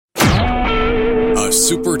a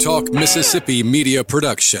Super Talk Mississippi media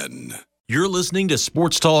production. You're listening to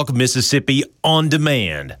Sports Talk Mississippi On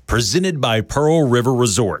Demand, presented by Pearl River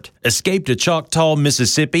Resort. Escape to Choctaw,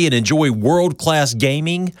 Mississippi and enjoy world-class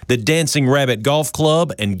gaming, the Dancing Rabbit Golf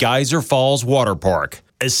Club, and Geyser Falls Water Park.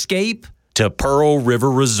 Escape to Pearl River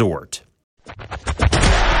Resort. To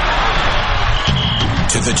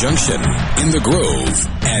the junction, in the Grove,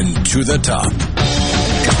 and to the top.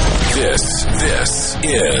 This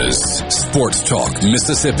is Sports Talk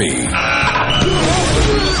Mississippi.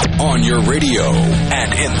 On your radio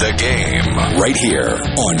and in the game. Right here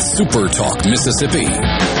on Super Talk Mississippi.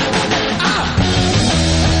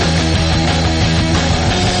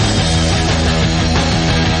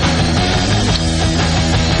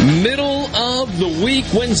 Middle of the week,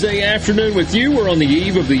 Wednesday afternoon with you. We're on the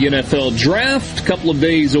eve of the NFL Draft, a couple of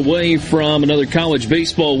days away from another college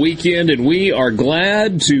baseball weekend, and we are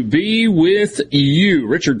glad to be with you.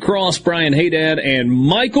 Richard Cross, Brian Haydad, and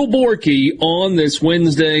Michael Borky on this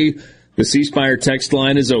Wednesday. The C Spire text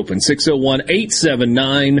line is open,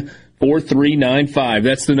 601-879-4395.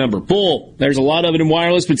 That's the number. Bull, there's a lot of it in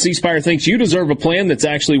wireless, but C Spire thinks you deserve a plan that's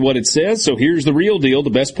actually what it says, so here's the real deal. The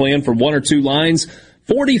best plan for one or two lines,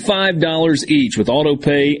 $45 each with auto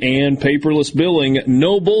pay and paperless billing.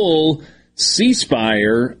 No bull,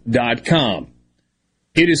 cspire.com.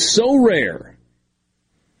 It is so rare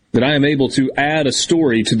that I am able to add a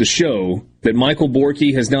story to the show that Michael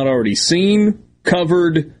Borky has not already seen,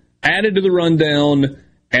 covered, added to the rundown,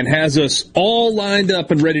 and has us all lined up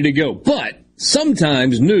and ready to go. But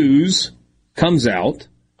sometimes news comes out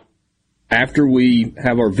after we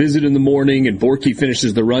have our visit in the morning and Borky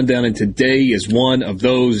finishes the rundown, and today is one of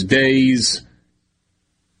those days.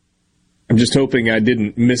 I'm just hoping I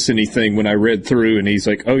didn't miss anything when I read through, and he's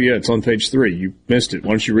like, oh, yeah, it's on page 3. You missed it.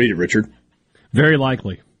 Why don't you read it, Richard? Very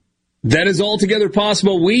likely. That is altogether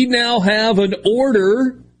possible. We now have an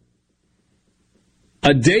order,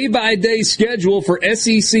 a day-by-day schedule for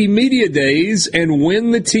SEC Media Days and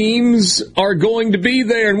when the teams are going to be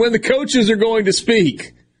there and when the coaches are going to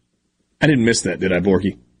speak. I didn't miss that, did I,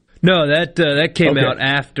 Borky? No, that came out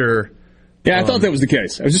after. Yeah, I thought that was the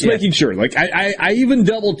case. I was just making sure. Like I even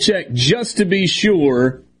double-checked just to be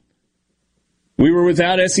sure. We were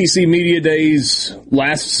without SEC Media Days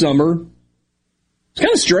last summer. It's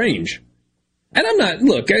kind of strange. And I'm not,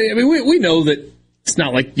 look, I mean, we know that it's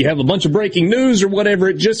not like you have a bunch of breaking news or whatever.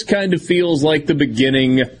 It just kind of feels like the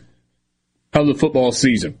beginning of the football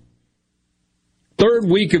season. Third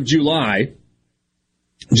week of July.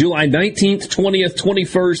 July 19th, 20th,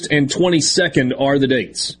 21st, and 22nd are the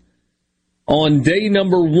dates. On day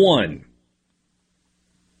number 1,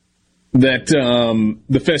 that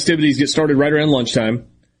the festivities get started right around lunchtime,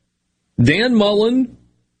 Dan Mullen,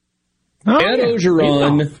 Ed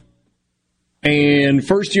Ogeron, and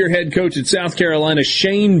first-year head coach at South Carolina,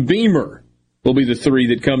 Shane Beamer, will be the three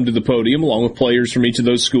that come to the podium, along with players from each of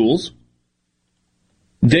those schools.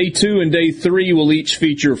 Day 2 and day 3 will each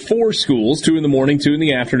feature 4 schools, 2 in the morning, 2 in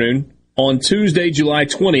the afternoon. On Tuesday, July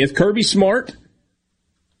 20th, Kirby Smart,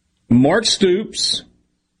 Mark Stoops,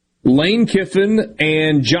 Lane Kiffin,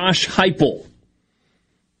 and Josh Heupel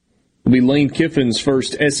will be Lane Kiffin's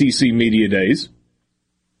first SEC Media Days.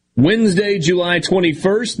 Wednesday, July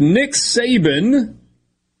 21st, Nick Saban,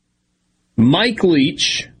 Mike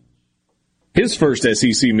Leach, his first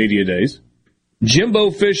SEC Media Days. Jimbo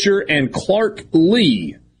Fisher and Clark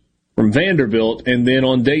Lee from Vanderbilt. And then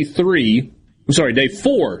on day 4,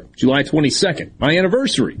 July 22nd, my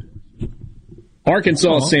anniversary,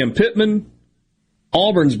 Arkansas' Sam Pittman,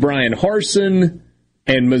 Auburn's Brian Harsin,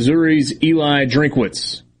 and Missouri's Eli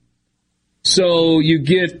Drinkwitz. So you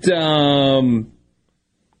get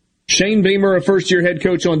Shane Beamer, a first-year head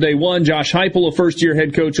coach on day 1, Josh Heupel, a first-year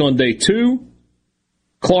head coach on day 2,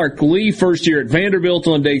 Clark Lee, first year at Vanderbilt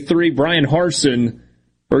on day 3. Brian Harsin,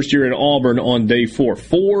 first year at Auburn on day 4.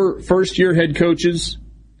 4 first-year head coaches.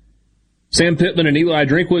 Sam Pittman and Eli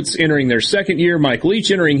Drinkwitz entering their second year. Mike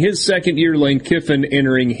Leach entering his second year. Lane Kiffin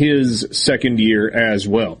entering his second year as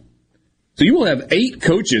well. So you will have 8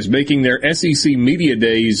 coaches making their SEC Media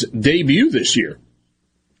Days debut this year.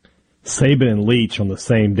 Saban and Leach on the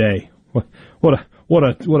same day. What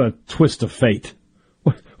a twist of fate.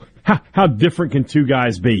 How different can two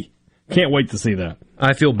guys be? Can't wait to see that.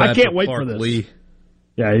 I feel bad. I can't for wait Clark for this. Lee.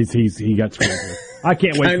 Yeah, he got screwed. I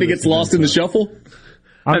can't wait. Kind of gets lost in the shuffle.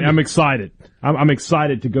 I'm excited. I'm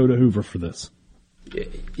excited to go to Hoover for this.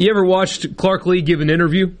 You ever watched Clark Lee give an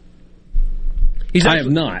interview? I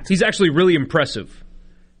have not. He's actually really impressive,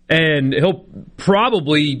 and he'll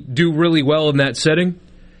probably do really well in that setting.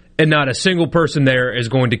 And not a single person there is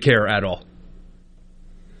going to care at all.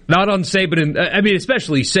 Not on Saban,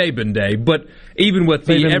 especially Saban Day, but even with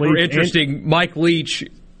the ever-interesting Mike Leach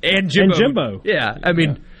and Jimbo. Yeah,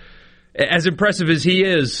 as impressive as he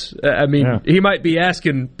is, he might be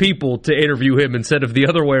asking people to interview him instead of the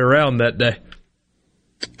other way around that day.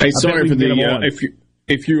 Hey, sorry for the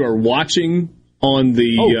if you are watching on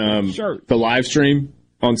the live stream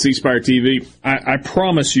on C-Spire TV, I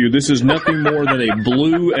promise you this is nothing more than a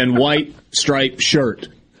blue and white striped shirt.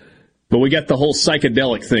 But we got the whole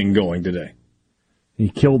psychedelic thing going today. He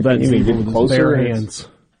killed that zebra with his bare hands.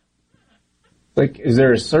 Like, is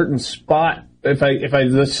there a certain spot? If I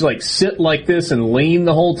just sit like this and lean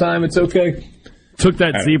the whole time, it's okay. Took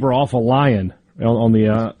that zebra off a lion on the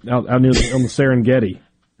out near on the Serengeti.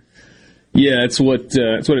 Yeah, it's what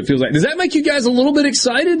it feels like. Does that make you guys a little bit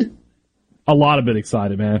excited? A lot of bit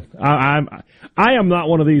excited, man. I am not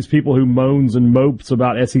one of these people who moans and mopes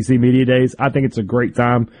about SEC Media Days. I think it's a great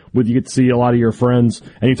time when you get to see a lot of your friends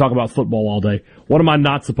and you talk about football all day. What am I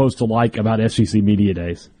not supposed to like about SEC Media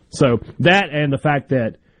Days? So that and the fact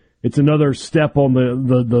that it's another step on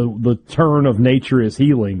the turn of nature is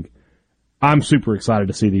healing. I'm super excited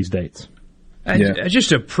to see these dates. I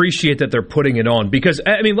just appreciate that they're putting it on because,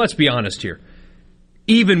 let's be honest here.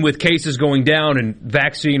 Even with cases going down and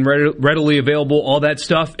vaccine readily available, all that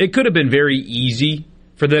stuff, it could have been very easy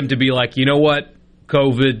for them to be like, you know what,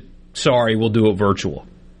 COVID, sorry, we'll do it virtual.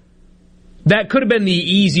 That could have been the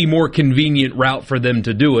easy, more convenient route for them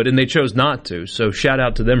to do it, and they chose not to. So shout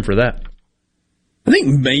out to them for that. I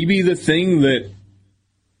think maybe the thing that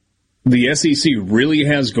the SEC really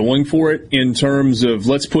has going for it in terms of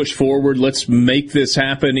let's push forward, let's make this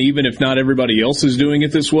happen, even if not everybody else is doing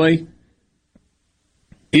it this way,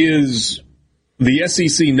 is the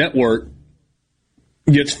SEC network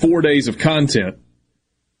gets 4 days of content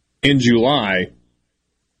in July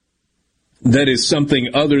that is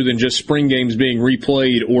something other than just spring games being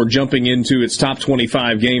replayed or jumping into its top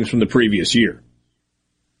 25 games from the previous year.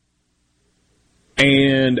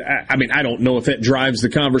 And, I don't know if that drives the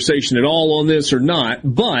conversation at all on this or not,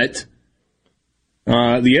 but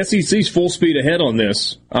the SEC's full speed ahead on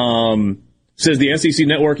this. Says the SEC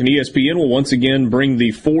Network and ESPN will once again bring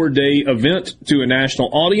the 4-day event to a national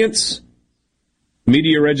audience.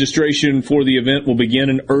 Media registration for the event will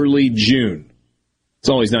begin in early June. It's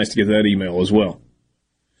always nice to get that email as well.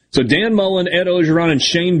 So Dan Mullen, Ed Ogeron, and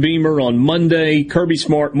Shane Beamer on Monday. Kirby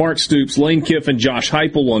Smart, Mark Stoops, Lane Kiffin, Josh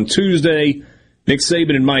Heupel on Tuesday. Nick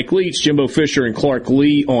Saban and Mike Leach, Jimbo Fisher and Clark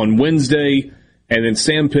Lee on Wednesday. And then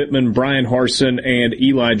Sam Pittman, Brian Harsin, and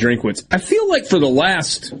Eli Drinkwitz. I feel like for the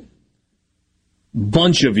last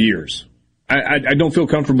bunch of years, I don't feel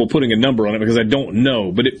comfortable putting a number on it because I don't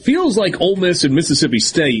know, but it feels like Ole Miss and Mississippi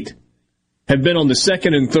State have been on the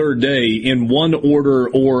second and third day in one order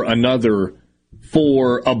or another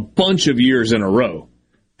for a bunch of years in a row.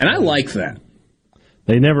 And I like that.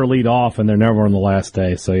 They never lead off, and they're never on the last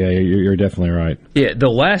day, so yeah, you're definitely right. Yeah, the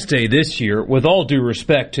last day this year, with all due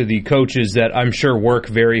respect to the coaches that I'm sure work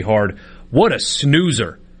very hard, what a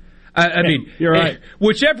snoozer. You're right.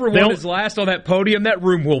 Whichever one is last on that podium, that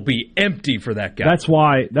room will be empty for that guy. That's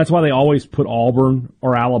why they always put Auburn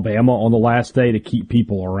or Alabama on the last day to keep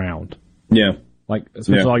people around. Yeah. Like,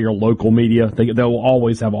 especially all your local media, they'll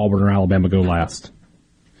always have Auburn or Alabama go last.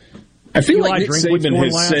 I feel like Nick Saban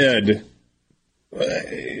has said...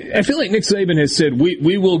 I feel like Nick Saban has said,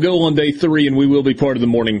 we will go on day 3 and we will be part of the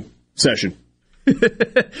morning session.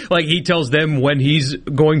 Like he tells them when he's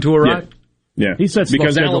going to arrive? Yeah. He sets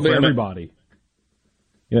because Alabama for everybody.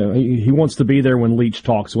 Yeah, he wants to be there when Leach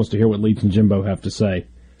talks. He wants to hear what Leach and Jimbo have to say.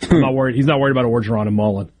 He's not worried about Orgeron and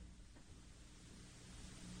Mullen.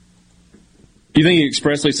 You think he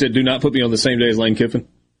expressly said, do not put me on the same day as Lane Kiffin?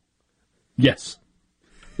 Yes.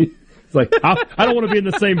 It's like, I don't want to be in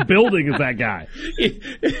the same building as that guy.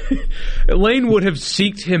 Lane would have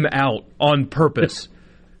seeked him out on purpose.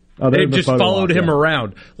 And just followed him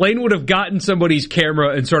around. Lane would have gotten somebody's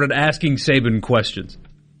camera and started asking Saban questions.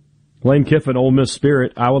 Lane Kiffin, Ole Miss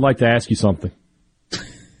Spirit, I would like to ask you something.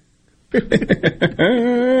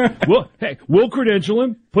 We'll credential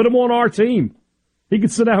him, put him on our team. He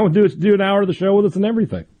could sit down and do an hour of the show with us and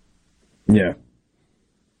everything. Yeah.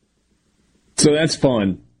 So that's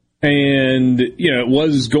fun. And, it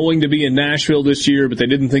was going to be in Nashville this year, but they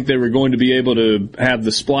didn't think they were going to be able to have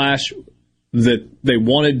the splash that they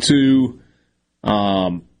wanted to.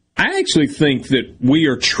 I actually think that we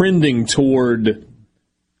are trending toward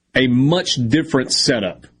a much different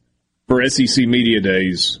setup for SEC Media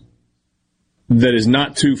Days that is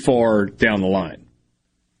not too far down the line.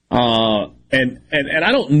 And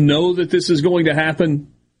I don't know that this is going to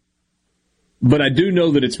happen, but I do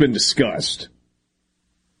know that it's been discussed.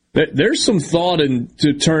 There's some thought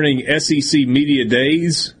into turning SEC Media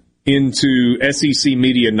Days into SEC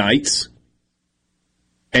Media Nights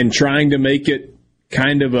and trying to make it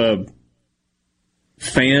kind of a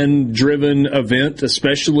fan-driven event,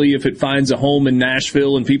 especially if it finds a home in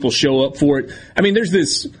Nashville and people show up for it. I mean, there's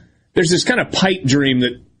this kind of pipe dream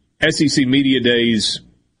that SEC Media Days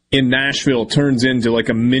in Nashville turns into like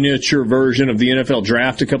a miniature version of the NFL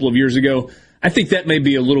Draft a couple of years ago. I think that may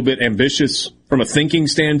be a little bit ambitious from a thinking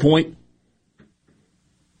standpoint.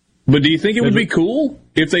 But do you think it would be cool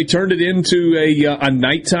if they turned it into a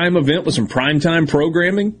nighttime event with some primetime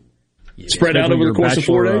programming spread out over the course of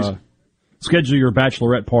 4 days? Schedule your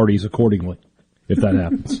bachelorette parties accordingly, if that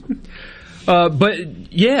happens.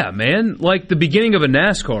 But, yeah, man, like the beginning of a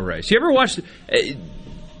NASCAR race. You ever watch...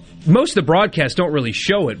 most of the broadcasts don't really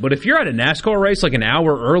show it, but if you're at a NASCAR race like an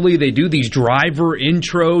hour early, they do these driver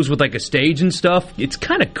intros with like a stage and stuff. It's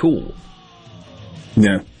kind of cool.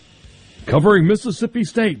 Yeah. Covering Mississippi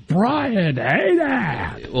State, Brian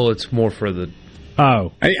Hadad. Well, it's more for the...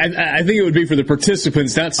 Oh. I think it would be for the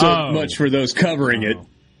participants, not so much for those covering it.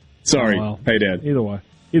 Sorry, Hadad. Either way.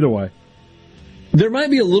 There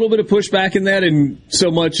might be a little bit of pushback in that, in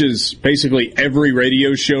so much as basically every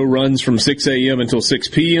radio show runs from 6 a.m. until 6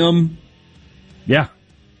 p.m. Yeah.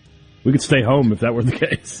 We could stay home if that were the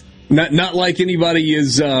case. Not like anybody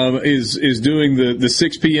is doing the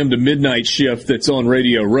 6 p.m. to midnight shift that's on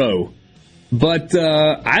Radio Row. But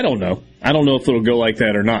I don't know. I don't know if it'll go like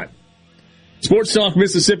that or not. Sports Talk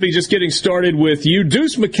Mississippi just getting started with you.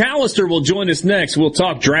 Deuce McAllister will join us next. We'll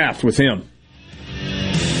talk draft with him.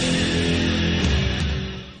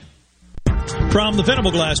 From the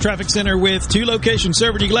Venable Glass Traffic Center with 2 locations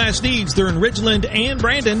serving your glass needs. They're in Ridgeland and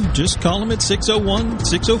Brandon. Just call them at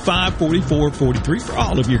 601-605-4443 for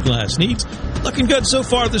all of your glass needs. Looking good so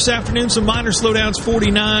far this afternoon. Some minor slowdowns,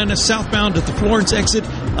 49 southbound at the Florence exit.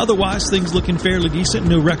 Otherwise, things looking fairly decent.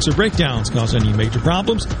 No wrecks or breakdowns cause any major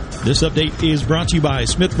problems. This update is brought to you by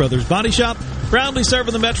Smith Brothers Body Shop. Proudly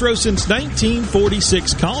serving the Metro since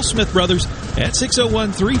 1946. Call Smith Brothers at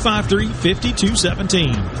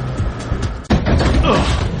 601-353-5217.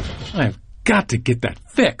 I've got to get that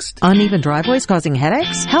fixed. Uneven driveways causing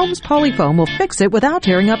headaches? Helms Polyfoam will fix it without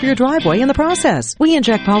tearing up your driveway in the process. We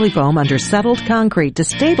inject Polyfoam under settled concrete to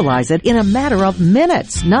stabilize it in a matter of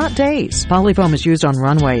minutes, not days. Polyfoam is used on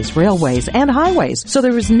runways, railways, and highways, so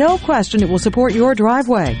there is no question it will support your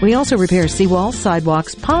driveway. We also repair seawalls,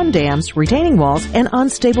 sidewalks, pond dams, retaining walls, and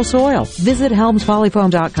unstable soil. Visit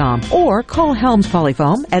HelmsPolyfoam.com or call Helms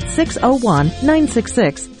Polyfoam at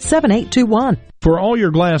 601-966-7821. For all your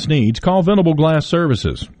glass needs, call Venable Glass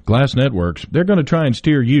Services. Glass Networks, they're going to try and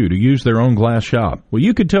steer you to use their own glass shop. Well,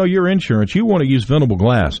 you could tell your insurance you want to use Venable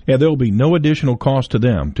Glass, and there'll be no additional cost to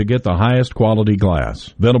them to get the highest quality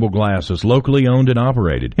glass. Venable Glass is locally owned and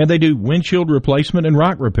operated, and they do windshield replacement and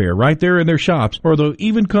rock repair right there in their shops, or they'll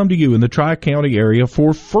even come to you in the Tri-County area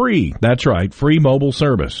for free. That's right, free mobile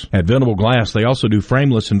service. At Venable Glass, they also do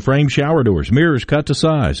frameless and frame shower doors, mirrors cut to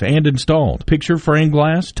size and installed, picture frame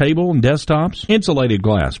glass, table and desktops, insulated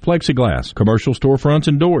glass, plexiglass, commercial storefronts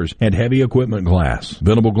and doors, and heavy equipment glass.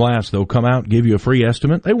 Venable Glass, they'll come out and give you a free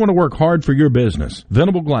estimate. They want to work hard for your business.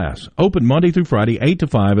 Venable Glass, open Monday through Friday, 8 to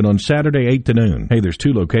 5, and on Saturday, 8 to noon. Hey, there's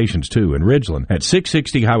 2 locations, too, in Ridgeland at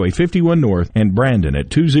 660 Highway 51 North and Brandon at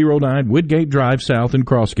 209 Woodgate Drive South in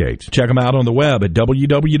Crossgates. Check them out on the web at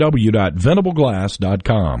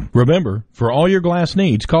www.venableglass.com. Remember, for all your glass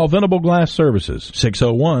needs, call Venable Glass Services,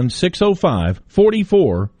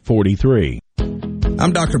 601-605-4443.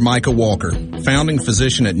 I'm Dr. Micah Walker, founding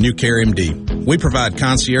physician at New Care MD. We provide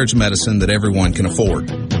concierge medicine that everyone can afford.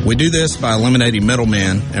 We do this by eliminating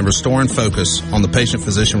middlemen and restoring focus on the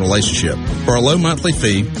patient-physician relationship. For a low monthly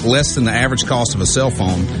fee, less than the average cost of a cell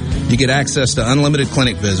phone, you get access to unlimited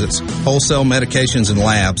clinic visits, wholesale medications and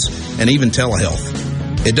labs, and even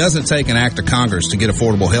telehealth. It doesn't take an act of Congress to get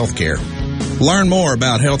affordable health care. Learn more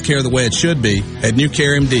about health care the way it should be at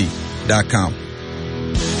newcaremd.com.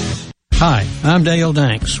 Hi, I'm Dale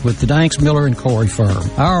Danks with the Danks, Miller & Corey firm.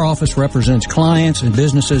 Our office represents clients and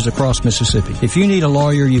businesses across Mississippi. If you need a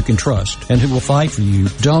lawyer you can trust and who will fight for you,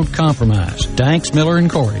 don't compromise. Danks, Miller &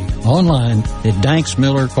 Corey. Online at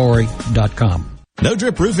danksmillercorey.com. No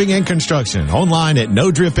Drip Roofing and Construction. Online at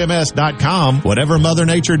NoDripMS.com. Whatever Mother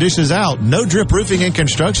Nature dishes out, No Drip Roofing and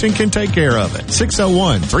Construction can take care of it.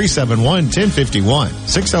 601-371-1051.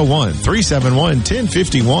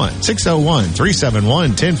 601-371-1051.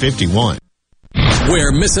 601-371-1051.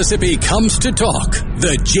 Where Mississippi comes to talk.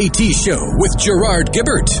 The JT Show with Gerard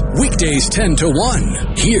Gibbert. Weekdays 10 to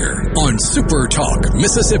 1. Here on Super Talk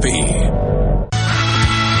Mississippi.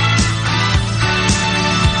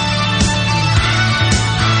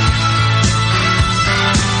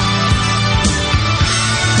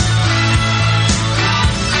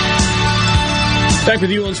 Back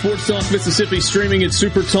with you on Sports Talk Mississippi, streaming at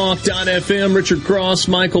supertalk.fm. Richard Cross,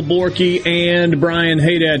 Michael Borky, and Brian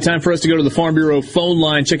Haydad. Time for us to go to the Farm Bureau phone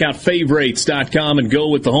line. Check out favorites.com and go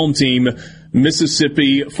with the home team,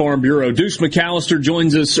 Mississippi Farm Bureau. Deuce McAllister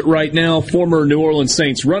joins us right now, former New Orleans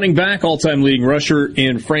Saints running back, all-time leading rusher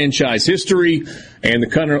in franchise history, and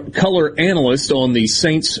the color analyst on the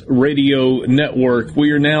Saints Radio Network.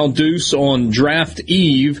 We are now, Deuce, on draft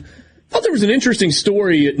eve. I thought there was an interesting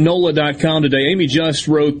story at NOLA.com today. Amy Just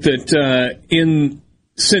wrote that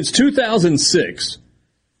since 2006,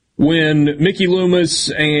 when Mickey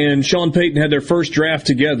Loomis and Sean Payton had their first draft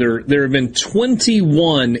together, there have been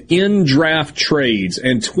 21 in-draft trades,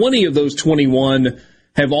 and 20 of those 21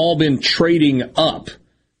 have all been trading up.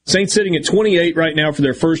 Saints sitting at 28 right now for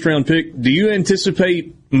their first-round pick. Do you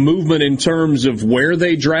anticipate movement in terms of where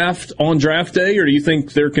they draft on draft day, or do you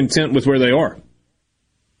think they're content with where they are?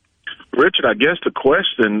 Richard, I guess the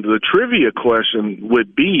trivia question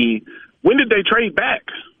would be, when did they trade back?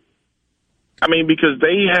 I mean, because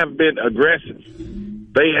they have been aggressive.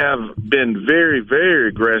 They have been very, very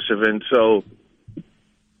aggressive, and so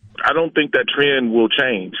I don't think that trend will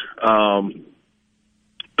change.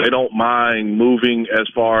 They don't mind moving as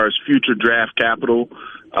far as future draft capital.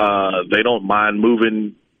 They don't mind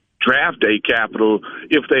moving draft day capital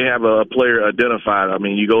if they have a player identified. I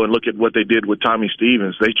mean, you go and look at what they did with Tommy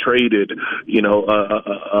Stevens. They traded,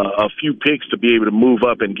 a few picks to be able to move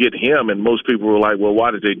up and get him, and most people were like, well,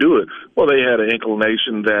 why did they do it? Well, they had an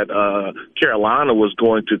inclination that Carolina was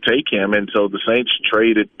going to take him, and so the Saints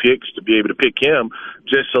traded picks to be able to pick him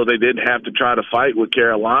just so they didn't have to try to fight with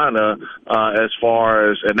Carolina as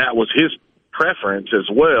far as, and that was his preference as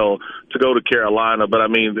well, to go to Carolina. But, I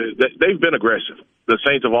mean, they've been aggressive. The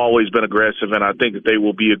Saints have always been aggressive, and I think that they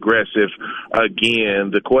will be aggressive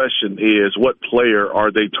again. The question is, what player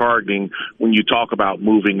are they targeting when you talk about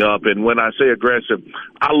moving up? And when I say aggressive,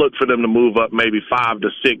 I look for them to move up maybe 5 to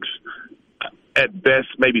 6, at best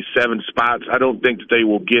maybe 7 spots. I don't think that they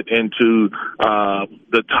will get into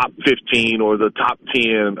the top 15 or the top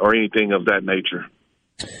 10 or anything of that nature.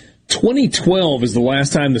 2012 is the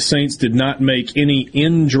last time the Saints did not make any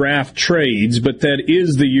in-draft trades, but that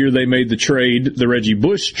is the year they made the trade, the Reggie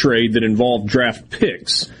Bush trade that involved draft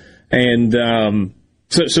picks. And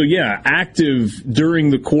so active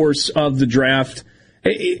during the course of the draft.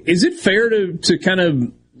 Is it fair to kind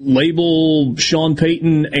of label Sean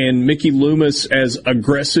Payton and Mickey Loomis as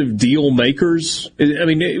aggressive deal makers? I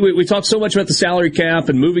mean, we talk so much about the salary cap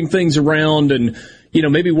and moving things around and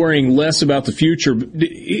maybe worrying less about the future.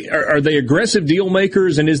 Are they aggressive deal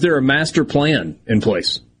makers, and is there a master plan in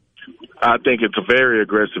place? I think it's a very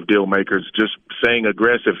aggressive deal makers. Just saying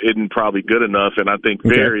aggressive isn't probably good enough, and I think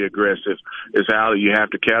very aggressive is how you have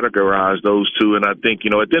to categorize those two. And I think,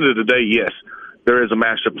 at the end of the day, yes, there is a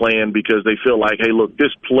master plan because they feel like, hey, look,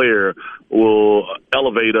 this player will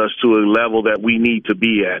elevate us to a level that we need to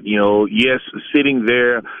be at. Yes, sitting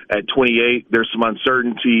there at 28, there's some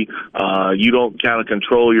uncertainty. You don't kind of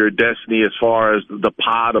control your destiny as far as the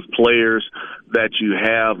pod of players that you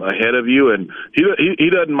have ahead of you. And he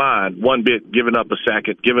doesn't mind one bit giving up a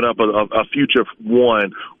second, giving up a future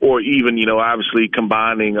one, or even, obviously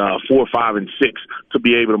combining 4, 5, and 6 to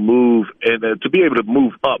be able to move and to be able to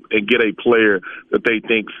move up and get a player that they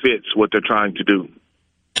think fits what they're trying to do.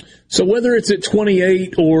 So whether it's at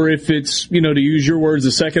 28 or if it's, to use your words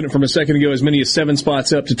a second ago, as many as 7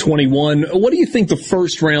 spots up to 21, what do you think the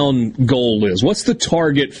first round goal is? What's the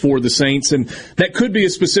target for the Saints? And that could be a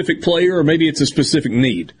specific player or maybe it's a specific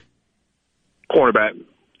need. Cornerback,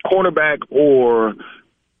 or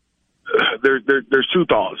there's two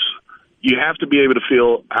thoughts. You have to be able to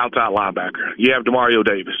fill outside linebacker. You have Demario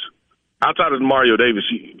Davis. Outside of Mario Davis,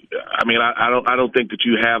 I don't think that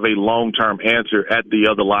you have a long-term answer at the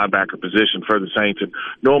other linebacker position for the Saints. And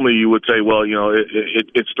normally you would say, well,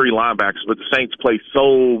 it's 3 linebackers, but the Saints play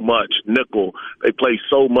so much nickel. They play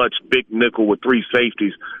so much big nickel with 3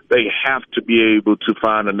 safeties. They have to be able to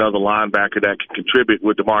find another linebacker that can contribute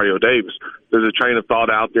with Demario Davis. There's a train of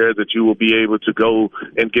thought out there that you will be able to go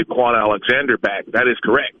and get Quan Alexander back. That is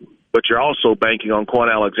correct. But you're also banking on Quan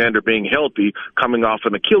Alexander being healthy, coming off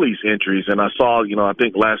an Achilles injuries. And I saw, I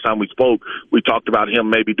think last time we spoke, we talked about him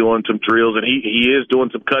maybe doing some drills, and he is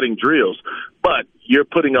doing some cutting drills. But you're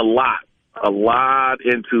putting a lot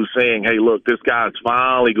into saying, hey, look, this guy's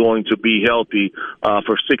finally going to be healthy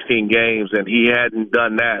for 16 games, and he hadn't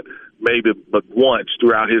done that maybe but once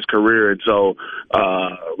throughout his career. And so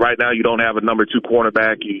right now you don't have a number 2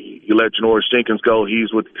 cornerback. You let Janoris Jenkins go.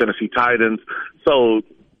 He's with the Tennessee Titans. So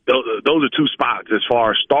those are two spots as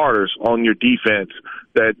far as starters on your defense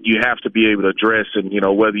that you have to be able to address. And,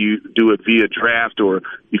 whether you do it via draft or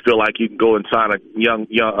you feel like you can go and sign a young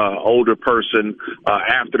older person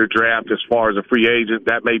after the draft as far as a free agent,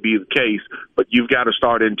 that may be the case. But you've got to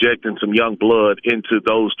start injecting some young blood into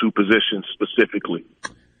those two positions specifically.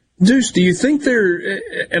 Deuce, do you think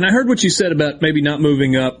and I heard what you said about maybe not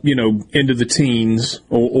moving up, into the teens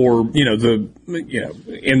or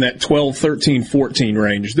in that 12, 13, 14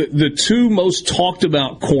 range. The two most talked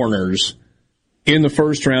about corners in the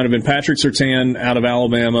first round have been Patrick Surtain out of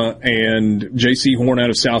Alabama and J.C. Horn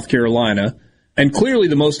out of South Carolina. And clearly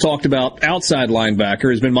the most talked about outside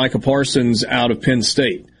linebacker has been Micah Parsons out of Penn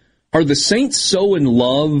State. Are the Saints so in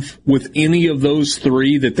love with any of those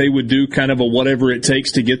three that they would do kind of a whatever it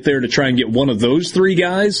takes to get there to try and get one of those three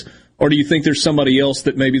guys? Or do you think there's somebody else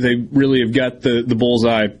that maybe they really have got the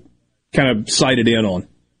bullseye kind of sighted in on?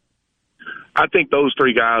 I think those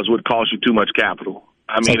three guys would cost you too much capital.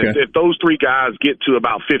 I mean, okay. if those three guys get to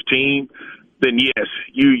about 15, then yes,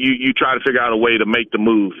 you try to figure out a way to make the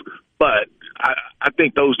move. But I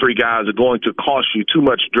think those three guys are going to cost you too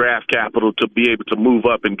much draft capital to be able to move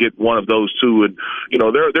up and get one of those two. And,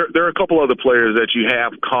 there are a couple other players that you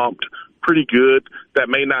have comped pretty good that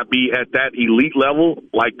may not be at that elite level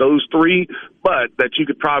like those three, but that you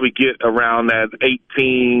could probably get around that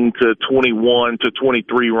 18 to 21 to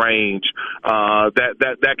 23 range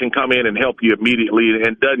that can come in and help you immediately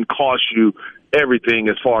and doesn't cost you everything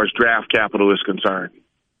as far as draft capital is concerned.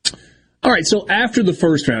 All right, so after the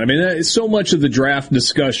first round, I mean, so much of the draft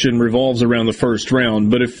discussion revolves around the first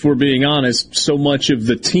round, but if we're being honest, so much of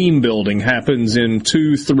the team building happens in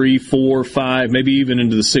 2, 3, 4, 5, maybe even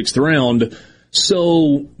into the sixth round.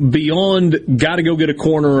 So beyond got to go get a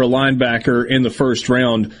corner or a linebacker in the first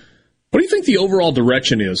round, what do you think the overall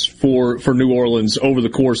direction is for New Orleans over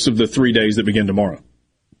the course of the 3 days that begin tomorrow?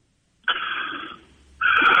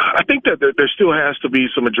 I think that there still has to be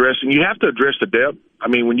some addressing. You have to address the depth. I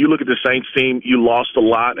mean, when you look at the Saints team, you lost a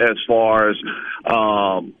lot as far as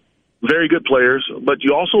very good players, but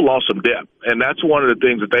you also lost some depth. And that's one of the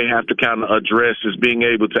things that they have to kind of address is being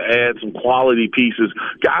able to add some quality pieces,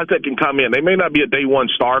 guys that can come in. They may not be a day one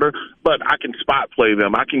starter, but I can spot play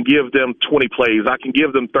them. I can give them 20 plays. I can give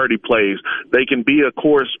them 30 plays. They can be a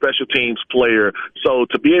core special teams player. So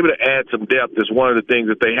to be able to add some depth is one of the things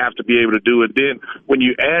that they have to be able to do. And then when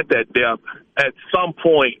you add that depth, at some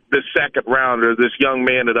point, this second rounder, this young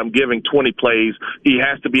man that I'm giving 20 plays, he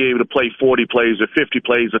has to be able to play 40 plays or 50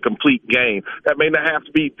 plays, a complete game. That may not have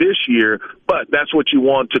to be this year, but that's what you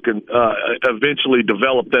want to eventually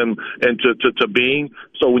develop them into being.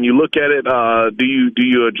 So when you look at it, do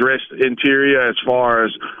you address interior as far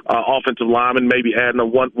as offensive linemen, maybe adding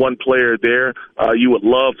one player there? You would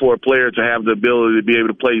love for a player to have the ability to be able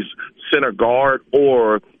to play center guard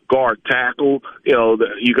or guard tackle.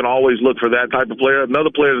 You can always look for that type of player.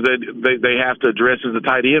 Another player that they have to address is the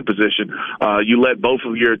tight end position. You let both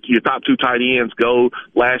of your top two tight ends go.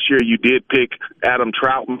 Last year you did pick Adam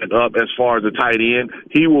Troutman up as far as the tight end.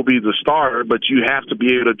 He will be the starter, but you have to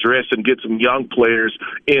be able to address and get some young players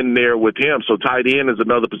in there with him. So tight end is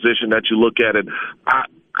another position that you look at. And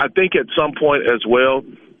I think at some point as well,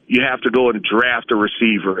 you have to go and draft a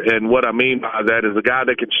receiver. And what I mean by that is a guy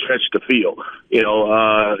that can stretch the field.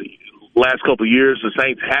 Last couple of years, the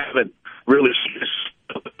Saints haven't really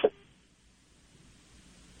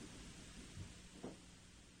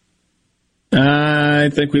I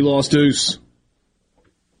think we lost Deuce.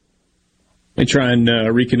 Let me try and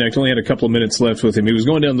reconnect. Only had a couple of minutes left with him. He was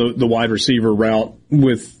going down the wide receiver route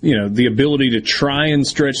with, the ability to try and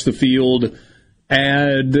stretch the field,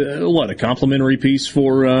 add a complimentary piece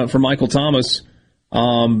for Michael Thomas.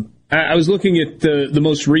 I was looking at the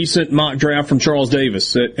most recent mock draft from Charles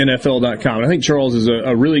Davis at NFL.com. I think Charles is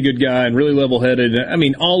a really good guy and really level-headed. I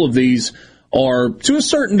mean, all of these are, to a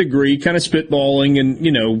certain degree, kind of spitballing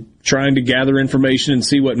and, trying to gather information and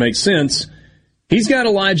see what makes sense. He's got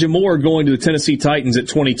Elijah Moore going to the Tennessee Titans at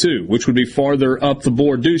 22, which would be farther up the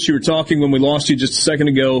board. Deuce, you were talking when we lost you just a second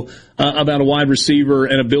ago about a wide receiver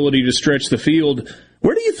and ability to stretch the field.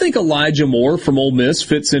 Where do you think Elijah Moore from Ole Miss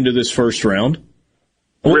fits into this first round?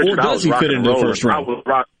 Or does he fit into the first round?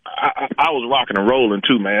 I was rocking and rolling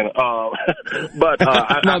too, man. But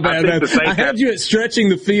I think the Saints I had you at stretching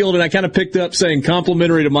the field, and I kind of picked up saying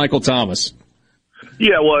complimentary to Michael Thomas.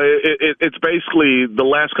 Yeah, well, it's basically the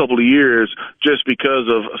last couple of years, just because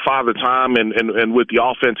of Father Time and with the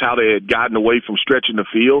offense, how they had gotten away from stretching the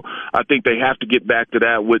field. I think they have to get back to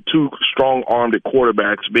that with two strong-armed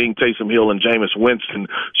quarterbacks, being Taysom Hill and Jameis Winston.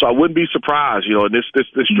 So I wouldn't be surprised. You know, this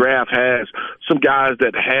draft has some guys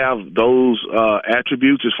that have those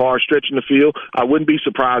attributes as far as stretching the field. I wouldn't be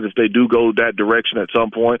surprised if they do go that direction at some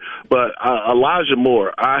point. But Elijah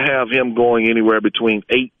Moore, I have him going anywhere between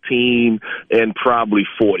 18 and probably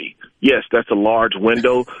 40. Yes, that's a large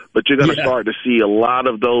window, but you're going to start to see a lot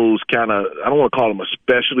of those kind of, I don't want to call him a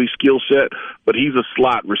specialty skill set, but he's a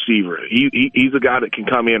slot receiver. He's a guy that can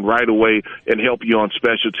come in right away and help you on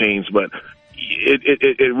special teams, but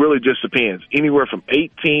it really just depends. Anywhere from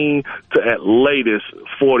 18 to at latest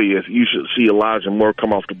 40th, you should see Elijah Moore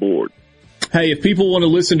come off the board. Hey, if people want to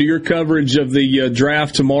listen to your coverage of the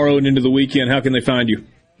draft tomorrow and into the weekend, how can they find you?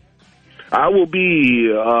 I will be,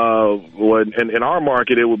 in our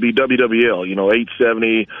market, it will be WWL,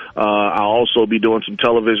 870. I'll also be doing some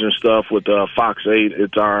television stuff with Fox 8.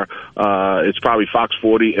 It's probably Fox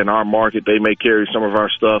 40 in our market. They may carry some of our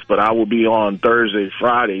stuff, but I will be on Thursday,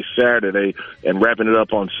 Friday, Saturday, and wrapping it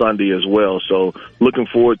up on Sunday as well. So looking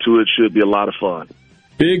forward to it. Should be a lot of fun.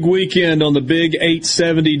 Big weekend on the big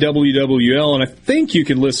 870 WWL, and I think you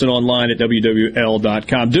can listen online at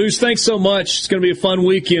WWL.com. Deuce, thanks so much. It's going to be a fun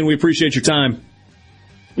weekend. We appreciate your time.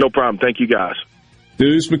 No problem. Thank you, guys.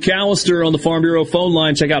 Deuce McAllister on the Farm Bureau phone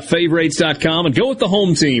line. Check out favorites.com and go with the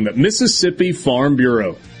home team at Mississippi Farm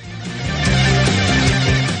Bureau.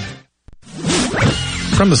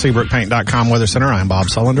 From the SeabrookPaint.com Weather Center, I'm Bob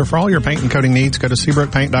Sullender. For all your paint and coating needs, go to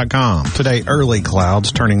SeabrookPaint.com. Today, early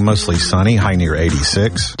clouds, turning mostly sunny, high near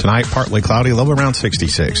 86. Tonight, partly cloudy, low around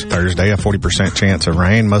 66. Thursday, a 40% chance of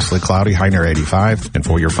rain, mostly cloudy, high near 85. And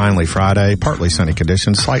for your finally Friday, partly sunny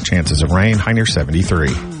conditions, slight chances of rain, high near 73.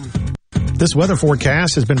 This weather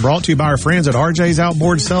forecast has been brought to you by our friends at RJ's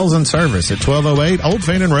Outboard Sales and Service at 1208 Old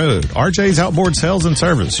Fannin Road. RJ's Outboard Sales and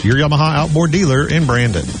Service, your Yamaha outboard dealer in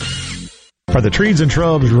Brandon. Are the trees and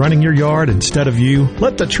shrubs running your yard instead of you?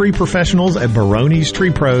 Let the tree professionals at Baroni's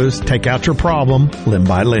Tree Pros take out your problem limb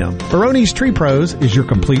by limb. Baroni's Tree Pros is your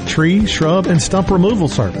complete tree, shrub, and stump removal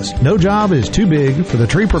service. No job is too big for the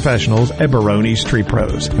tree professionals at Baroni's Tree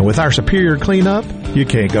Pros. And with our superior cleanup, you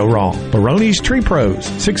can't go wrong. Baroni's Tree Pros,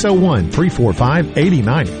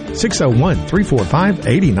 601-345-8090.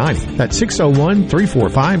 601-345-8090. That's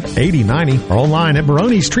 601-345-8090. Or online at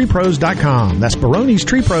baronestreepros.com. That's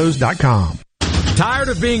baronestreepros.com. Tired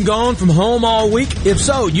of being gone from home all week? If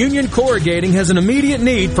so, Union Corrugating has an immediate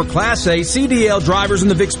need for Class A CDL drivers in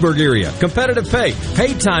the Vicksburg area. Competitive pay,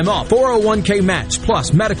 paid time off, 401k match,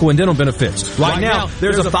 plus medical and dental benefits. Right now,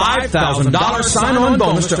 there's a $5,000 sign-on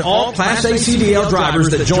bonus to all Class A CDL drivers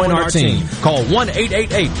that join our team. Call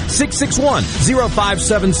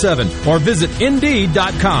 1-888-661-0577 or visit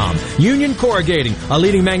Indeed.com. Union Corrugating, a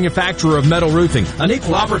leading manufacturer of metal roofing, an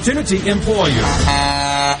equal opportunity employer.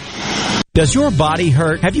 Does your body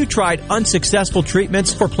hurt? Have you tried unsuccessful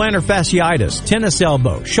treatments for plantar fasciitis, tennis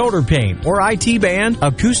elbow, shoulder pain, or IT band?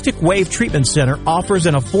 Acoustic Wave Treatment Center offers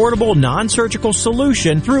an affordable, non-surgical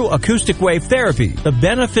solution through acoustic wave therapy. The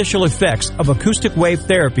beneficial effects of acoustic wave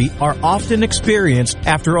therapy are often experienced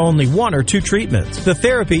after only 1 or 2 treatments. The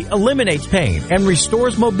therapy eliminates pain and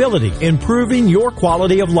restores mobility, improving your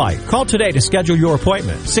quality of life. Call today to schedule your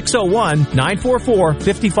appointment,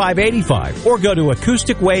 601-944-5585, or go to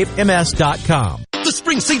acousticwavems.com. The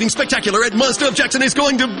Spring Seating Spectacular at Mazda of Jackson is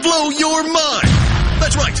going to blow your mind.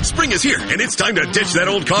 That's right, spring is here, and it's time to ditch that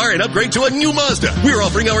old car and upgrade to a new Mazda. We're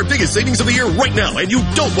offering our biggest savings of the year right now, and you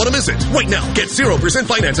don't want to miss it. Right now, get 0%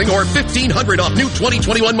 financing or $1,500 off new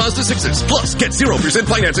 2021 Mazda 6s. Plus, get 0%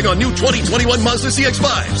 financing on new 2021 Mazda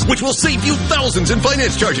CX-5s, which will save you thousands in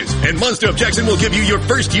finance charges. And Mazda of Jackson will give you your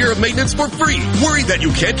first year of maintenance for free. Worried that you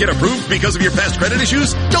can't get approved because of your past credit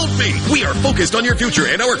issues? Don't be. We are focused on your future,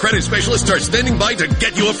 and our credit specialists are standing by to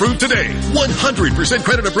get you approved today. 100%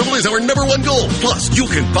 credit approval is our #1 goal. Plus, you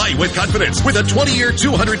can buy with confidence with a 20-year,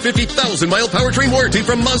 250,000-mile powertrain warranty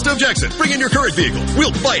from Mazda of Jackson. Bring in your current vehicle.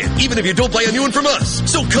 We'll buy it, even if you don't buy a new one from us.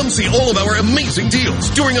 So come see all of our amazing deals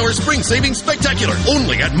during our Spring Savings Spectacular,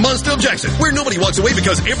 only at Mazda of Jackson, where nobody walks away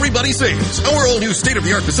because everybody saves. Our all-new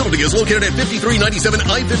state-of-the-art facility is located at 5397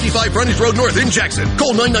 I-55 Frontage Road North in Jackson.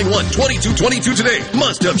 Call 991-2222 today.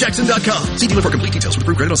 MazdaofJackson.com. See dealer for complete details with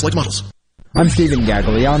approved credit on select models. I'm Stephen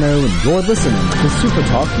Gagliano, and you're listening to Super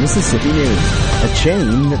Talk Mississippi News. A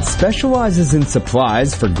chain that specializes in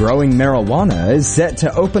supplies for growing marijuana is set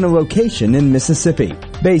to open a location in Mississippi.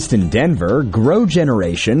 Based in Denver, Grow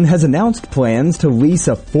Generation has announced plans to lease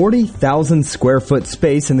a 40,000 square foot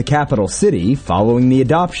space in the capital city following the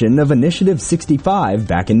adoption of Initiative 65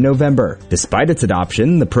 back in November. Despite its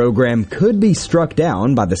adoption, the program could be struck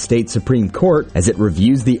down by the state Supreme Court as it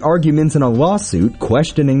reviews the arguments in a lawsuit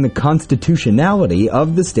questioning the constitutionality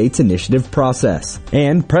of the state's initiative process.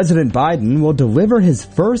 And President Biden will deliver his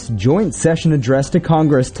first joint session address to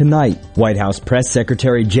Congress tonight. White House Press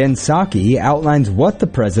Secretary Jen Psaki outlines what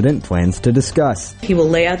the president plans to discuss. He will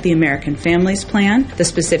lay out the American Families Plan, the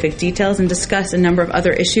specific details, and discuss a number of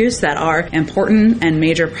other issues that are important and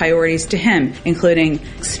major priorities to him, including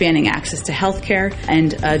expanding access to health care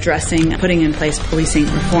and addressing putting in place policing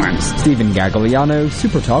reforms. Stephen Gagliano,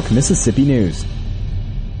 SuperTalk, Mississippi News.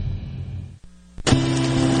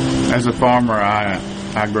 As a farmer, I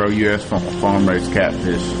grow U.S. farm-raised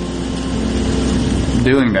catfish.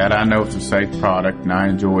 Doing that, I know it's a safe product, and I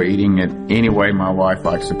enjoy eating it any way my wife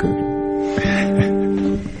likes to cook it.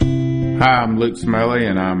 Hi, I'm Luke Smelly,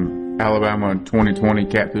 and I'm Alabama 2020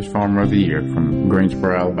 Catfish Farmer of the Year from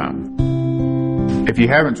Greensboro, Alabama. If you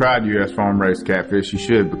haven't tried U.S. farm-raised catfish, you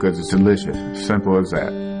should, because it's delicious. Simple as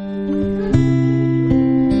that.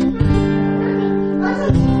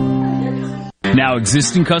 Now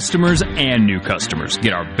existing customers and new customers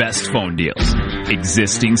get our best phone deals.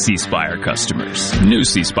 Existing C Spire customers, new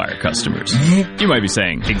C Spire customers. You might be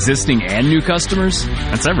saying, existing and new customers?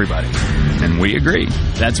 That's everybody. And we agree.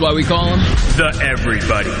 That's why we call them the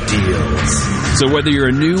Everybody Deals. So whether you're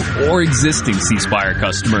a new or existing C Spire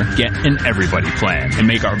customer, get an Everybody plan and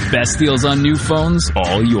make our best deals on new phones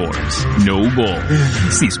all yours. No bull.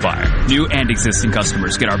 C Spire. New and existing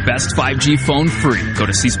customers get our best 5G phone free. Go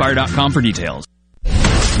to cspire.com for details.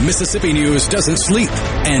 Mississippi news doesn't sleep,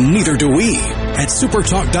 and neither do we. At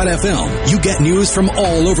supertalk.fm, you get news from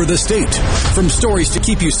all over the state. From stories to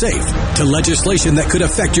keep you safe, to legislation that could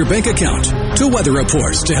affect your bank account, to weather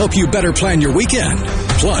reports to help you better plan your weekend.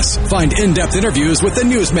 Plus, find in-depth interviews with the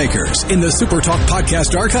newsmakers in the Supertalk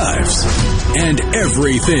podcast archives. And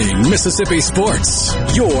everything Mississippi sports.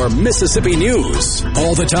 Your Mississippi news.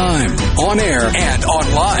 All the time. On air and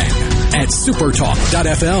online. At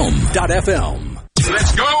supertalk.fm.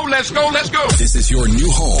 Let's go, let's go, let's go. This is your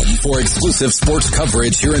new home for exclusive sports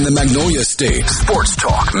coverage here in the Magnolia State. Sports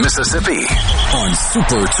Talk Mississippi on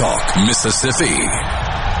Super Talk Mississippi.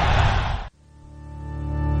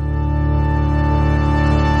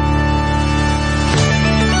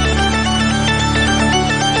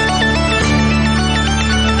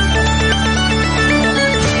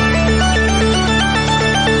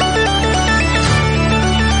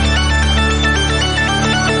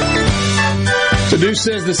 Deuce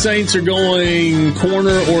says the Saints are going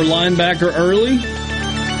corner or linebacker early,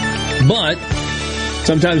 but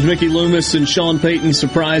sometimes Mickey Loomis and Sean Payton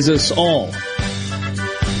surprise us all.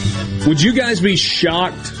 Would you guys be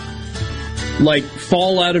shocked, like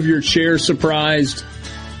fall out of your chair surprised,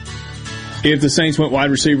 if the Saints went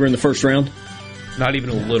wide receiver in the first round? Not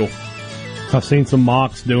even a little. I've seen some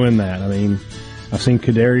mocks doing that. I mean, I've seen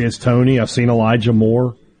Kadarius Toney. I've seen Elijah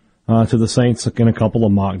Moore to the Saints in a couple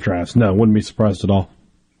of mock drafts. No, wouldn't be surprised at all.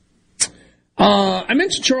 I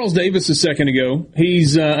mentioned Charles Davis a second ago.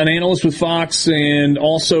 He's an analyst with Fox and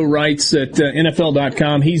also writes at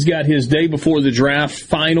NFL.com. He's got his day before the draft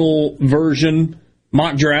final version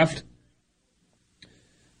mock draft.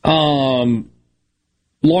 Lawrence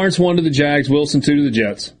 1 to the Jags, Wilson 2 to the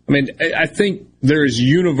Jets. I mean, I think there is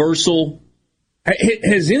universal.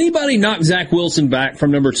 Has anybody knocked Zach Wilson back from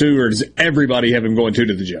number 2, or does everybody have him going 2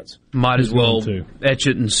 to the Jets? Might as well etch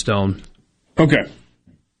it in stone. Okay.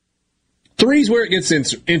 3 is where it gets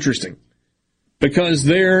interesting, because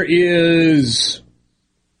there's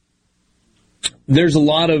a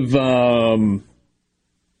lot of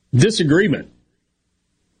disagreement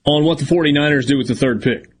on what the 49ers do with the 3rd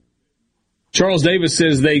pick. Charles Davis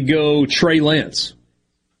says they go Trey Lance.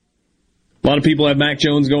 A lot of people have Mac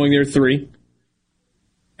Jones going there 3.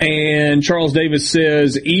 And Charles Davis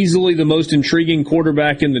says, easily the most intriguing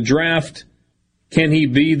quarterback in the draft. Can he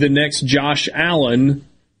be the next Josh Allen?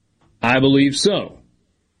 I believe so.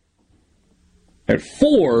 At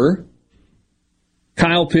 4,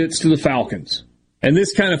 Kyle Pitts to the Falcons. And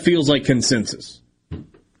this kind of feels like consensus.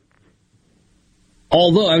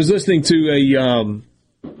 Although I was listening to a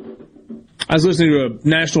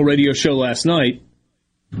national radio show last night,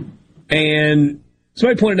 and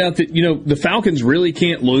somebody pointed out that, the Falcons really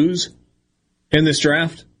can't lose in this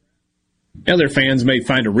draft. Now, their fans may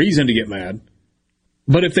find a reason to get mad.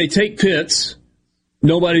 But if they take Pitts,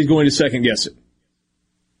 nobody's going to second guess it.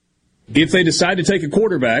 If they decide to take a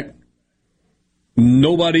quarterback,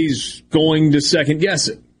 nobody's going to second guess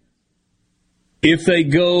it. If they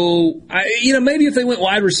go, maybe if they went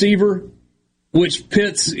wide receiver, which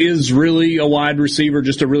Pitts is really a wide receiver,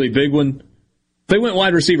 just a really big one. If they went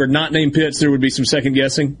wide receiver, not named Pitts, there would be some second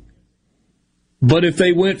guessing. But if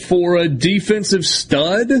they went for a defensive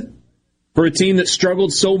stud for a team that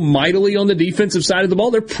struggled so mightily on the defensive side of the ball,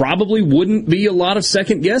 there probably wouldn't be a lot of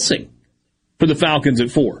second guessing for the Falcons at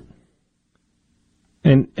 4.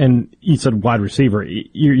 And you said wide receiver.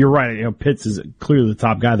 You're right. Pitts is clearly the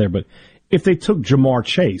top guy there. But if they took Jamar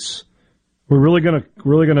Chase, we're really gonna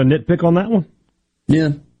nitpick on that one.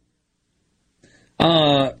 Yeah.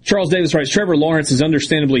 Charles Davis writes, Trevor Lawrence is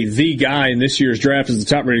understandably the guy in this year's draft as the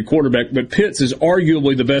top-rated quarterback, but Pitts is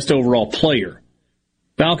arguably the best overall player.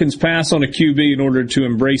 Falcons pass on a QB in order to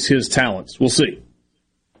embrace his talents. We'll see.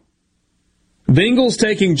 Bengals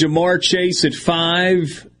taking Jamar Chase at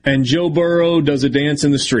 5, and Joe Burrow does a dance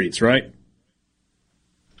in the streets, right?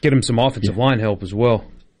 Get him some offensive line help as well.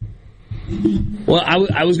 Well,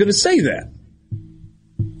 I was going to say that.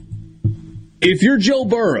 If you're Joe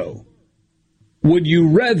Burrow, would you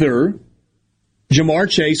rather Jamar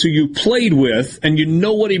Chase, who you played with and you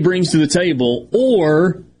know what he brings to the table,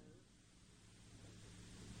 or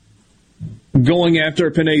going after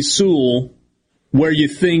Penei Sewell, where you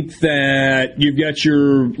think that you've got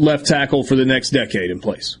your left tackle for the next decade in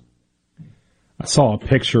place? I saw a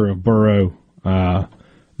picture of Burrow when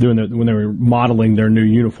they were modeling their new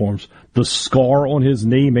uniforms. The scar on his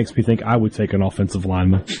knee makes me think I would take an offensive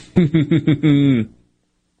lineman.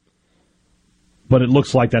 But it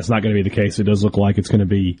looks like that's not going to be the case. It does look like it's going to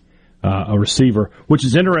be a receiver, which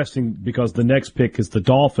is interesting because the next pick is the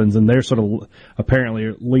Dolphins, and they're sort of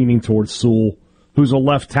apparently leaning towards Sewell, who's a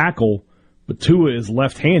left tackle, but Tua is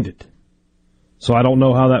left-handed. So I don't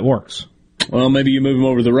know how that works. Well, maybe you move him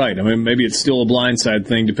over to the right. I mean, maybe it's still a blindside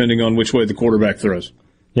thing depending on which way the quarterback throws.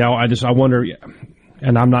 Yeah, I wonder,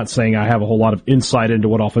 and I'm not saying I have a whole lot of insight into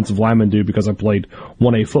what offensive linemen do because I played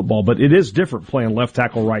 1A football, but it is different playing left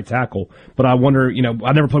tackle, right tackle. But I wonder,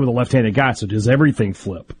 I never played with a left-handed guy, so does everything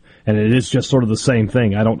flip? And it is just sort of the same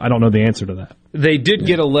thing. I don't know the answer to that. They did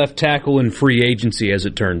get a left tackle in free agency, as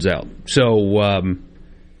it turns out. So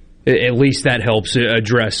at least that helps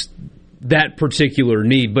address that particular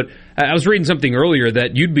need. But I was reading something earlier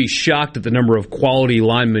that you'd be shocked at the number of quality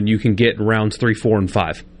linemen you can get in rounds 3, 4, and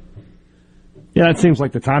 5. Yeah, it seems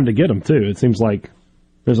like the time to get them, too. It seems like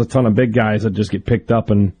there's a ton of big guys that just get picked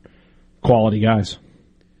up and quality guys.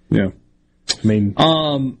 Yeah. I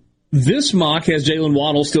mean... This mock has Jalen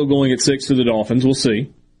Waddle still going at 6 to the Dolphins. We'll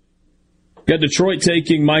see. Got Detroit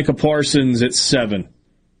taking Micah Parsons at 7.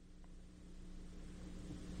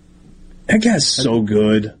 That guy's so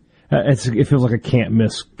good. It feels like a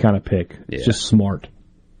can't-miss kind of pick. It's just smart.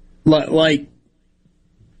 Like,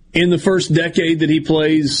 in the first decade that he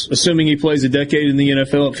plays, assuming he plays a decade in the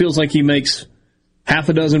NFL, it feels like he makes half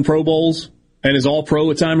a dozen Pro Bowls and is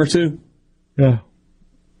all-pro a time or two. Yeah.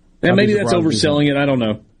 And maybe that's overselling it. I don't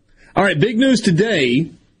know. All right, big news today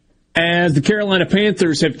as the Carolina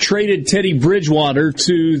Panthers have traded Teddy Bridgewater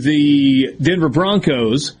to the Denver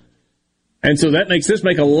Broncos. And so that makes this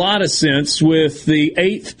make a lot of sense with the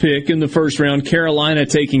 8th pick in the first round, Carolina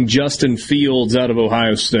taking Justin Fields out of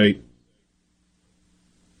Ohio State.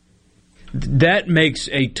 That makes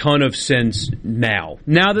a ton of sense now.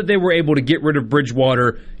 Now that they were able to get rid of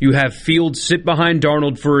Bridgewater, you have Fields sit behind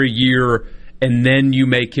Darnold for a year, and then you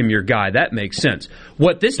make him your guy. That makes sense.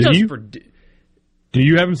 What this does for... Do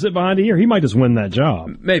you have him sit behind a year? He might just win that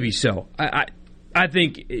job. Maybe so. I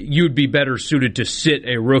think you'd be better suited to sit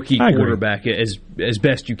a rookie quarterback as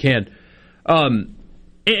best you can.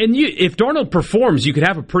 If Darnold performs, you could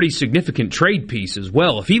have a pretty significant trade piece as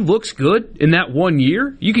well. If he looks good in that 1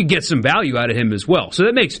 year, you could get some value out of him as well. So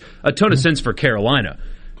that makes a ton of sense for Carolina.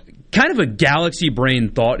 Kind of a galaxy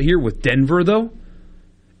brain thought here with Denver, though.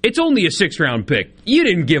 It's only a 6th-round pick. You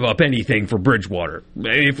didn't give up anything for Bridgewater.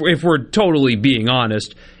 If we're totally being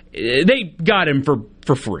honest, they got him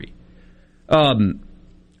for free. Part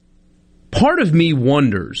of me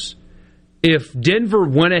wonders if Denver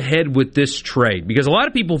went ahead with this trade, because a lot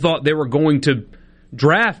of people thought they were going to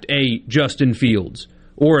draft a Justin Fields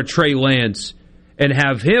or a Trey Lance and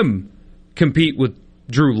have him compete with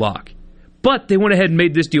Drew Lock. But they went ahead and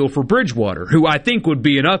made this deal for Bridgewater, who I think would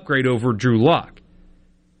be an upgrade over Drew Lock.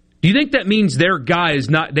 Do you think that means their guy is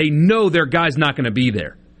not, they know their guy's not going to be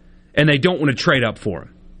there, and they don't want to trade up for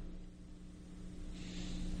him?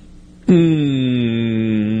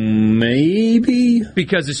 Maybe.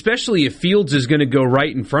 Because especially if Fields is going to go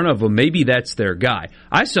right in front of them, maybe that's their guy.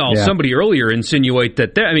 I saw somebody earlier insinuate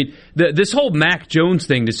that, this whole Mac Jones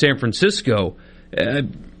thing to San Francisco,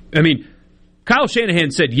 Kyle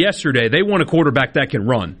Shanahan said yesterday they want a quarterback that can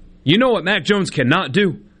run. You know what Mac Jones cannot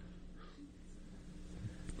do?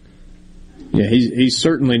 Yeah, he's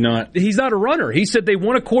certainly not. He's not a runner. He said they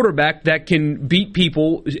want a quarterback that can beat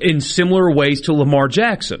people in similar ways to Lamar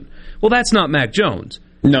Jackson. Well, that's not Mac Jones.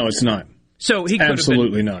 No, it's not. So he could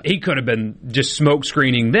absolutely not. He could have been just smoke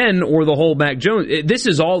screening then, or the whole Mac Jones. This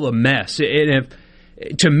is all a mess. And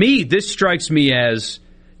to me, this strikes me as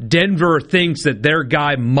Denver thinks that their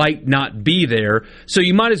guy might not be there, so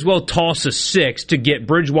you might as well toss a 6 to get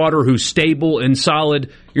Bridgewater, who's stable and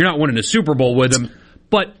solid. You're not winning a Super Bowl with him.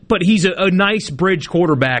 But he's a nice bridge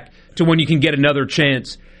quarterback to when you can get another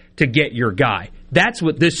chance to get your guy. That's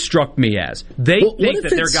what this struck me as. They think that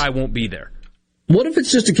their guy won't be there. What if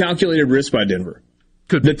it's just a calculated risk by Denver?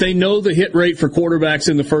 That they know the hit rate for quarterbacks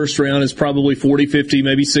in the first round is probably 40, 50,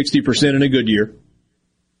 maybe 60% in a good year.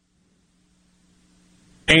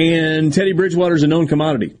 And Teddy Bridgewater's a known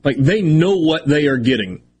commodity. Like, they know what they are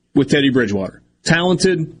getting with Teddy Bridgewater.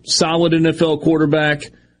 Talented, solid NFL quarterback,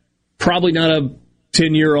 probably not a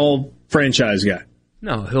 10-year-old franchise guy.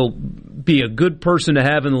 No, he'll be a good person to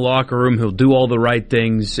have in the locker room. He'll do all the right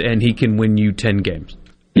things, and he can win you 10 games.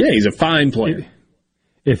 Yeah, he's a fine player.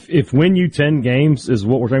 If win you 10 games is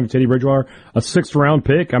what we're saying for Teddy Bridgewater, a 6th-round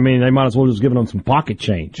pick, I mean, they might as well just give him some pocket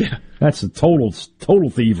change. Yeah. That's a total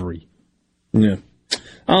thievery. Yeah.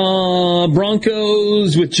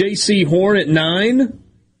 Broncos with J.C. Horn at 9. A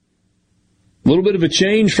little bit of a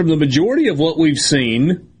change from the majority of what we've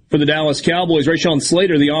seen for the Dallas Cowboys. Rashawn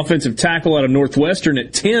Slater, the offensive tackle out of Northwestern,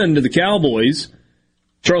 at 10 to the Cowboys.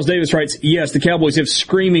 Charles Davis writes, yes, the Cowboys have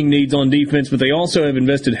screaming needs on defense, but they also have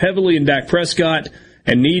invested heavily in Dak Prescott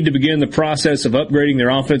and need to begin the process of upgrading their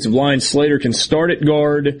offensive line. Slater can start at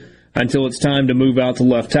guard until it's time to move out to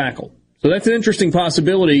left tackle. So that's an interesting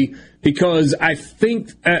possibility, because I think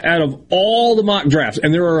out of all the mock drafts,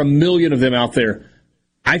 and there are a million of them out there,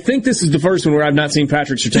 I think this is the first one where I've not seen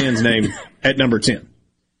Patrick Surtain's name at number 10.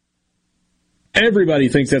 Everybody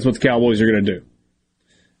thinks that's what the Cowboys are going to do.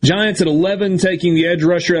 Giants at 11, taking the edge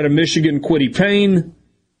rusher out of Michigan, Kwity Paye.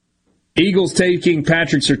 Eagles taking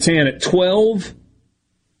Patrick Surtain at 12.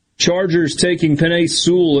 Chargers taking Penei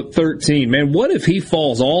Sewell at 13. Man, what if he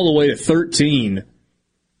falls all the way to 13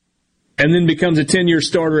 and then becomes a 10-year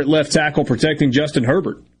starter at left tackle protecting Justin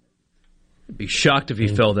Herbert? I'd be shocked if he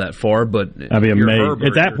fell that far, but I'd be amazed.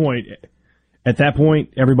 At that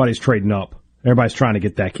point, everybody's trading up. Everybody's trying to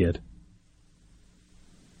get that kid.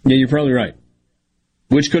 Yeah, you're probably right.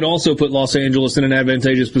 Which could also put Los Angeles in an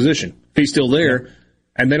advantageous position. If he's still there,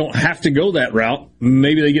 and they don't have to go that route,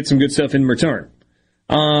 maybe they get some good stuff in return.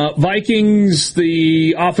 Vikings,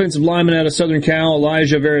 the offensive lineman out of Southern Cal,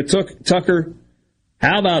 Elijah Vera Tucker.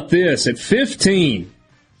 How about this? At 15,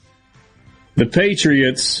 the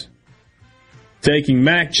Patriots taking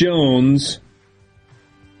Mac Jones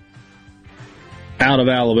out of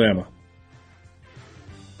Alabama.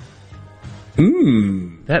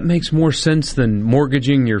 That makes more sense than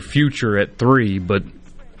mortgaging your future at 3, but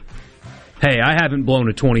hey, I haven't blown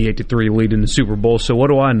a 28-3 lead in the Super Bowl, so what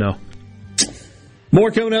do I know?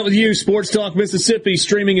 More coming up with you, Sports Talk Mississippi,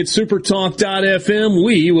 streaming at supertalk.fm.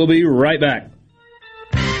 We will be right back.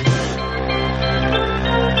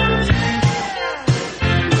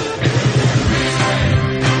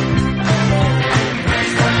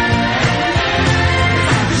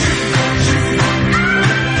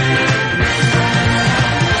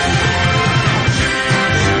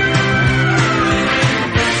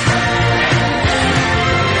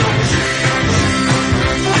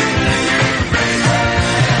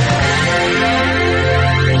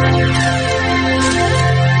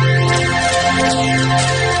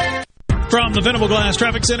 From the Venable Glass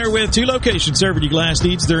Traffic Center with 2 locations serving your glass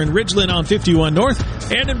needs. They're in Ridgeland on 51 North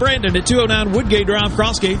and in Brandon at 209 Woodgate Drive,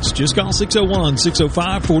 Crossgates. Just call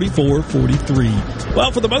 601-605-4443.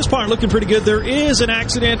 Well, for the most part, looking pretty good. There is an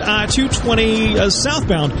accident, I-220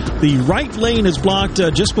 southbound. The right lane is blocked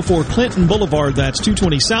just before Clinton Boulevard. That's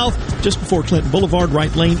 220 south. Just before Clinton Boulevard,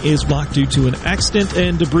 right lane is blocked due to an accident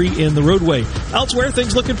and debris in the roadway. Elsewhere,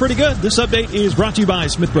 things looking pretty good. This update is brought to you by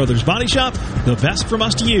Smith Brothers Body Shop. The best from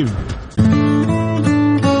us to you.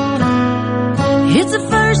 It's the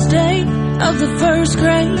first day of the first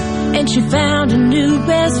grade, and she found a new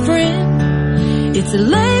best friend. It's a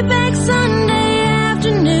laid-back Sunday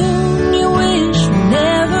afternoon you wish would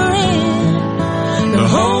never end. The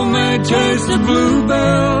homemade taste of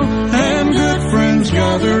Bluebell and good friends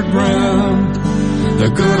gathered round. The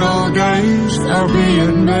good old days are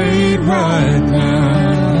being made right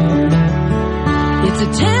now. It's a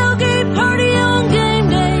tailgate party on game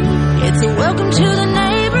day. It's a welcome to the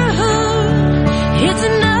neighborhood. It's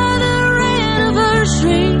another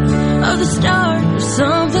anniversary of the start of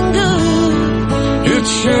something good.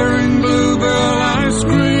 It's sharing Bluebell ice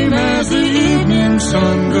cream as the evening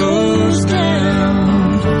sun goes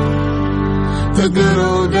down. The good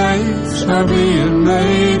old days are being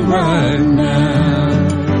made right now.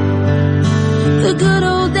 The good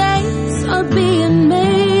old days are being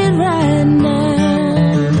made right now.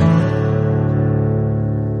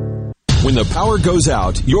 When the power goes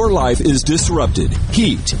out, your life is disrupted.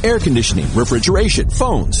 Heat, air conditioning, refrigeration,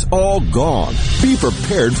 phones, all gone. Be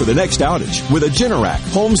prepared for the next outage with a Generac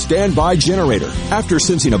home standby generator. After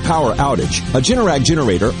sensing a power outage, a Generac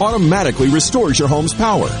generator automatically restores your home's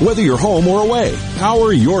power, whether you're home or away.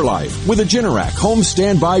 Power your life with a Generac home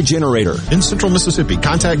standby generator. In Central Mississippi,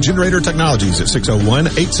 contact Generator Technologies at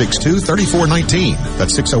 601-862-3419.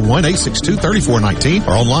 That's 601-862-3419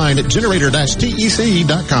 or online at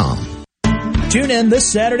generator-tec.com. Tune in this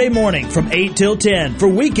Saturday morning from 8 till 10 for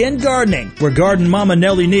Weekend Gardening, where Garden Mama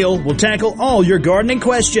Nellie Neal will tackle all your gardening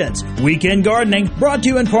questions. Weekend Gardening, brought to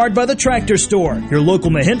you in part by The Tractor Store, your local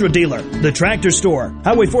Mahindra dealer. The Tractor Store,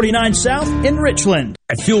 Highway 49 South in Richland.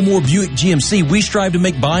 At Fillmore Buick GMC, we strive to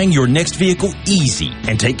make buying your next vehicle easy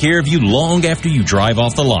and take care of you long after you drive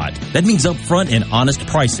off the lot. That means upfront and honest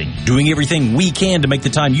pricing, doing everything we can to make the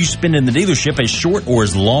time you spend in the dealership as short or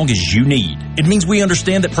as long as you need. It means we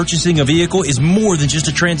understand that purchasing a vehicle is more than just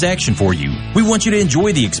a transaction for you. We want you to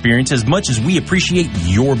enjoy the experience as much as we appreciate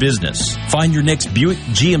your business. Find your next Buick,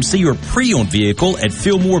 GMC, or pre-owned vehicle at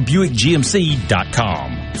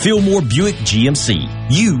FillmoreBuickGMC.com. Fillmore Buick GMC.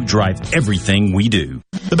 You drive everything we do.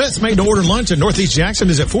 The best made-to-order lunch in Northeast Jackson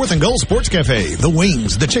is at 4th and Gold Sports Cafe. The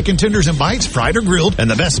wings, the chicken tenders and bites, fried or grilled, and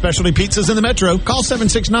the best specialty pizzas in the metro. Call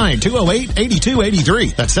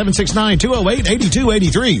 769-208-8283. That's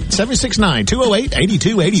 769-208-8283.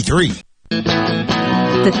 769-208-8283.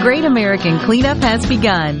 The Great American Cleanup has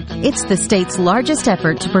begun. It's the state's largest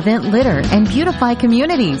effort to prevent litter and beautify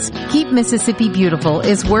communities. Keep Mississippi Beautiful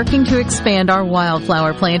is working to expand our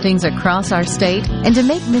wildflower plantings across our state and to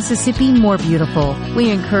make Mississippi more beautiful.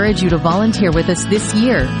 We encourage you to volunteer with us this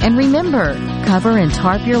year. And remember, cover and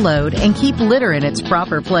tarp your load and keep litter in its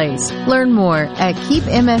proper place. Learn more at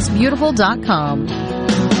keepmsbeautiful.com.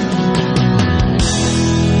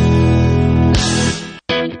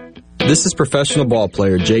 This is professional ball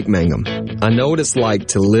player Jake Mangum. I know what it's like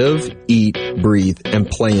to live, eat, breathe, and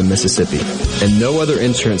play in Mississippi. And no other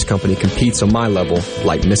insurance company competes on my level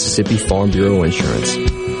like Mississippi Farm Bureau Insurance.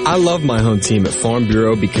 I love my home team at Farm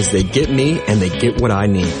Bureau because they get me and they get what I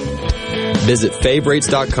need. Visit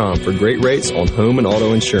favrates.com for great rates on home and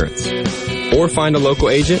auto insurance. Or find a local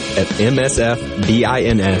agent at msfbins.com.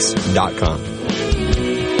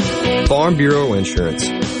 Farm Bureau Insurance.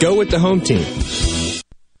 Go with the home team.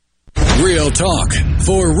 Real talk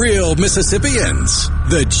for real Mississippians.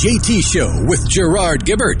 The JT Show with Gerard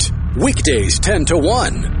Gibbert. Weekdays 10 to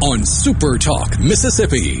 1 on Super Talk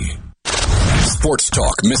Mississippi. Sports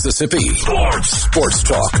Talk Mississippi. Sports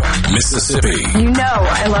Talk Mississippi. You know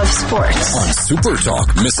I love sports. On Super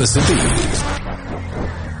Talk Mississippi.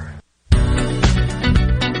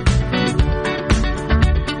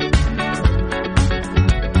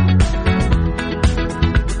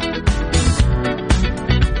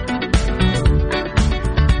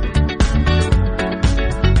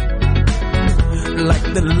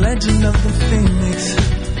 The legend of the phoenix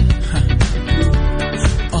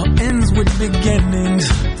all ends with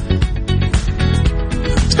beginnings.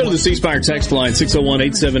 Let's go to the C Spire text line,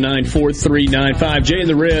 601-879-4395. Jay and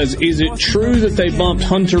the Rez, is it true that they bumped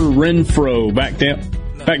Hunter Renfrow back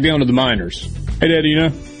down to the minors? Hey, Dad, do you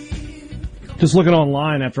know? Just looking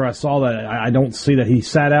online after I saw that, I don't see that he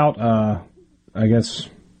sat out. I guess,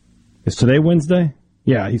 is today Wednesday?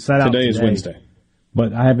 Yeah, he sat out today. Today is Wednesday.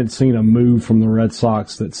 But I haven't seen a move from the Red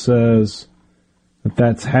Sox that says that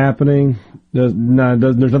that's happening. There's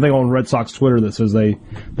nothing on Red Sox Twitter that says they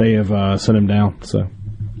have sent him down. So,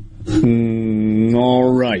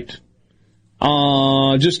 all right.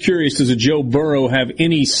 Just curious, does a Joe Burrow have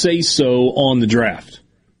any say-so on the draft?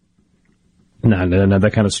 No, not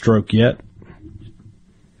that kind of stroke yet.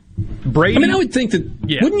 Brady? I mean, I would think that,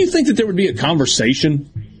 wouldn't you think that there would be a conversation?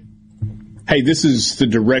 Hey, this is the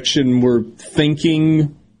direction we're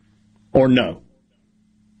thinking, or no?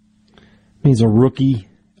 He's a rookie.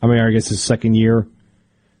 I mean, I guess his second year.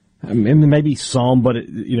 I mean, maybe some, but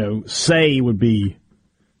say would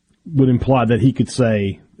imply that he could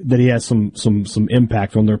say that he has some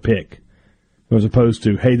impact on their pick, as opposed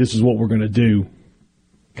to, hey, this is what we're going to do,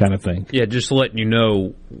 kind of thing. Yeah, just letting you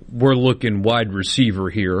know, we're looking wide receiver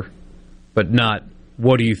here, but not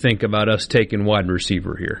what do you think about us taking wide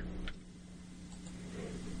receiver here?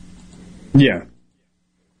 Yeah.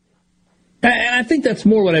 And I think that's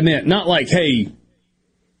more what I meant. Not like, hey,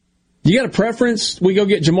 You got a preference? We go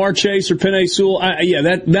get Jamar Chase or Penei Sewell?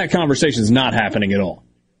 That conversation is not happening at all.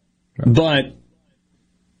 But,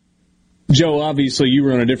 Joe, obviously you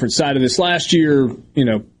were on a different side of this. Last year,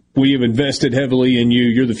 we have invested heavily in you.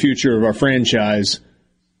 You're the future of our franchise.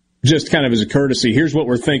 Just kind of as a courtesy, here's what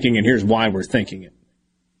we're thinking and here's why we're thinking it.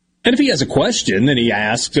 And if he has a question, then he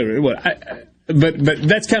asks. But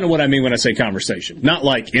that's kind of what I mean when I say conversation, not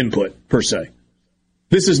like input per se.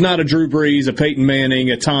 This is not a Drew Brees, a Peyton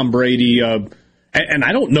Manning, a Tom Brady, and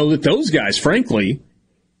I don't know that those guys, frankly,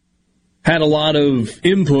 had a lot of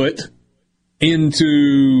input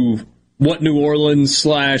into what New Orleans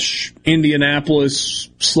 / Indianapolis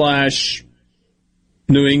 /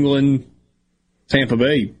 New England, Tampa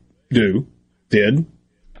Bay did.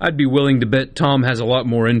 I'd be willing to bet Tom has a lot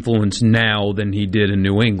more influence now than he did in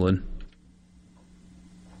New England.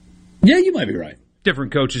 Yeah, you might be right.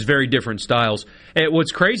 Different coaches, very different styles. And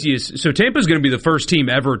what's crazy is, so Tampa's going to be the first team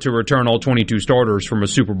ever to return all 22 starters from a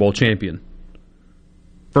Super Bowl champion.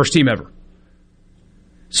 First team ever.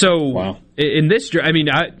 So, wow. In this, I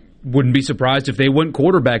wouldn't be surprised if they went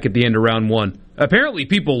quarterback at the end of round one. Apparently,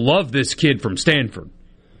 people love this kid from Stanford.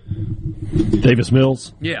 Davis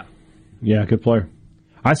Mills? Yeah. Yeah, good player.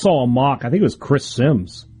 I saw a mock, I think it was Chris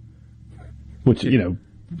Sims, which, take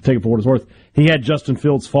it for what it's worth. He had Justin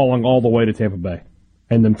Fields falling all the way to Tampa Bay,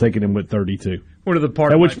 and them taking him with 32. One of the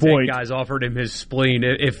part of my take guys offered him his spleen.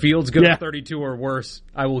 If Fields goes 32 or worse,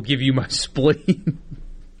 I will give you my spleen.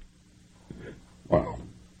 Wow.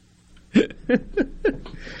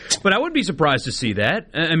 But I wouldn't be surprised to see that.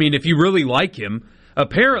 I mean, if you really like him,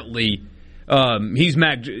 apparently he's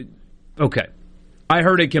Mac. Okay. I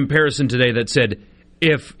heard a comparison today that said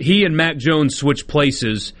if he and Mac Jones switch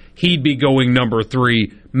places, he'd be going number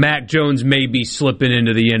 3. Mac Jones may be slipping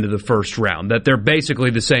into the end of the first round. That they're basically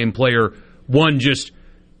the same player. One just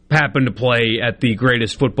happened to play at the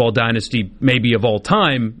greatest football dynasty maybe of all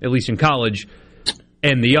time, at least in college,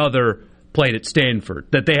 and the other played at Stanford.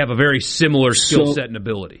 That they have a very similar skill set and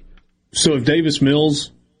ability. So if Davis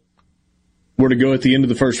Mills were to go at the end of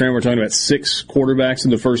the first round, we're talking about 6 quarterbacks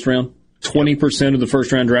in the first round, 20% of the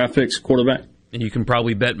first round draft picks quarterback. And you can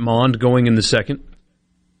probably bet Mond going in the second.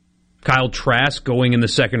 Kyle Trask going in the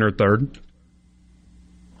second or third.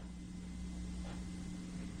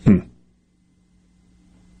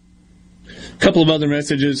 Couple of other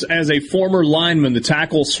messages. As a former lineman, the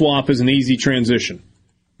tackle swap is an easy transition.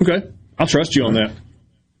 Okay, I'll trust you on that.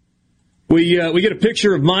 We get a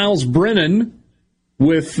picture of Miles Brennan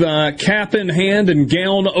with cap in hand and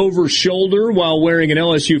gown over shoulder while wearing an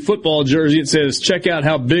LSU football jersey. It says, "Check out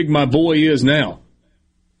how big my boy is now."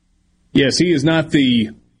 Yes, he is not the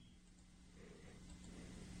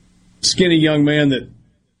skinny young man that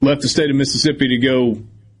left the state of Mississippi to go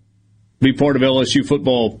be part of LSU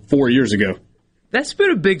football 4 years ago. That's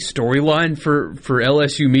been a big storyline for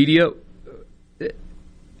LSU media.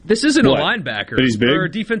 This isn't a linebacker or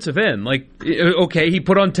a defensive end. Like, okay, he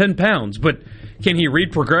put on 10 pounds, but can he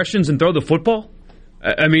read progressions and throw the football?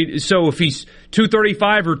 I mean, so if he's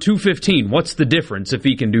 235 or 215, what's the difference if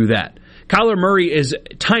he can do that? Kyler Murray is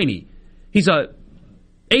tiny. He's a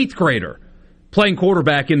 8th grader playing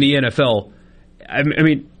quarterback in the NFL. I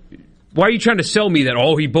mean, why are you trying to sell me that,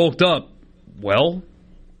 he bulked up? Well,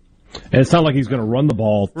 and it's not like he's going to run the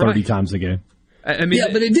ball 30 times a game. I mean,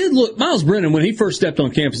 but it did look, Miles Brennan, when he first stepped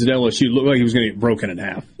on campus at LSU, looked like he was going to get broken in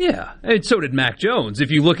half. Yeah, and so did Mac Jones.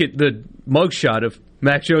 If you look at the mugshot of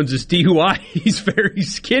Mac Jones' DUI, he's very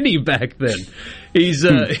skinny back then.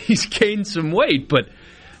 He's gained some weight, but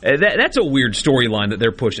that's a weird storyline that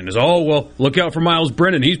they're pushing. Is, look out for Miles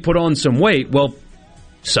Brennan. He's put on some weight. Well,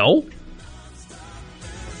 so?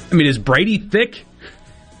 I mean, is Brady thick?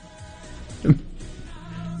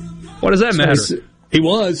 What does that matter? He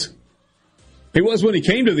was. He was when he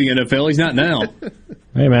came to the NFL. He's not now.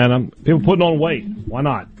 Hey, man, people putting on weight. Why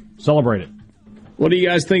not? Celebrate it. What do you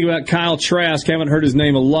guys think about Kyle Trask? Haven't heard his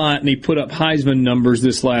name a lot, and he put up Heisman numbers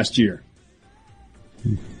this last year.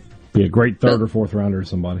 Be a great 3rd or 4th rounder or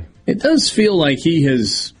somebody. It does feel like he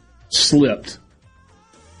has slipped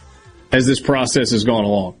as this process has gone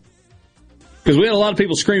along. Because we had a lot of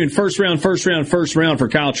people screaming first round for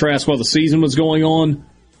Kyle Trask while the season was going on.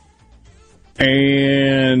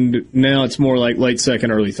 And now it's more like late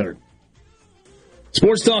 2nd, early 3rd.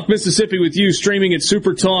 Sports Talk Mississippi with you, streaming at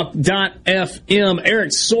supertalk.fm.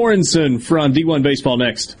 Eric Sorensen from D1 Baseball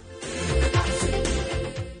next.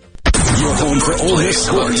 Your home for Ole Miss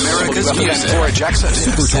sports. America's music. Laura Jackson.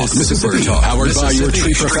 Super Talk Mississippi, powered by your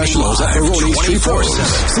tree professionals at Baroni's Tree Force.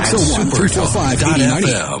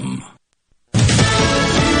 601-345-8090.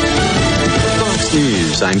 Fox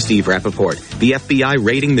News News, I'm Steve Rappaport. The FBI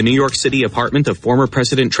raiding the New York City apartment of former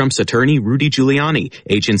President Trump's attorney, Rudy Giuliani.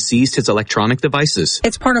 Agents seized his electronic devices.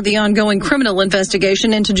 It's part of the ongoing criminal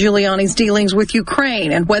investigation into Giuliani's dealings with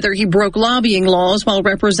Ukraine and whether he broke lobbying laws while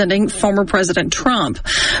representing former President Trump.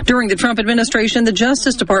 During the Trump administration, the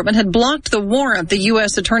Justice Department had blocked the warrant the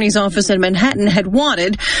U.S. Attorney's Office in Manhattan had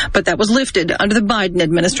wanted, but that was lifted under the Biden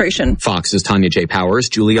administration. Fox's Tanya J. Powers,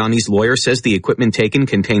 Giuliani's lawyer, says the equipment taken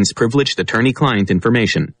contains privileged attorney-client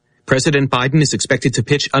information. President Biden is expected to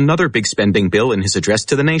pitch another big spending bill in his address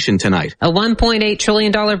to the nation tonight. A $1.8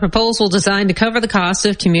 trillion proposal designed to cover the cost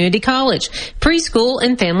of community college, preschool,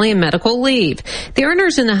 and family and medical leave. The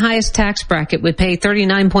earners in the highest tax bracket would pay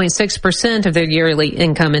 39.6% of their yearly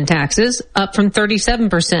income in taxes, up from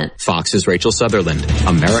 37%. Fox's Rachel Sutherland.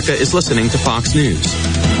 America is listening to Fox News.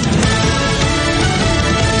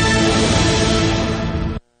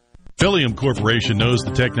 Phylium Corporation knows the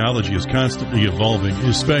technology is constantly evolving,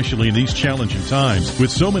 especially in these challenging times. With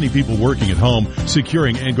so many people working at home,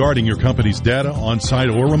 securing and guarding your company's data on-site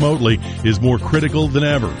or remotely is more critical than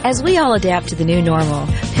ever. As we all adapt to the new normal,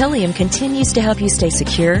 Phylium continues to help you stay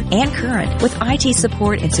secure and current with IT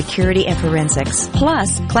support in security and forensics,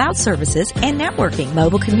 plus cloud services and networking,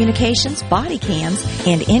 mobile communications, body cams,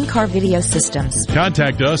 and in-car video systems.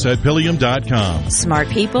 Contact us at Phylium.com. Smart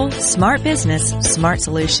people, smart business, smart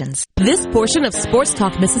solutions. This portion of Sports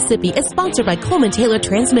Talk Mississippi is sponsored by Coleman Taylor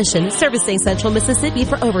Transmission, servicing Central Mississippi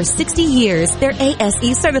for over 60 years. Their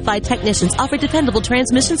ASE certified technicians offer dependable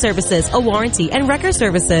transmission services, a warranty, and wrecker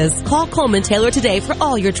services. Call Coleman Taylor today for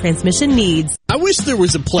all your transmission needs. I wish there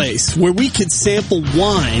was a place where we could sample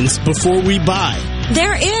wines before we buy.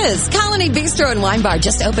 There is. Colony Bistro and Wine Bar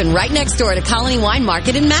just opened right next door to Colony Wine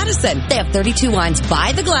Market in Madison. They have 32 wines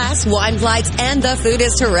by the glass, wine flights, and the food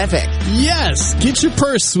is terrific. Yes. Get your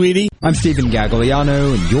purse, sweetie. I'm Stephen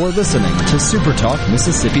Gagliano, and you're listening to Super Talk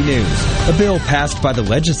Mississippi News. A bill passed by the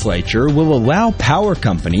legislature will allow power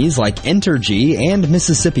companies like Entergy and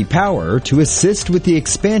Mississippi Power to assist with the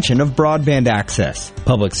expansion of broadband access.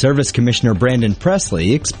 Public Service Commissioner Brandon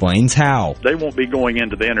Presley explains how. They won't be going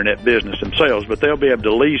into the internet business themselves, but they'll be able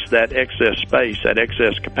to lease that excess space, that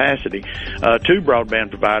excess capacity to broadband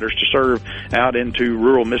providers to serve out into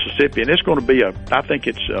rural Mississippi. And it's going to be I think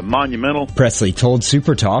it's monumental. Presley told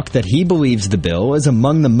Super Talk that he believes the bill is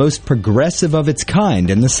among the most progressive of its kind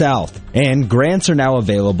in the South. And grants are now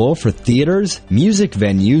available for theaters, music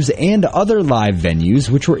venues, and other live venues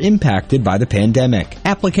which were impacted by the pandemic.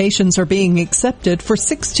 Applications are being accepted for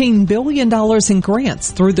 $16 billion in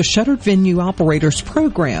grants through the Shuttered Venue Operators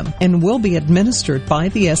Program and will be administered by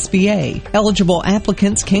the SBA. Eligible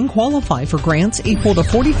applicants can qualify for grants equal to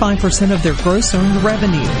 45% of their gross earned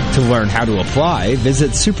revenue. To learn how to apply,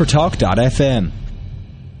 visit supertalk.fm.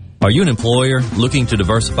 Are you an employer looking to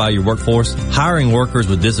diversify your workforce? Hiring workers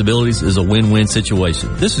with disabilities is a win-win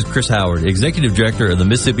situation. This is Chris Howard, Executive Director of the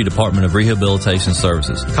Mississippi Department of Rehabilitation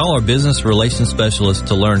Services. Call our Business Relations Specialist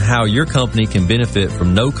to learn how your company can benefit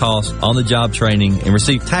from no-cost, on-the-job training and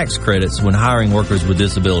receive tax credits when hiring workers with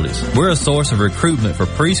disabilities. We're a source of recruitment for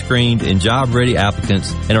pre-screened and job-ready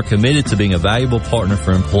applicants and are committed to being a valuable partner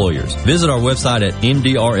for employers. Visit our website at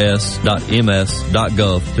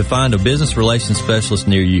mdrs.ms.gov to find a business relations specialist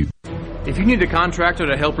near you. If you need a contractor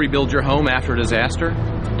to help rebuild your home after a disaster,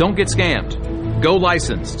 don't get scammed. Go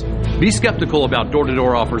licensed. Be skeptical about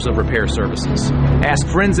door-to-door offers of repair services. Ask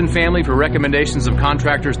friends and family for recommendations of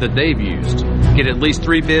contractors that they've used. Get at least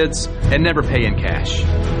 3 bids and never pay in cash.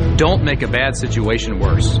 Don't make a bad situation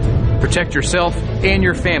worse. Protect yourself and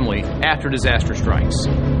your family after disaster strikes.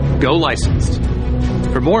 Go licensed.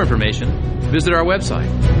 For more information, visit our website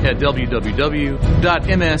at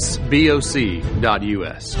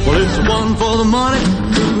www.msboc.us. Well, it's one for the money,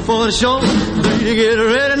 2 for the show. 3 to get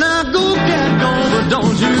ready, now go cat go, but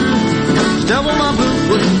don't you step on my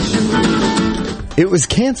blue shoe. It was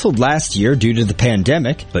canceled last year due to the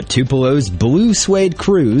pandemic, but Tupelo's Blue Suede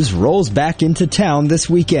Cruise rolls back into town this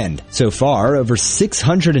weekend. So far, over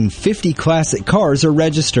 650 classic cars are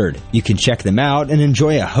registered. You can check them out and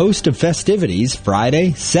enjoy a host of festivities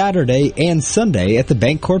Friday, Saturday, and Sunday at the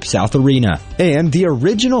Bancorp South Arena. And the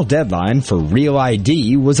original deadline for Real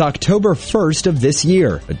ID was October 1st of this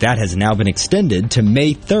year, but that has now been extended to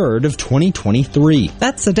May 3rd of 2023.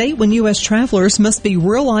 That's the date when U.S. travelers must be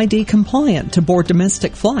Real ID compliant to board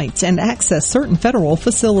domestic flights and access certain federal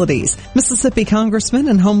facilities. Mississippi Congressman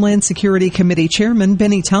and Homeland Security Committee Chairman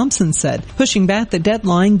Benny Thompson said, pushing back the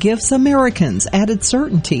deadline gives Americans added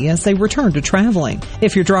certainty as they return to traveling.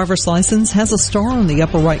 If your driver's license has a star on the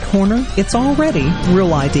upper right corner, it's already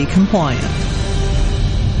Real ID compliant.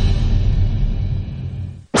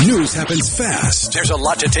 News happens fast. There's a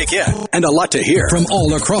lot to take in and a lot to hear from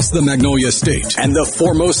all across the Magnolia State. And the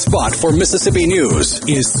foremost spot for Mississippi news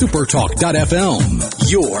is supertalk.fm.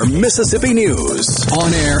 Your Mississippi news.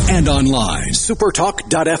 On air and online.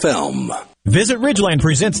 supertalk.fm. Visit Ridgeland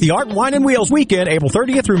presents the Art, Wine, and Wheels Weekend, April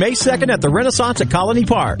 30th through May 2nd at the Renaissance at Colony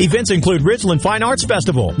Park. Events include Ridgeland Fine Arts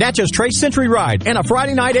Festival, Natchez Trace Century Ride, and a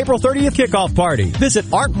Friday night, April 30th kickoff party. Visit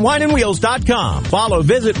artwineandwheels.com. Follow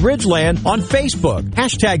Visit Ridgeland on Facebook.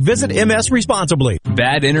 Hashtag Visit MS Responsibly.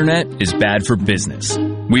 Bad internet is bad for business.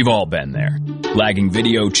 We've all been there. Lagging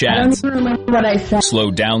video chats, slow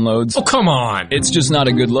downloads. Oh, come on. It's just not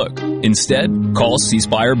a good look. Instead, call C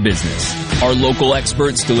Spire Business. Our local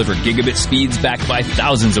experts deliver gigabit speeds backed by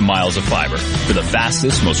thousands of miles of fiber for the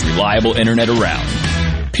fastest, most reliable internet around.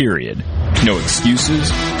 Period. No excuses,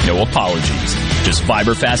 no apologies. Just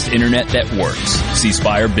fiber-fast internet that works. C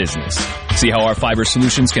Spire Business. See how our fiber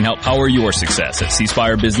solutions can help power your success at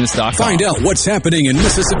cspirebusiness.com. Find out what's happening in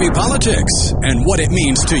Mississippi politics and what it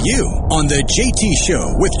means to you on The JT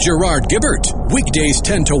Show with Gerard Gibbert. Weekdays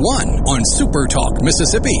 10 to 1 on Super Talk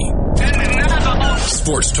Mississippi.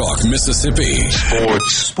 Sports Talk Mississippi.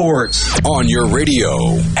 Sports. On your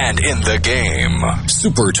radio and in the game.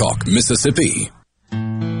 Super Talk Mississippi.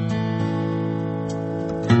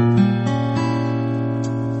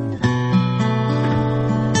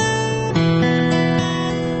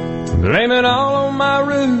 Blame it all on my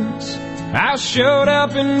roots. I showed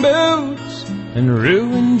up in boots and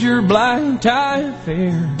ruined your blind tie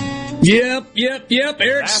affair. Yep.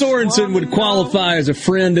 Eric Sorensen would qualify as a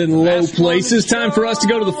friend in low places. Time for us to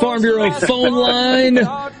go to the Farm Bureau phone line.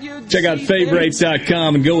 Check out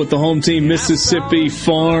favorites.com and go with the home team, Mississippi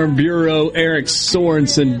Farm Bureau. Eric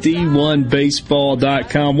Sorensen,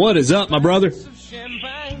 D1Baseball.com. What is up, my brother?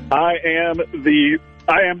 I am the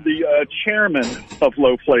chairman of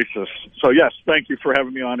Low Places. So, yes, thank you for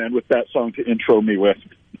having me on and with that song to intro me with.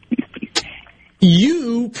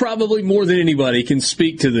 You probably more than anybody can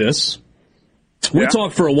speak to this. We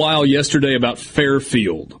talked for a while yesterday about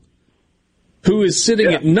Fairfield, who is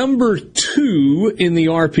sitting at number 2 in the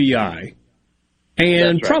RPI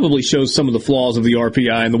and probably shows some of the flaws of the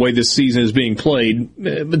RPI and the way this season is being played.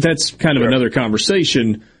 But that's kind of another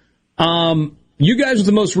conversation. You guys with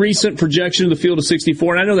the most recent projection of the field of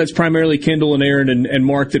 64, and I know that's primarily Kendall and Aaron and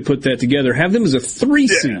Mark that put that together, have them as a 3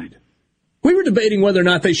 seed. We were debating whether or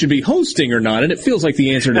not they should be hosting or not, and it feels like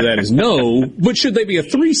the answer to that is no, but should they be a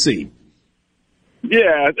 3 seed?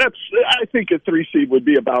 Yeah, I think a 3 seed would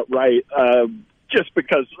be about right, just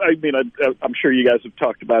because, I mean, I'm sure you guys have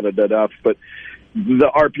talked about it enough, but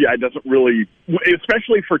the RPI doesn't really,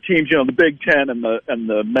 especially for teams, you know, the Big Ten and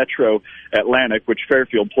the Metro Atlantic, which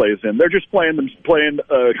Fairfield plays in. They're just playing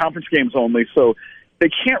conference games only, so they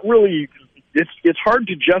can't really. It's hard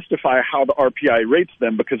to justify how the RPI rates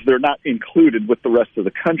them because they're not included with the rest of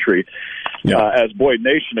the country, as Boyd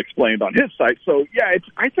Nation explained on his site. So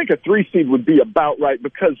I think a 3 seed would be about right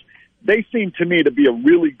because they seem to me to be a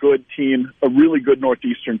really good team, a really good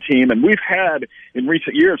Northeastern team. And we've had in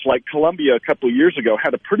recent years, like Columbia a couple of years ago,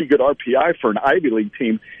 had a pretty good RPI for an Ivy League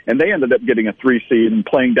team, and they ended up getting a 3 seed and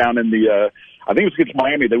playing down in the, I think it was against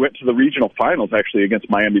Miami. They went to the regional finals, actually, against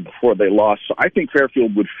Miami before they lost. So I think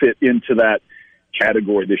Fairfield would fit into that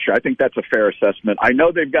category this year. I think that's a fair assessment. I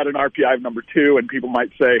know they've got an RPI of number 2, and people might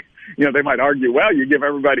say, you know, they might argue, well, you give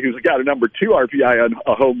everybody who's got a number 2 RPI on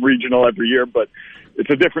a home regional every year, but it's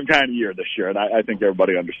a different kind of year this year, and I think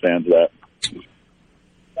everybody understands that.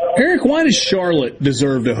 Eric, why does Charlotte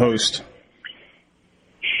deserve to host?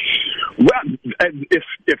 Well,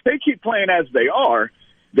 if they keep playing as they are,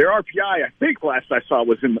 their RPI, I think last I saw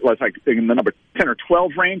was in the number 10 or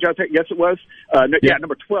 12 range, I guess it was.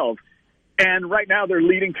 Number 12. And right now they're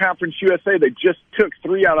leading Conference USA. They just took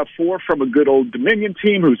 3 out of 4 from a good old Dominion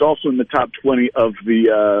team who's also in the top 20 of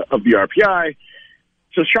the RPI.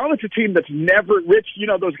 So Charlotte's a team that's never, Rich, you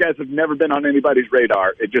know, those guys have never been on anybody's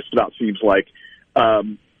radar. It just about seems like.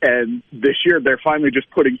 And this year they're finally just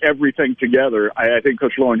putting everything together. I think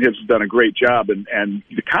Coach Lauren Hibbs has done a great job. And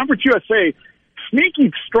the Conference USA,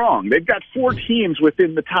 sneaky strong. They've got 4 teams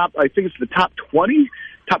within the top, I think it's the top 20,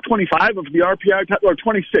 top 25 of the RPI, or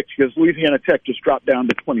 26, because Louisiana Tech just dropped down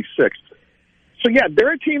to 26. So, yeah,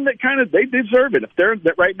 they're a team that they deserve it.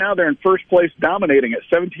 If right now they're in first place dominating at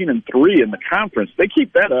 17-3 in the conference, they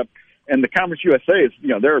keep that up, and the Conference USA is, you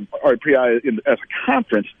know, their RPI as a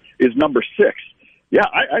conference is number 6. Yeah,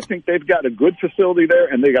 I think they've got a good facility there,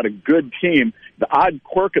 and they got a good team. The odd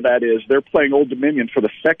quirk of that is they're playing Old Dominion for the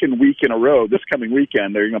second week in a row this coming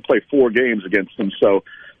weekend. They're going to play 4 games against them, so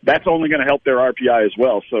that's only going to help their RPI as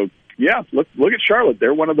well. So, yeah, look at Charlotte.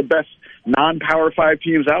 They're one of the best non-Power 5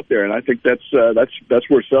 teams out there, and I think that's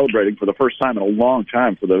worth celebrating for the first time in a long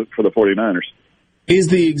time for the 49ers. Is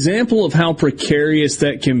the example of how precarious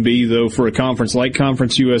that can be, though, for a conference like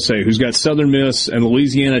Conference USA, who's got Southern Miss and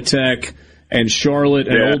Louisiana Tech and Charlotte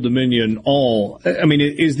and Old Dominion all? I mean,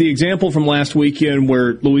 is the example from last weekend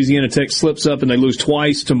where Louisiana Tech slips up and they lose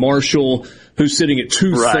twice to Marshall, who's sitting at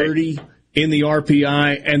 230 in the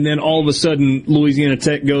RPI, and then all of a sudden Louisiana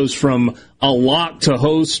Tech goes from a lock to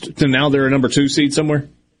host to now they're a number 2 seed somewhere?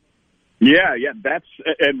 Yeah,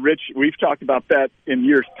 and Rich, we've talked about that in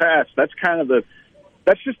years past.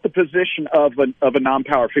 That's just the position of a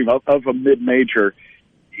non-power team, of a mid-major.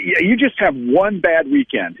 You just have one bad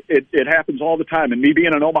weekend. It happens all the time. And me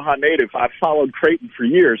being an Omaha native, I've followed Creighton for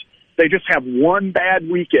years. They just have one bad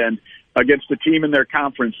weekend against a team in their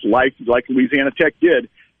conference, like Louisiana Tech did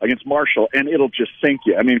against Marshall, and it'll just sink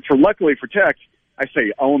you. I mean, luckily for Tech, I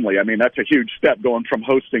say only. I mean, that's a huge step going from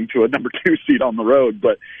hosting to a number 2 seed on the road.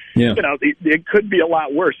 But, it could be a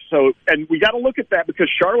lot worse. So, and we got to look at that because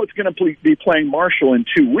Charlotte's going to be playing Marshall in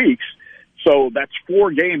 2 weeks. So that's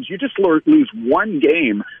 4 games. You just lose one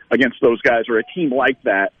game against those guys or a team like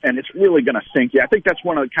that, and it's really going to sink you. I think that's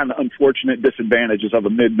one of the kind of unfortunate disadvantages of a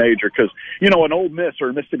mid-major because, an Ole Miss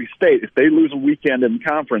or Mississippi State, if they lose a weekend in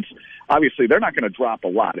conference, obviously they're not going to drop a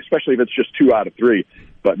lot, especially if it's just 2 out of 3.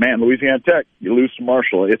 But, man, Louisiana Tech, you lose to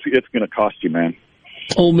Marshall, it's going to cost you, man.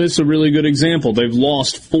 Ole Miss, a really good example. They've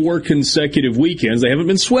lost 4 consecutive weekends. They haven't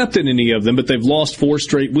been swept in any of them, but they've lost 4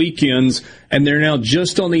 straight weekends, and they're now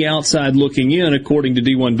just on the outside looking in, according to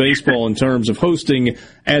D1 Baseball, in terms of hosting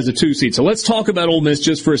as a 2 seed. So let's talk about Ole Miss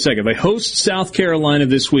just for a second. They host South Carolina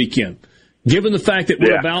this weekend. Given the fact that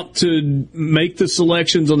we're about to make the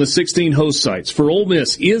selections on the 16 host sites, for Ole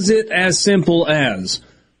Miss, is it as simple as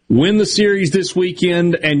win the series this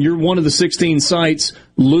weekend and you're one of the 16 sites,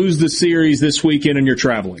 lose the series this weekend and you're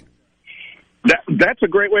traveling? That's a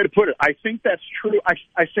great way to put it. I think that's true.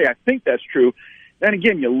 I think that's true. Then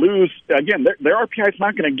again, you lose. Again, their RPI is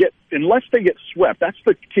not going to get, unless they get swept. That's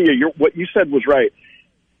the key. What you said was right.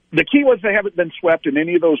 The key was they haven't been swept in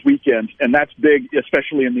any of those weekends, and that's big,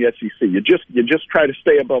 especially in the SEC. You just try to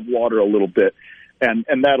stay above water a little bit, and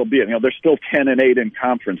that'll be it. They're still 10-8 in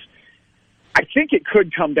conference. I think it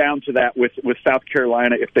could come down to that with South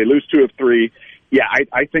Carolina. If they lose 2 of 3,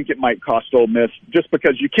 I think it might cost Ole Miss just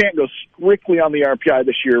because you can't go strictly on the RPI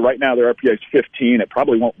this year. Right now their RPI is 15. It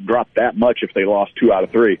probably won't drop that much if they lost 2 out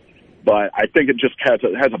of 3. But I think it just has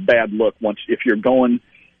a bad look if you're going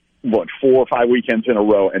 4 or 5 weekends in a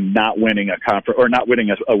row and not winning a conference or not winning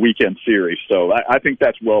a weekend series. So I think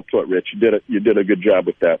that's well put, Rich. You did a good job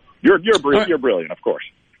with that. You're brilliant, of course.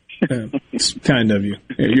 It's kind of you.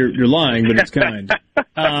 You're lying, but it's kind.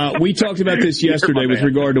 We talked about this yesterday with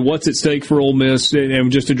regard to what's at stake for Ole Miss,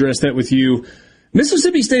 and just address that with you.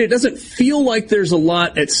 Mississippi State, it doesn't feel like there's a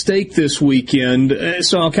lot at stake this weekend,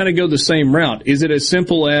 so I'll kind of go the same route. Is it as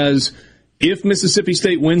simple as if Mississippi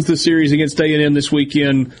State wins the series against A&M this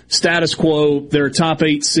weekend, status quo, they're a top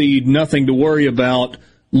 8 seed, nothing to worry about.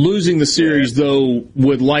 Losing the series, though,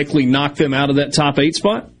 would likely knock them out of that top 8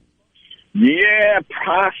 spot? Yeah,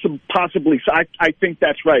 possibly. So I think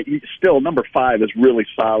that's right. Still, number 5 is really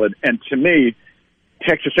solid. And to me,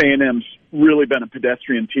 Texas A&M's really been a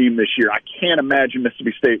pedestrian team this year. I can't imagine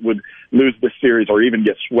Mississippi State would lose this series or even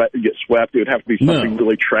get swept. It would have to be something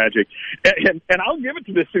really tragic. And I'll give it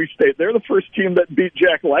to Mississippi State. They're the first team that beat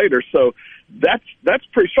Jack Leiter, so that's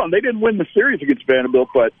pretty strong. They didn't win the series against Vanderbilt,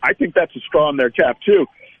 but I think that's a straw in their cap too.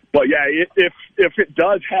 But yeah, if it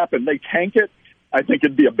does happen, they tank it. I think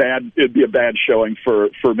it'd be a bad showing for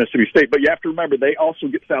Mississippi State. But you have to remember they also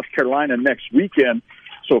get South Carolina next weekend.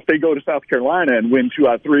 So if they go to South Carolina and win 2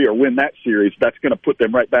 out of 3 or win that series, that's going to put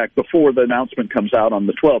them right back before the announcement comes out on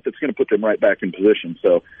the 12th. It's going to put them right back in position.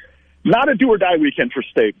 So not a do or die weekend for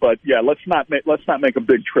State, but yeah, let's not make a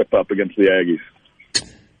big trip up against the Aggies.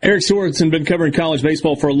 Eric Sorensen, been covering college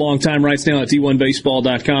baseball for a long time, writes now at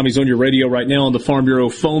d1baseball.com. He's on your radio right now on the Farm Bureau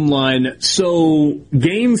phone line. So,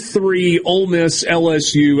 Game 3, Ole Miss,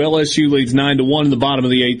 LSU. LSU leads 9-1 in the bottom of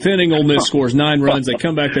the 8th inning. Ole Miss scores 9 runs. They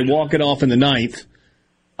come back, they walk it off in the 9th.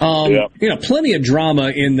 Plenty of drama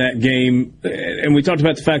in that game. And we talked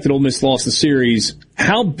about the fact that Ole Miss lost the series.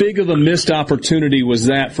 How big of a missed opportunity was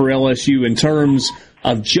that for LSU in terms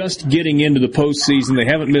of just getting into the postseason?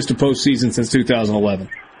 They haven't missed a postseason since 2011.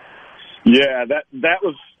 Yeah, that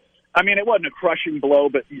was. I mean, it wasn't a crushing blow,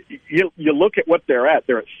 but you look at what they're at.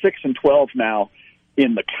 They're at 6-12 now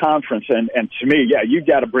in the conference, and to me, yeah, you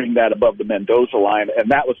got to bring that above the Mendoza line,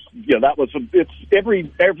 and it's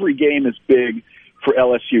every game is big for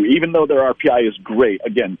LSU, even though their RPI is great.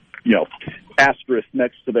 Again, asterisk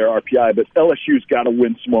next to their RPI. But LSU's got to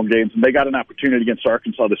win some more games, and they got an opportunity against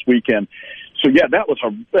Arkansas this weekend. So yeah, that was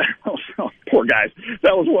poor guys.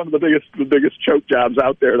 That was one of the biggest choke jobs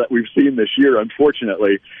out there that we've seen this year,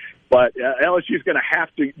 unfortunately. But LSU's going to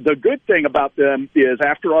have to. The good thing about them is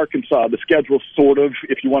after Arkansas, the schedule sort of,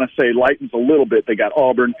 if you want to say, lightens a little bit. They got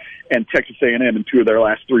Auburn and Texas A&M in 2 of their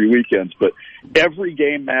last 3 weekends. But every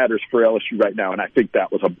game matters for LSU right now, and I think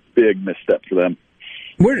that was a big misstep for them.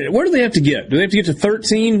 Where do they have to get? Do they have to get to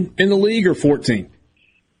 13 in the league or 14?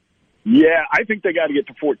 Yeah, I think they got to get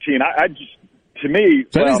to 14. To me,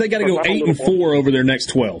 so that means they got to go 8-4 over their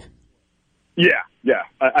next 12. Yeah.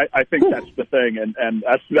 I think that's the thing, and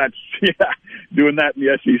that's doing that in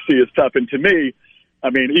the SEC is tough. And to me,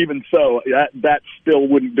 I mean, even so, that still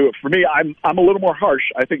wouldn't do it for me. I'm a little more harsh.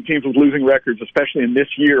 I think teams with losing records, especially in this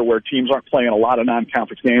year where teams aren't playing a lot of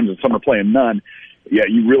non-conference games and some are playing none. Yeah,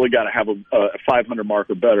 you really got to have a 500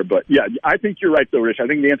 mark or better. But yeah, I think you're right though, Rich. I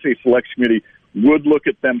think the NCAA Selection Committee would look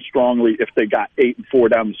at them strongly if they got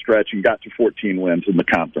 8-4 down the stretch and got to 14 wins in the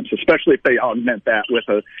conference, especially if they augment that with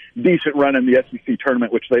a decent run in the SEC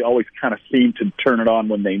tournament, which they always kind of seem to turn it on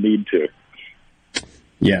when they need to.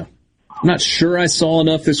 Yeah. I'm not sure I saw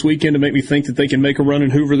enough this weekend to make me think that they can make a run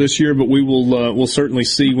in Hoover this year, but we'll certainly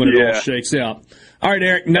see when it all shakes out. All right,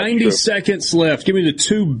 Eric, 90 seconds left. Give me the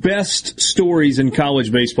 2 best stories in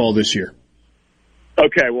college baseball this year.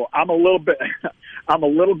 Okay, well, I'm a little bit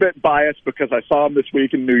biased because I saw them this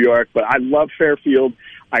week in New York, but I love Fairfield.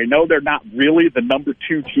 I know they're not really the number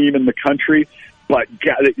 2 team in the country, but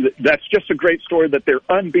that's just a great story that they're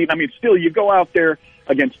unbeaten. I mean, still, you go out there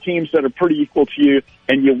against teams that are pretty equal to you,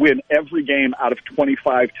 and you win every game out of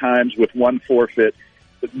 25 times with 1 forfeit.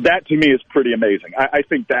 That, to me, is pretty amazing. I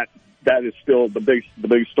think that is still the big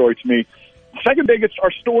story to me. Second biggest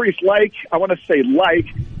are stories like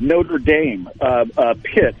Notre Dame,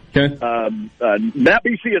 Pitt, not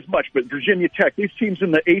BC as much, but Virginia Tech. These teams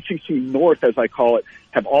in the ACC North, as I call it,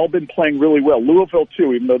 have all been playing really well. Louisville,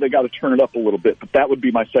 too, even though they got to turn it up a little bit. But that would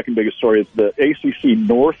be my second biggest story, is the ACC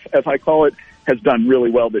North, as I call it, has done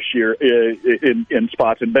really well this year in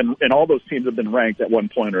spots, and all those teams have been ranked at one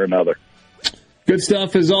point or another. Good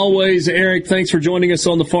stuff as always, Eric. Thanks for joining us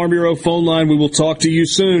on the Farm Bureau phone line. We will talk to you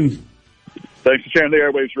soon. Thanks for sharing the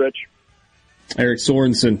airwaves, Rich. Eric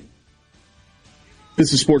Sorensen.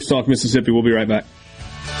 This is Sports Talk Mississippi. We'll be right back.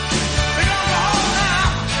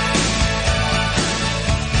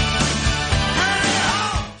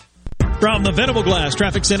 From the Venable Glass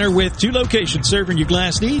Traffic Center with 2 locations serving your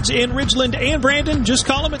glass needs in Ridgeland and Brandon. Just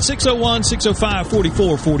call them at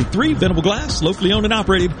 601-605-4443. Venable Glass, locally owned and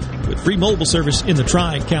operated with free mobile service in the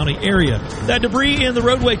Tri-County area. That debris in the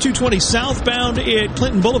roadway 220 southbound at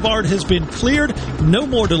Clinton Boulevard has been cleared. No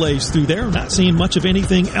more delays through there. Not seeing much of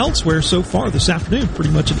anything elsewhere so far this afternoon.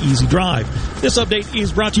 Pretty much an easy drive. This update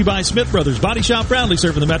is brought to you by Smith Brothers Body Shop, proudly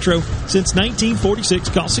serving the Metro since 1946.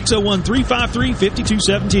 Call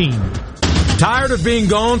 601-353-5217. Tired of being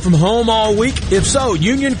gone from home all week? If so,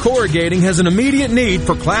 Union Corrugating has an immediate need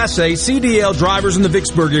for Class A CDL drivers in the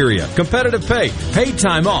Vicksburg area. Competitive pay, paid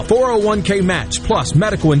time off, 401k match, plus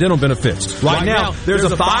medical and dental benefits. Right now, there's a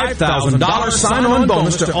 $5,000 sign-on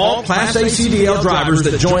bonus to all Class A CDL drivers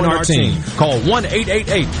that join our team. Call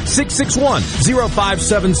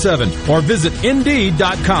 1-888-661-0577 or visit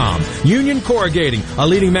Indeed.com. Union Corrugating, a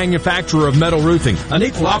leading manufacturer of metal roofing, an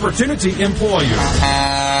equal opportunity employer.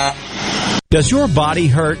 Does your body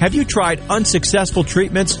hurt? Have you tried unsuccessful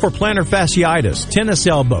treatments for plantar fasciitis, tennis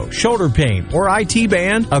elbow, shoulder pain, or IT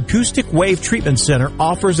band? Acoustic Wave Treatment Center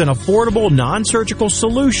offers an affordable non-surgical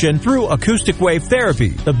solution through acoustic wave therapy.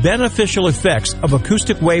 The beneficial effects of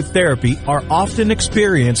acoustic wave therapy are often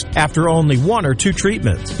experienced after only 1 or 2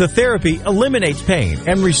 treatments. The therapy eliminates pain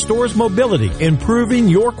and restores mobility, improving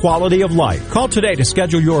your quality of life. Call today to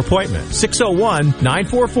schedule your appointment,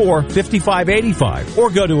 601-944-5585, or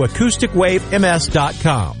go to acousticwavems.com.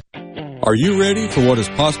 Are you ready for what is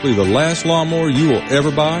possibly the last lawnmower you will ever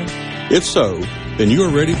buy? If so, then you are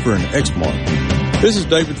ready for an Exmark. This is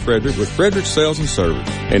David Frederick with Frederick Sales and Service.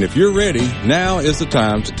 And if you're ready, now is the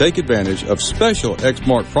time to take advantage of special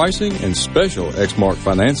Exmark pricing and special Exmark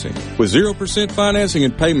financing. With 0% financing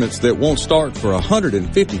and payments that won't start for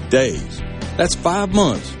 150 days. That's 5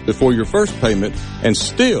 months before your first payment and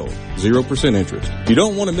still 0% interest. You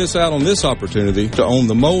don't want to miss out on this opportunity to own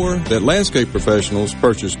the mower that landscape professionals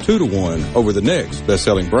purchase 2-to-1 over the next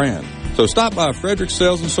best-selling brand. So stop by Frederick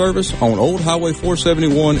Sales and Service on Old Highway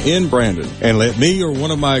 471 in Brandon and let me or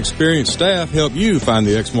one of my experienced staff help you find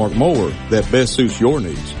the Exmark mower that best suits your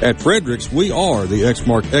needs. At Frederick's, we are the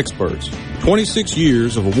Exmark experts. 26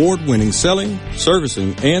 years of award-winning selling,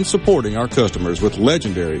 servicing, and supporting our customers with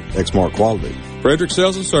legendary Exmark quality. Frederick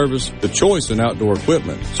Sales and Service, the choice in outdoor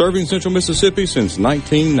equipment, serving Central Mississippi since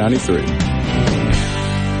 1993.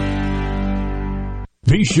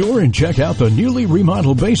 Be sure and check out the newly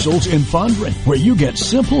remodeled Basil's in Fondren, where you get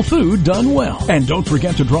simple food done well. And don't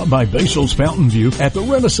forget to drop by Basil's Fountain View at the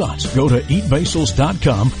Renaissance. Go to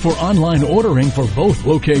eatbasils.com for online ordering for both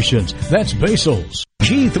locations. That's Basil's.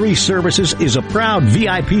 G3 Services is a proud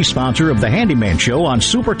VIP sponsor of the Handyman Show on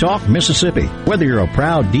Super Talk Mississippi. Whether you're a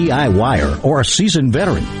proud DIYer or a seasoned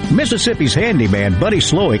veteran, Mississippi's handyman Buddy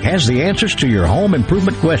Slowick has the answers to your home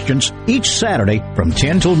improvement questions each Saturday from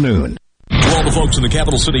 10 till noon. For all the folks in the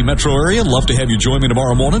Capital City metro area, love to have you join me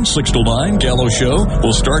tomorrow morning, 6 till 9, Gallo Show.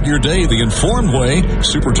 We'll start your day the informed way.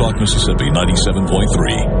 Super Talk Mississippi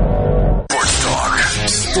 97.3.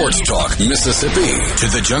 Sports Talk Mississippi. To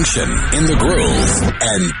the junction, in the Grove,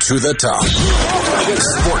 and to the top.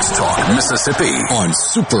 Sports Talk Mississippi on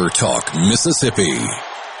Super Talk Mississippi.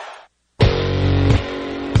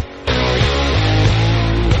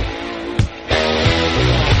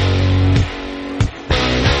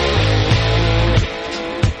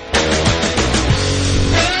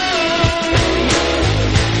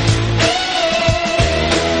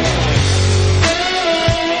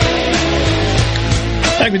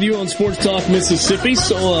 Back with you on Sports Talk Mississippi.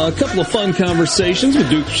 So a couple of fun conversations with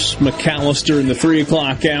Dukes McAllister in the 3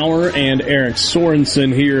 o'clock hour and Eric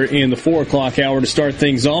Sorensen here in the 4 o'clock hour to start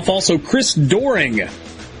things off. Also, Chris Doering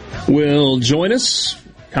will join us,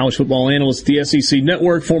 college football analyst at the SEC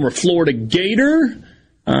Network, former Florida Gator,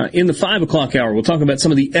 in the 5 o'clock hour. We'll talk about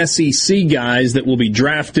some of the SEC guys that will be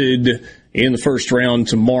drafted in the first round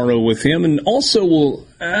tomorrow with him. And also,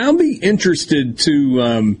 I'll be interested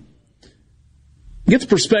to get the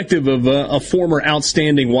perspective of a former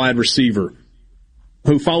outstanding wide receiver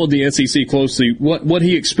who followed the SEC closely, what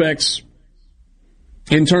he expects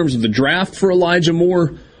in terms of the draft for Elijah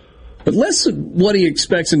Moore, but less of what he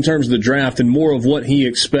expects in terms of the draft and more of what he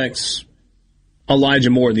expects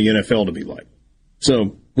Elijah Moore in the NFL to be like.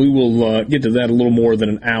 So we will get to that a little more than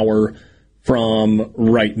an hour from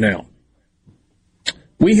right now.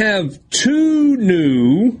 We have 2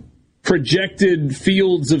 new projected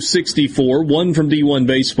fields of 64, one from D1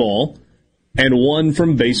 Baseball and one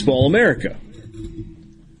from Baseball America.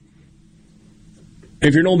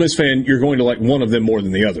 If you're an Ole Miss fan, you're going to like one of them more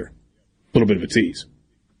than the other. A little bit of a tease.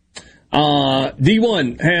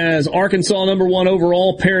 D1 has Arkansas number 1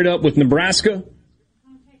 overall paired up with Nebraska.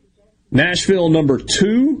 Nashville number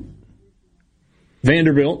 2.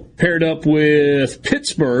 Vanderbilt paired up with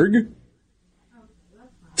Pittsburgh.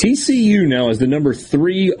 TCU now is the number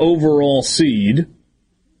 3 overall seed,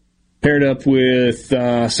 paired up with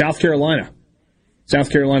South Carolina. South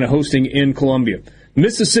Carolina hosting in Columbia.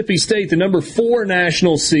 Mississippi State, the number 4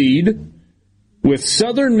 national seed, with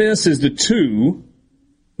Southern Miss as the 2,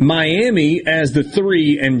 Miami as the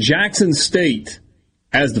 3, and Jackson State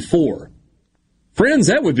as the 4. Friends,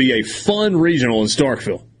 that would be a fun regional in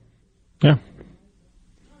Starkville. Yeah.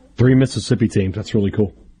 3 Mississippi teams. That's really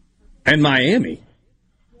cool. And Miami.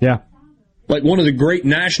 Yeah. Like one of the great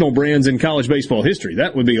national brands in college baseball history.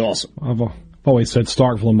 That would be awesome. I've always said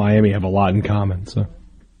Starkville and Miami have a lot in common. So,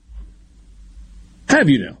 have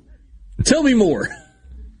you now? Tell me more.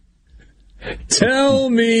 Tell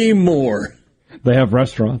me more. They have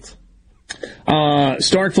restaurants.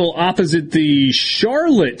 Starkville opposite the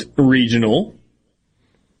Charlotte Regional.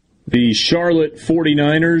 The Charlotte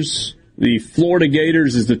 49ers. The Florida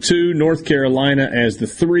Gators is the 2, North Carolina as the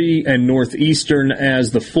 3, and Northeastern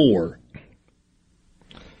as the 4.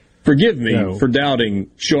 Forgive me for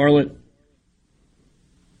doubting Charlotte.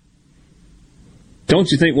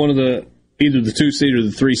 Don't you think either the 2 seed or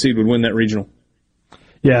the 3 seed would win that regional?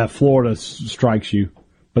 Yeah, Florida strikes you.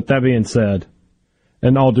 But that being said,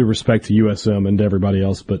 and all due respect to USM and to everybody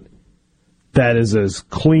else, but that is as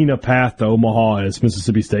clean a path to Omaha as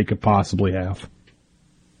Mississippi State could possibly have.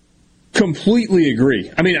 Completely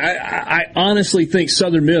agree. I mean, I honestly think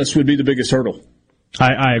Southern Miss would be the biggest hurdle.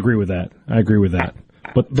 I agree with that.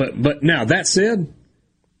 But now, that said,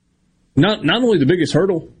 not only the biggest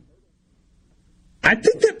hurdle, I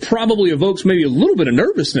think that probably evokes maybe a little bit of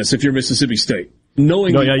nervousness if you're Mississippi State,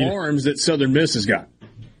 knowing the arms that Southern Miss has got.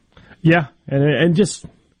 Yeah, and just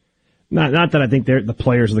not that I think the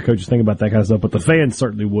players or the coaches think about that kind of stuff, but the fans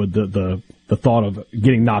certainly would. The thought of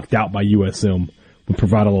getting knocked out by USM would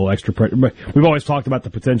provide a little extra pressure. But we've always talked about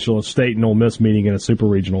the potential of State and Ole Miss meeting in a super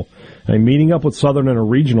regional. I mean, meeting up with Southern in a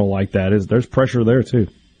regional like that there's pressure there too.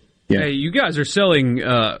 Yeah. Hey, you guys are selling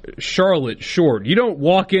Charlotte short. You don't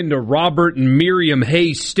walk into Robert and Miriam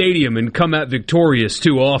Hayes Stadium and come out victorious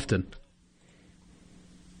too often.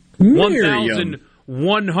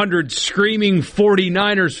 1,100 screaming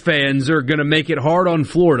 49ers fans are going to make it hard on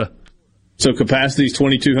Florida. So capacity is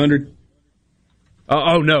 2,200?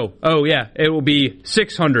 No. Oh, yeah. It will be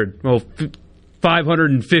 600. Well,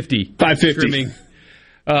 550. 550. Streaming.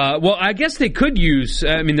 Well, I guess they could use,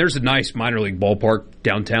 there's a nice minor league ballpark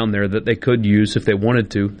downtown there that they could use if they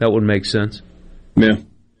wanted to. That would make sense. Yeah.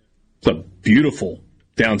 It's a beautiful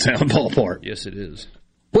downtown ballpark. Yes, it is.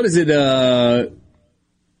 What is it,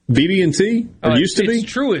 BB&T? It used to be?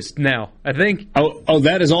 It's Truist now, I think. Oh,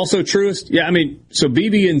 that is also Truist? Yeah, so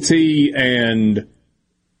BB&T and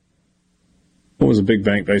what was a big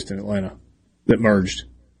bank based in Atlanta that merged?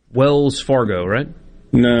 Wells Fargo, right?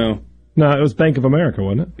 No, it was Bank of America,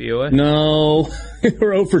 wasn't it? BOA? No, we're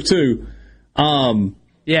 0 for 2.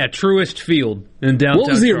 Yeah, Truist Field in downtown. What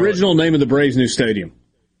was the Charlotte. original name of the Braves' new stadium?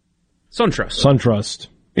 SunTrust.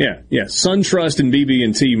 Yeah. SunTrust and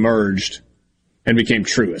BB&T merged and became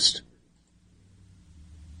Truist.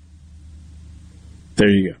 There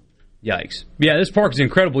you go. Yikes. Yeah, this park is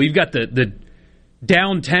incredible. You've got the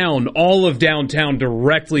downtown, all of downtown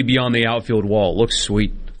directly beyond the outfield wall. Looks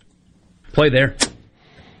sweet. Play there.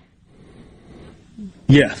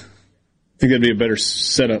 Yeah. I think that'd be a better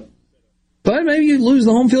setup. But maybe you lose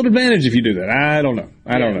the home field advantage if you do that. I don't know.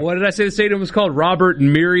 What did I say the stadium was called? Robert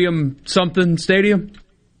and Miriam something Stadium?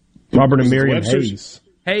 Robert and Miriam Hayes.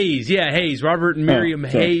 Hayes. Robert and Miriam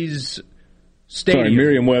Hayes Stadium. Sorry,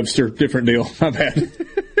 Merriam-Webster, different deal.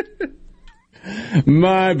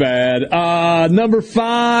 My bad. Number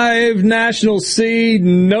 5, national seed,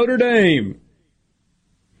 Notre Dame.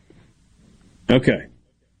 Okay.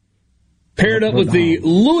 Paired up with the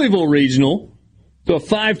Louisville Regional, so a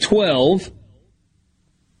 5-12.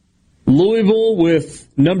 Louisville with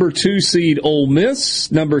number 2 seed Ole Miss,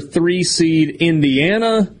 number 3 seed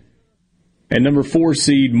Indiana, and number 4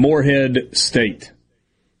 seed Morehead State.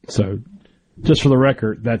 So, just for the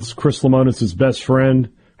record, that's Chris Lemonis' best friend,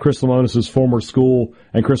 Chris Lemonis' former school,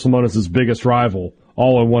 and Chris Lemonis' biggest rival,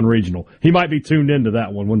 all in one regional. He might be tuned into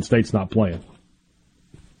that one when State's not playing.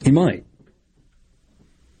 He might.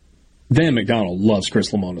 Dan McDonald loves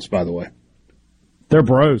Chris Lemonis, by the way. They're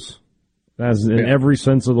bros, as in every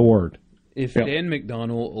sense of the word. If Dan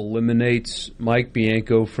McDonald eliminates Mike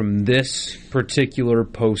Bianco from this particular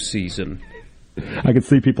postseason, I can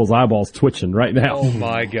see people's eyeballs twitching right now. Oh,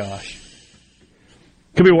 my gosh.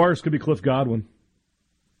 Could be worse. Could be Cliff Godwin.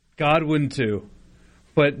 Godwin, too.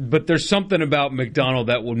 But there's something about McDonald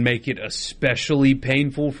that would make it especially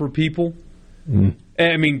painful for people.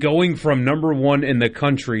 Going from number 1 in the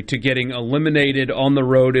country to getting eliminated on the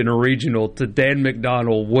road in a regional to Dan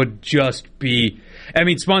McDonald would just be...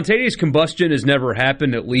 spontaneous combustion has never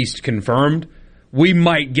happened, at least confirmed. We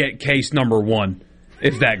might get case number 1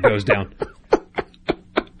 if that goes down.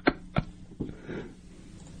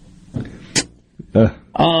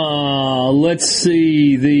 Let's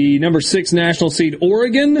see. The number 6 national seed,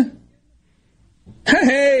 Oregon.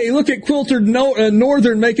 Hey, look at Quilter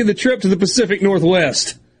Northern making the trip to the Pacific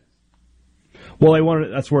Northwest. Well, they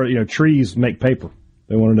wanted. That's where trees make paper.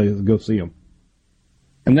 They wanted to go see them.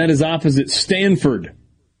 And that is opposite Stanford.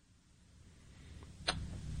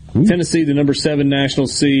 Ooh. Tennessee, the number 7 national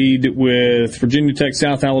seed with Virginia Tech,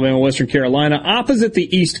 South Alabama, Western Carolina, opposite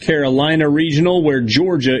the East Carolina regional where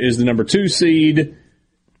Georgia is the number 2 seed.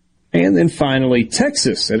 And then finally,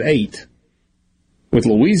 Texas at 8 with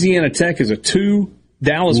Louisiana Tech as a 2,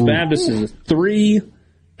 Dallas Baptist as a 3,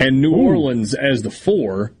 and New Orleans as the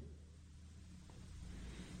 4.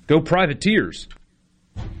 Go Privateers.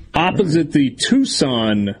 Opposite the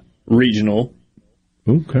Tucson regional.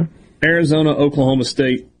 Okay. Arizona, Oklahoma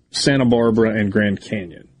State, Santa Barbara, and Grand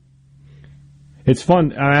Canyon. It's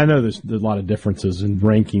fun. I know there's a lot of differences in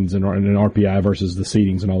rankings and RPI versus the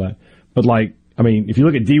seedings and all that. But, if you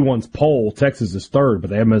look at D1's poll, Texas is 3rd, but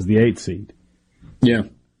they have them as the 8th seed. Yeah.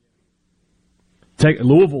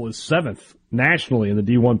 Louisville is 7th nationally in the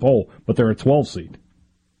D1 poll, but they're a 12 seed.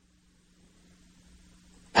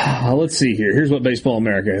 Let's see here. Here's what Baseball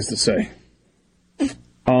America has to say.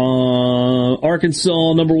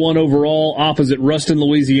 Arkansas, number 1 overall, opposite Ruston,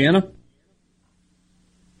 Louisiana.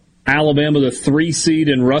 Alabama, the 3 seed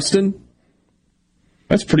in Ruston.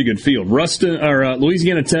 That's a pretty good field.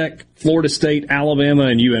 Louisiana Tech, Florida State, Alabama,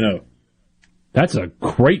 and UNO. That's a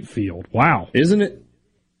great field. Wow. Isn't it?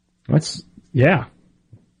 Yeah.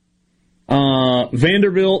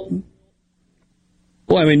 Vanderbilt.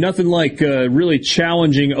 Well, nothing like really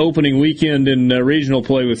challenging opening weekend in regional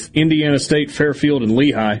play with Indiana State, Fairfield, and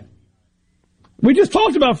Lehigh. We just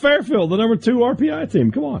talked about Fairfield, the number 2 RPI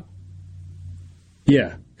team. Come on.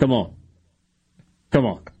 Yeah, come on.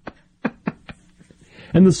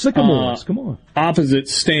 And the Sycamores, come on. Opposite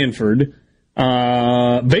Stanford.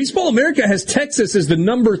 Baseball America has Texas as the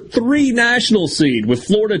number 3 national seed with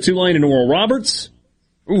Florida, Tulane, and Oral Roberts.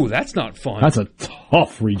 Ooh, that's not fun. That's a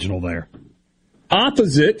tough regional there.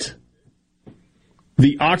 Opposite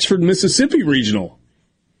the Oxford, Mississippi regional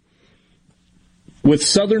with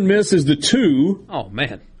Southern Miss as the 2. Oh,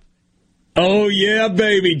 man. Oh, yeah,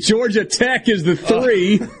 baby. Georgia Tech is the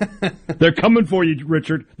 3. They're coming for you,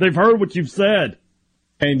 Richard. They've heard what you've said.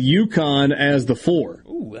 And UConn as the 4.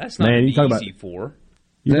 Ooh, that's not an easy 4.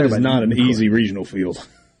 That is not an easy regional field.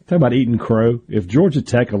 Talk about eating crow. If Georgia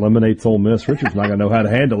Tech eliminates Ole Miss, Richard's not going to know how to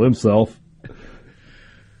handle himself.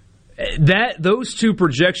 Those two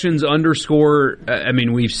projections underscore, I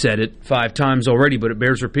mean, we've said it 5 times already, but it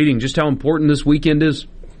bears repeating just how important this weekend is.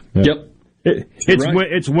 Yeah. Yep.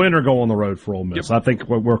 It's win or go on the road for Ole Miss. Yep. I think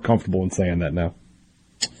we're comfortable in saying that now.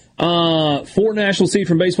 4 national seed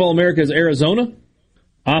from Baseball America is Arizona,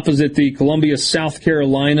 opposite the Columbia, South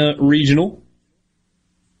Carolina regional.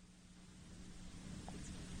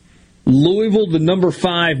 Louisville, the number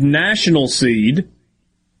 5 national seed,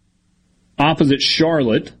 opposite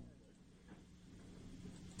Charlotte.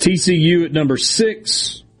 TCU at number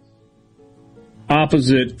 6,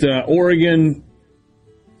 opposite Oregon.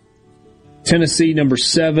 Tennessee, number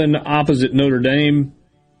 7, opposite Notre Dame.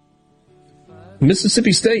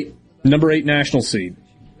 Mississippi State, number 8 national seed,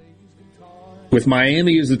 with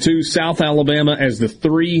Miami as the 2, South Alabama as the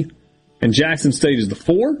 3, and Jackson State as the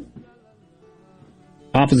 4.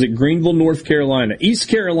 Opposite Greenville, North Carolina, East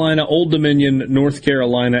Carolina, Old Dominion, North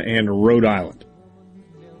Carolina, and Rhode Island.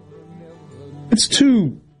 It's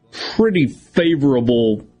 2 pretty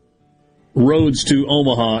favorable roads to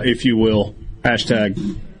Omaha, if you will.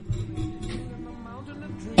 Hashtag.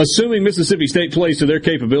 Assuming Mississippi State plays to their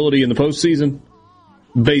capability in the postseason,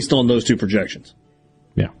 based on those 2 projections.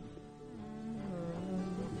 Yeah.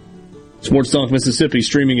 Sports Talk Mississippi,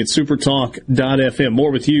 streaming at supertalk.fm.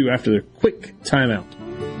 More with you after the quick timeout.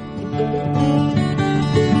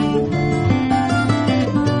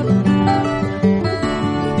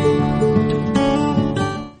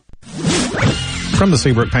 From the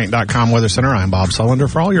SeabrookPaint.com Weather Center, I'm Bob Sullender.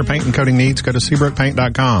 For all your paint and coating needs, go to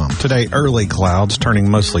SeabrookPaint.com. Today, early clouds, turning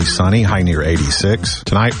mostly sunny, high near 86.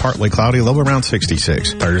 Tonight, partly cloudy, low around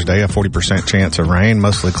 66. Thursday, a 40% chance of rain,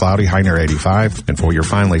 mostly cloudy, high near 85. And for your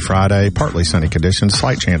finally Friday, partly sunny conditions,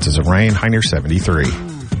 slight chances of rain, high near 73.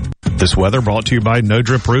 This weather brought to you by No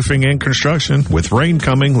Drip Roofing and Construction. With rain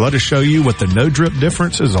coming, let us show you what the No Drip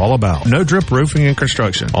difference is all about. No Drip Roofing and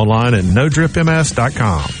Construction. Online at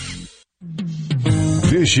NoDripMS.com.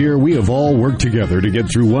 This year, we have all worked together to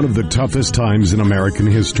get through one of the toughest times in American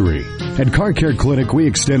history. At Car Care Clinic, we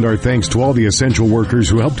extend our thanks to all the essential workers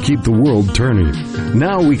who helped keep the world turning.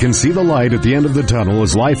 Now we can see the light at the end of the tunnel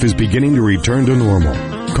as life is beginning to return to normal.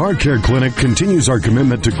 Car Care Clinic continues our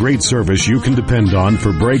commitment to great service you can depend on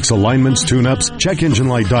for brakes, alignments, tune-ups, check engine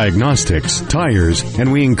light diagnostics, tires,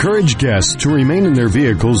 and we encourage guests to remain in their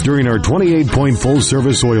vehicles during our 28-point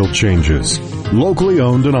full-service oil changes. Locally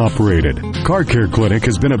owned and operated, Car Care Clinic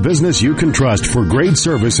has been a business you can trust for great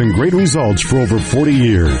service and great results for over 40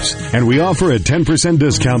 years. And we offer a 10%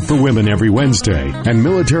 discount for women every Wednesday and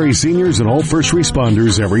military seniors and all first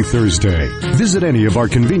responders every Thursday. Visit any of our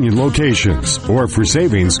convenient locations, or for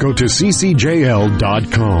savings, go to ccjl.com.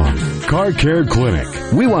 Car Care Clinic.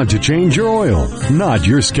 We want to change your oil, not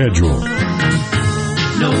your schedule.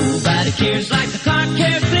 Nobody cares like the Car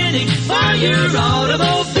Care Clinic for your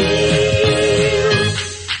automobile.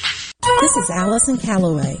 This is Allison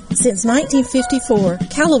Calloway. Since 1954,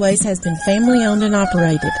 Calloway's has been family-owned and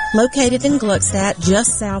operated. Located in Gluckstadt,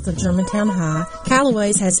 just south of Germantown High,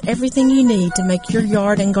 Calloway's has everything you need to make your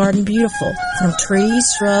yard and garden beautiful, from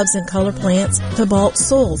trees, shrubs, and color plants to bulk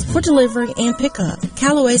soils for delivery and pickup.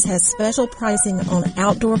 Calloway's has special pricing on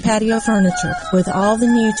outdoor patio furniture with all the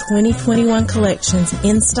new 2021 collections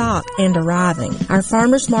in stock and arriving. Our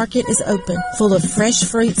farmers market is open, full of fresh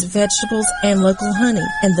fruits, vegetables, and local honey,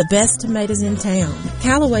 and the best tomatoes in town.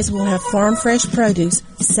 Calloway's will have farm fresh produce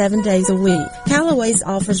 7 days a week. Calloway's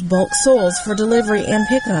offers bulk soils for delivery and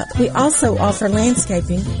pickup. We also offer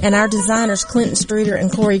landscaping, and our designers Clinton Streeter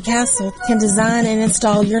and Corey Castle can design and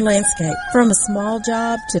install your landscape. From a small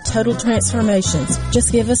job to total transformations,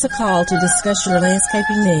 just give us a call to discuss your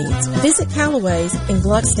landscaping needs. Visit Calloway's in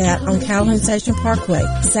Gluckstadt on Calhoun Station Parkway,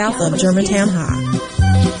 south of Germantown High.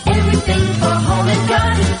 Everything for home and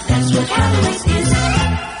garden, that's what Calloway's is.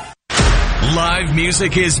 Live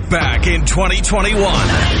music is back in 2021. Light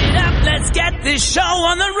it up, let's get this show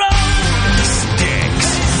on the road.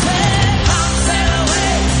 Styx.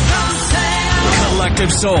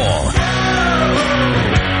 Collective Soul.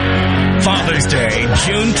 Father's Day,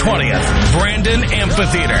 June 20th, Brandon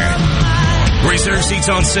Amphitheater. Reserve seats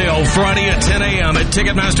on sale Friday at 10 a.m. at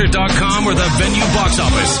Ticketmaster.com or the venue box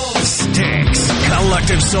office. Styx,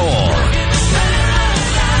 Collective Soul.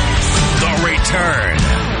 The Return.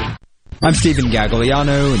 I'm Stephen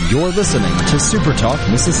Gagliano, and you're listening to Super Talk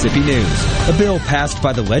Mississippi News. A bill passed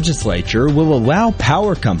by the legislature will allow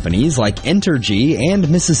power companies like Entergy and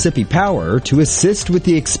Mississippi Power to assist with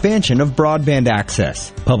the expansion of broadband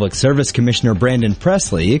access. Public Service Commissioner Brandon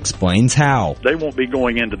Presley explains how. They won't be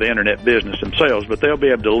going into the internet business themselves, but they'll be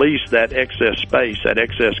able to lease that excess space, that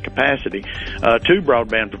excess capacity, to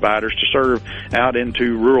broadband providers to serve out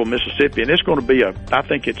into rural Mississippi. And it's going to be I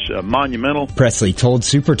think it's monumental. Presley told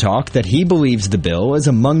Super Talk that he believes the bill is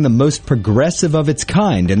among the most progressive of its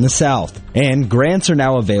kind in the South. And grants are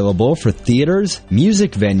now available for theaters,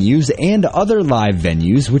 music venues, and other live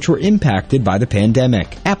venues which were impacted by the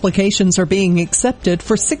pandemic. Applications are being accepted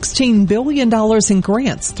for $16 billion in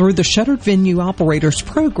grants through the Shuttered Venue Operators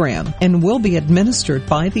Program and will be administered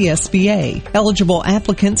by the SBA. Eligible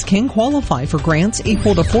applicants can qualify for grants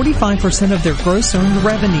equal to 45% of their gross earned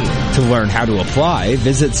revenue. To learn how to apply,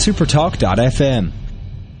 visit supertalk.fm.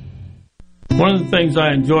 One of the things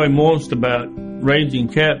I enjoy most about raising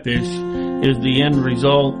catfish is the end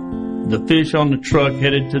result, the fish on the truck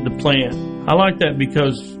headed to the plant. I like that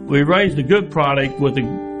because we raised a good product with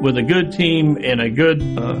a good team and a good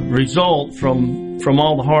result from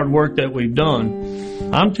all the hard work that we've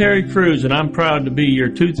done. I'm Terry Cruz, and I'm proud to be your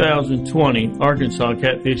 2020 Arkansas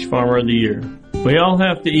Catfish Farmer of the Year. We all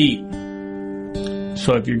have to eat.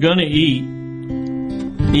 So if you're going to eat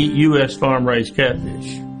U.S. farm-raised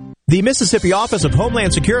catfish. The Mississippi Office of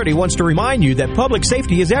Homeland Security wants to remind you that public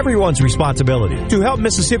safety is everyone's responsibility. To help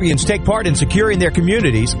Mississippians take part in securing their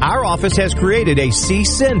communities, our office has created a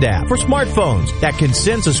CSend app for smartphones that can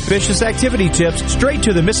send suspicious activity tips straight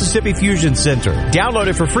to the Mississippi Fusion Center. Download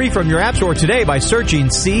it for free from your app store today by searching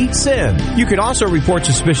CSend. You can also report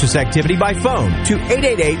suspicious activity by phone to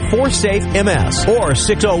 888-4SAFE-MS or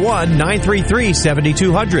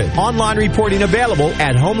 601-933-7200. Online reporting available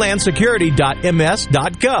at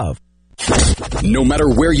homelandsecurity.ms.gov. No matter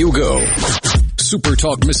where you go, Super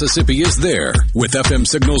Talk Mississippi is there. With FM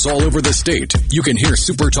signals all over the state, you can hear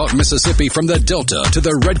Super Talk Mississippi from the Delta to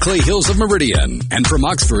the Red Clay Hills of Meridian and from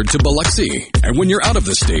Oxford to Biloxi. And when you're out of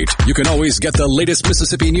the state, you can always get the latest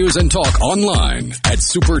Mississippi news and talk online at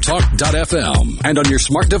supertalk.fm and on your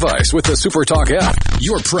smart device with the Super Talk app.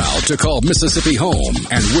 You're proud to call Mississippi home,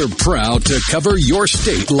 and we're proud to cover your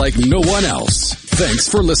state like no one else. Thanks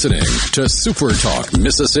for listening to Super Talk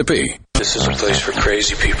Mississippi. This is a place for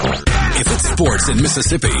crazy people. If it's sports in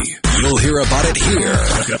Mississippi, you'll hear about it here.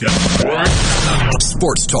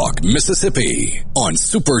 Sports Talk Mississippi on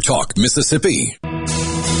Super Talk Mississippi.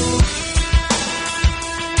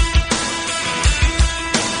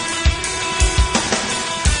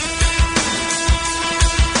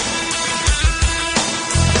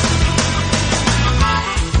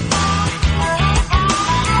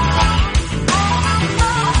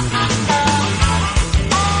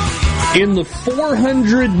 In the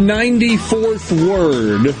 494th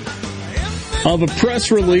word of a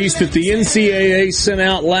press release that the NCAA sent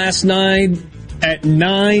out last night at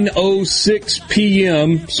 9:06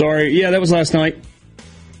 p.m. Sorry, yeah, that was last night.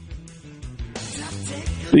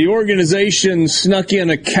 The organization snuck in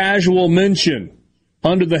a casual mention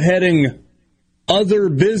under the heading Other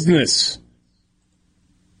Business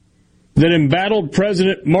that embattled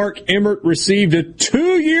President Mark Emmert received a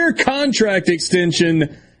 2-year contract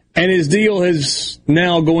extension, and his deal is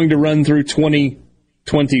now going to run through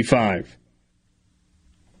 2025.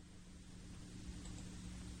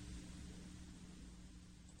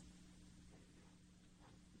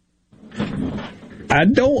 I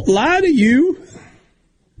don't lie to you.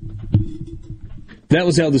 That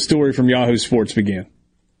was how the story from Yahoo Sports began.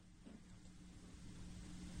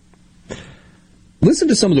 Listen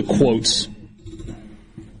to some of the quotes.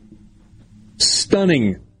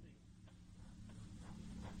 Stunning.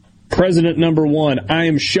 President number 1, I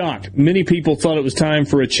am shocked. Many people thought it was time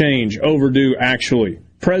for a change. Overdue, actually.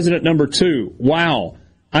 President number 2, wow,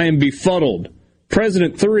 I am befuddled.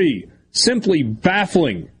 President 3, simply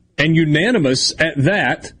baffling and unanimous at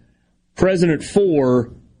that. President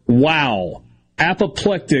 4, wow,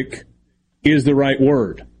 apoplectic is the right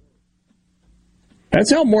word.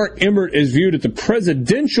 That's how Mark Emmert is viewed at the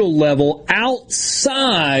presidential level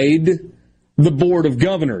outside the Board of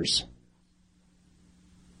Governors.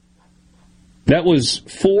 That was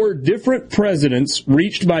 4 different presidents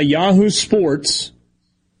reached by Yahoo Sports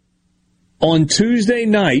on Tuesday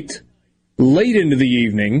night, late into the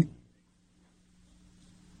evening,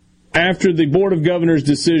 after the Board of Governors'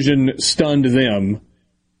 decision stunned them,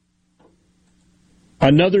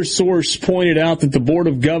 another source pointed out that the Board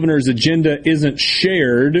of Governors' agenda isn't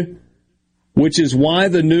shared, which is why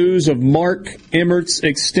the news of Mark Emmert's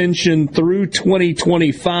extension through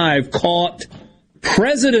 2025 caught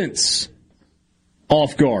presidents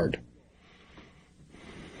off guard.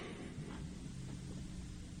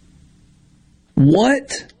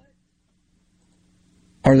 What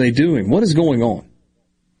are they doing? What is going on?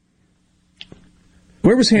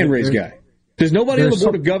 Where was hand raised guy? Does nobody on the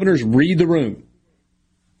Board of Governors read the room?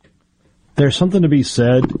 There's something to be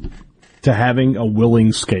said to having a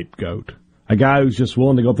willing scapegoat. A guy who's just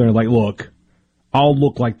willing to go up there and like, look, I'll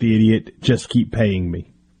look like the idiot, just keep paying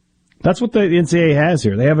me. That's what the NCAA has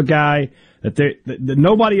here. They have a guy that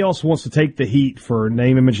nobody else wants to take the heat for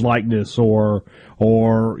name, image, likeness, or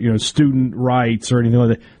student rights or anything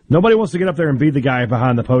like that. Nobody wants to get up there and be the guy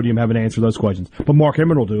behind the podium having to answer those questions. But Mark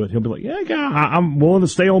Emmert will do it. He'll be like, yeah, I'm willing to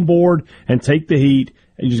stay on board and take the heat,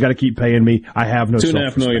 and you just got to keep paying me. I have no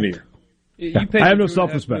self-respect. $2.5 million a year. You pay I have no $2.5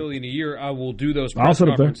 self-respect. million a year. I will do those press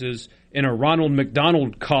conferences in a Ronald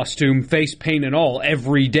McDonald costume, face paint and all,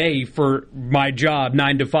 every day for my job,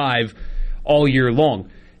 9 to 5, all year long.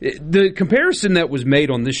 The comparison that was made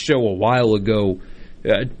on this show a while ago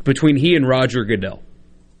between he and Roger Goodell.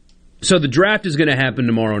 So the draft is going to happen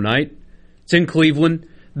tomorrow night. It's in Cleveland.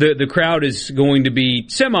 The crowd is going to be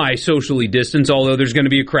semi-socially distanced, although there's going to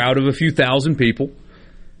be a crowd of a few thousand people.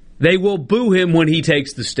 They will boo him when he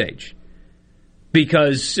takes the stage,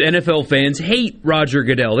 because NFL fans hate Roger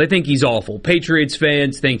Goodell. They think he's awful. Patriots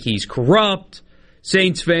fans think he's corrupt.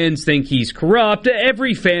 Saints fans think he's corrupt.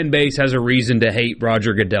 Every fan base has a reason to hate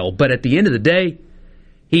Roger Goodell. But at the end of the day,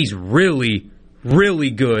 he's really,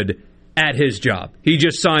 really good at his job. He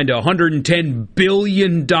just signed a $110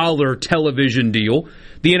 billion television deal.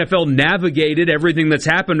 The NFL navigated everything that's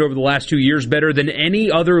happened over the last 2 years better than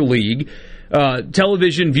any other league.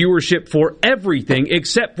 Television viewership for everything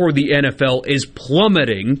except for the NFL is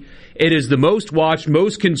plummeting. It is the most watched,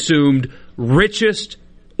 most consumed, richest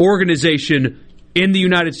organization in the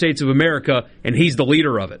United States of America, and he's the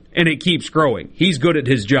leader of it. And it keeps growing. He's good at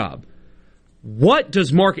his job. What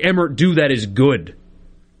does Mark Emmert do that is good?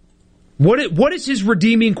 What is his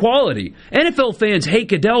redeeming quality? NFL fans hate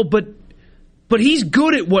Goodell, but he's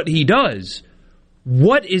good at what he does.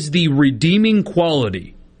 What is the redeeming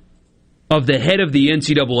quality of the head of the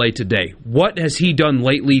NCAA today? What has he done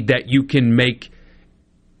lately that you can make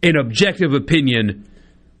an objective opinion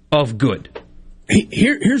of good?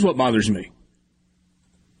 Here's what bothers me.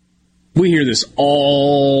 We hear this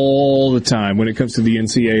all the time when it comes to the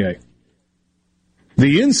NCAA.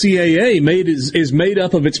 The NCAA is made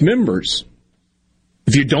up of its members.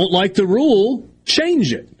 If you don't like the rule,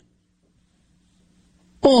 change it.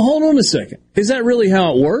 Well, hold on a second. Is that really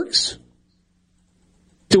how it works?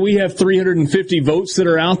 Do we have 350 votes that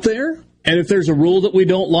are out there? And if there's a rule that we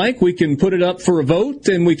don't like, we can put it up for a vote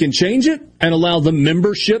and we can change it and allow the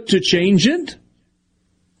membership to change it?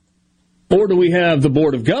 Or do we have the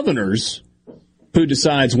Board of Governors who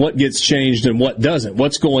decides what gets changed and what doesn't,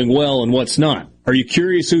 what's going well and what's not? Are you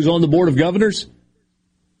curious who's on the Board of Governors?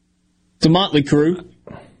 It's a motley crew.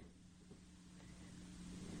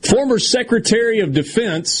 Former Secretary of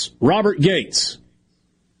Defense Robert Gates.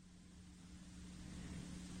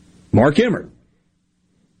 Mark Emmert.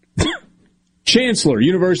 Chancellor,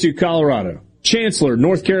 University of Colorado. Chancellor,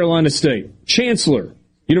 North Carolina State. Chancellor,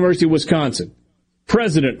 University of Wisconsin.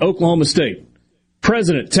 President, Oklahoma State.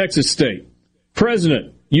 President, Texas State.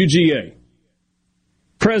 President, UGA.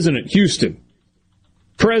 President, Houston.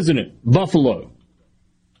 President, Buffalo.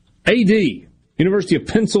 AD, University of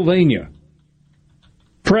Pennsylvania.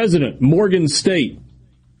 President, Morgan State.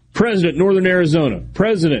 President, Northern Arizona.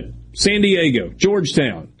 President, San Diego,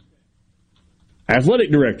 Georgetown.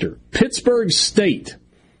 Athletic Director, Pittsburgh State.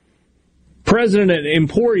 President at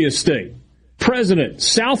Emporia State. President,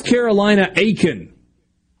 South Carolina Aiken.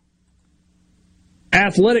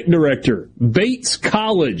 Athletic Director, Bates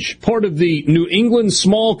College, part of the New England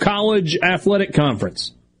Small College Athletic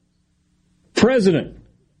Conference. President,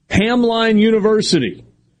 Hamline University,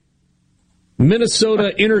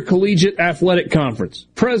 Minnesota Intercollegiate Athletic Conference.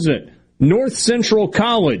 President, North Central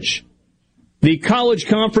College, the College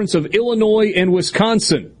Conference of Illinois and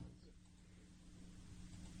Wisconsin.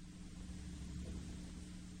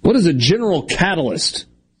 What is a general catalyst?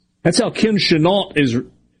 That's how Ken Chenault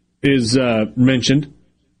is mentioned.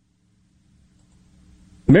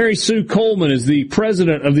 Mary Sue Coleman is the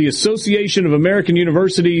president of the Association of American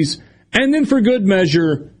Universities, and then for good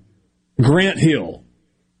measure, Grant Hill.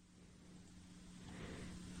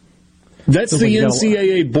 That's the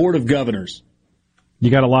NCAA Board of Governors.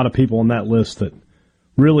 You got a lot of people on that list that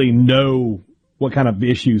really know what kind of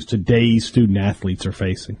issues today's student athletes are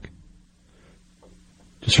facing.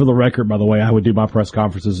 Just for the record, by the way, I would do my press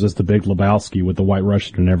conferences as the Big Lebowski with the White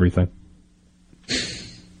Russian and everything.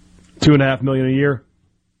 $2.5 million a year.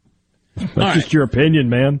 That's just your opinion,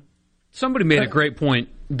 man. Somebody made a great point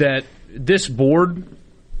that this board,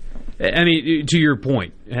 I mean, to your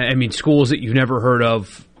point, I mean, schools that you've never heard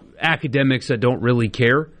of, academics that don't really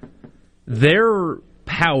care, their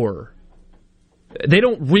power, they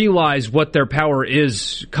don't realize what their power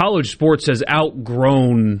is. College sports has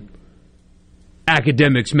outgrown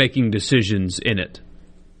academics making decisions in it.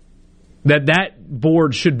 That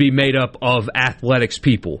board should be made up of athletics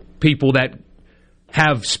people that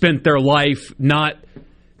have spent their life not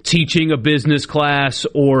teaching a business class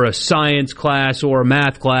or a science class or a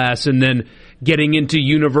math class and then getting into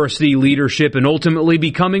university leadership and ultimately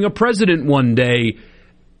becoming a president one day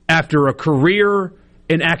after a career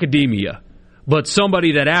in academia. But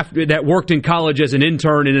somebody that worked in college as an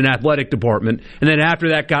intern in an athletic department, and then after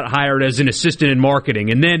that got hired as an assistant in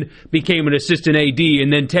marketing, and then became an assistant AD,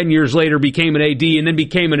 and then 10 years later became an AD, and then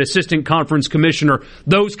became an assistant conference commissioner.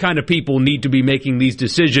 Those kind of people need to be making these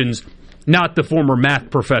decisions, not the former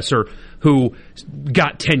math professor who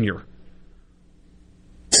got tenure.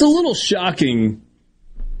 It's a little shocking.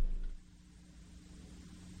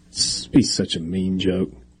 He's such a mean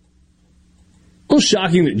joke. A little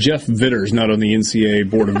shocking that Jeff Vitter's not on the NCAA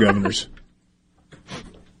Board of Governors.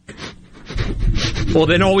 Well,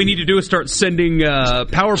 then all we need to do is start sending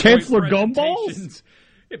PowerPoint Chancellor Gumballs?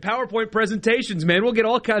 PowerPoint presentations, man. We'll get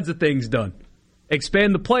all kinds of things done.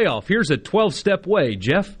 Expand the playoff. Here's a 12-step way,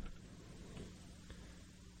 Jeff.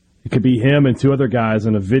 It could be him and two other guys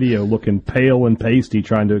in a video looking pale and pasty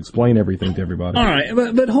trying to explain everything to everybody. All right,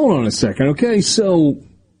 but hold on a second, okay? So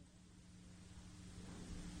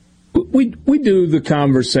we do the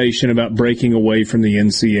conversation about breaking away from the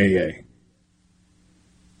NCAA.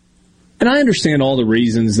 And I understand all the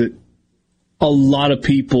reasons that a lot of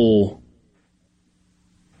people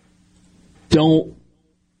don't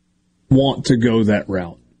want to go that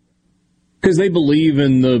route. Because they believe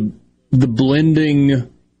in the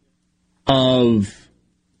blending of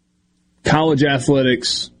college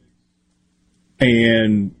athletics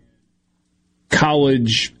and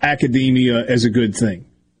college academia as a good thing.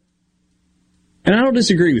 And I don't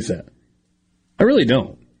disagree with that. I really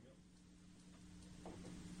don't.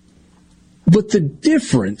 But the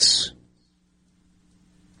difference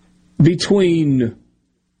between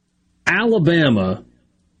Alabama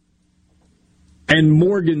and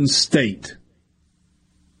Morgan State,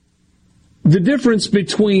 the difference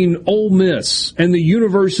between Ole Miss and the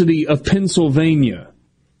University of Pennsylvania,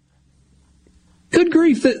 good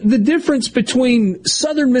grief, the difference between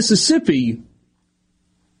Southern Mississippi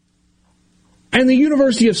and the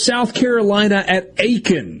University of South Carolina at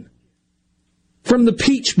Aiken from the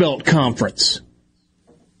Peach Belt Conference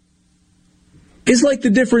is like the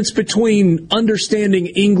difference between understanding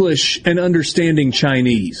English and understanding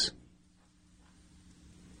Chinese.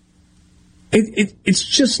 It's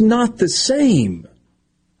just not the same.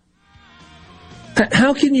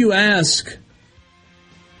 How can you ask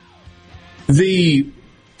the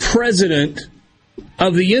president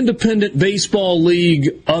of the Independent Baseball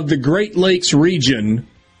League of the Great Lakes region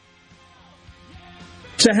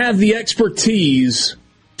to have the expertise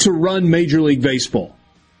to run Major League Baseball?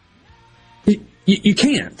 You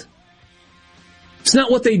can't. It's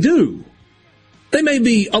not what they do. They may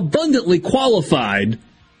be abundantly qualified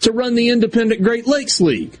to run the Independent Great Lakes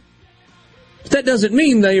League, but that doesn't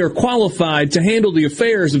mean they are qualified to handle the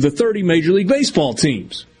affairs of the 30 Major League Baseball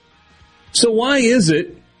teams. So why is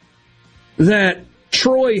it that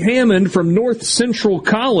Troy Hammond from North Central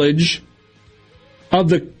College of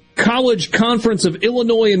the College Conference of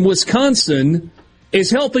Illinois and Wisconsin is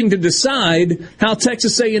helping to decide how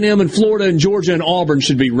Texas A&M and Florida and Georgia and Auburn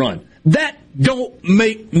should be run? That don't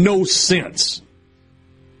make no sense.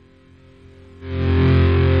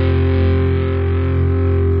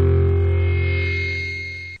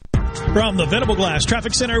 From the Venable Glass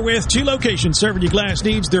Traffic Center with two locations serving your glass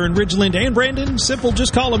needs. They're in Ridgeland and Brandon. Simple,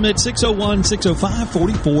 just call them at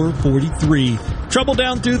 601-605-4443. Trouble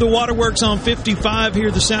down through the waterworks on 55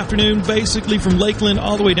 here this afternoon, basically from Lakeland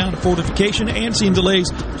all the way down to Fortification, and seeing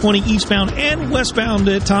delays 20 eastbound and westbound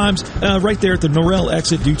at times right there at the Norrell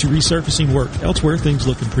exit due to resurfacing work. Elsewhere, things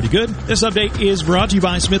looking pretty good. This update is brought to you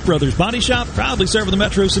by Smith Brothers Body Shop, proudly serving the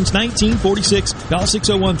Metro since 1946. Call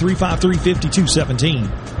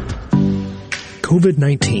 601-353-5217.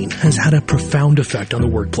 COVID-19 has had a profound effect on the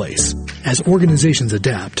workplace. As organizations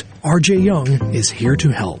adapt, RJ Young is here to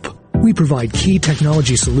help. We provide key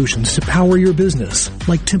technology solutions to power your business,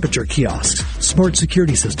 like temperature kiosks, smart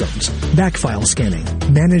security systems, backfile scanning,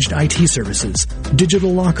 managed IT services,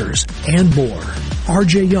 digital lockers, and more.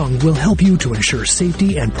 RJ Young will help you to ensure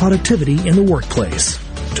safety and productivity in the workplace.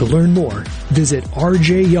 To learn more, visit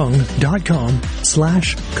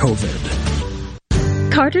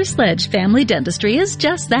rjyoung.com/COVID. Carter Sledge Family Dentistry is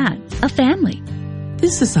just that, a family.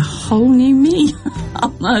 This is a whole new me,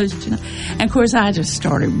 almost, you know. And of course, I just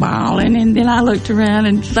started bawling, and then I looked around,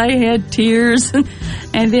 and they had tears,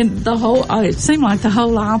 and then it seemed like the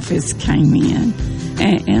whole office came in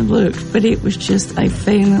and looked, but it was just a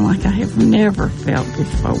feeling like I have never felt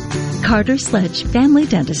before. Carter Sledge Family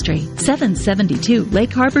Dentistry, 772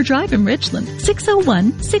 Lake Harbor Drive in Richland,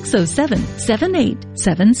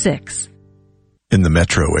 601-607-7876. In the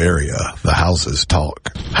metro area, the houses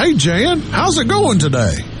talk. Hey, Jan, how's it going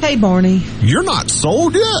today? Hey, Barney. You're not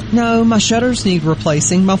sold yet? No, my shutters need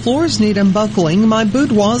replacing, my floors need unbuckling, my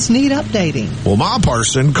boudoirs need updating. Well, my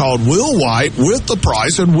person called Will White with the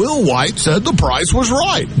price, and Will White said the price was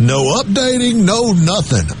right. No updating, no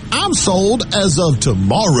nothing. I'm sold as of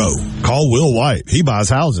tomorrow. Call Will White. He buys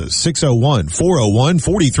houses.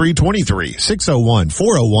 601-401-4323.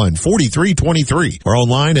 601-401-4323. Or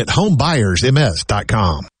online at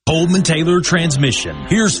homebuyersms.com. Coleman Taylor Transmission.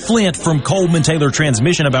 Here's Flint from Coleman Taylor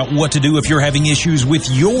Transmission about what to do if you're having issues with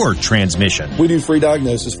your transmission. We do free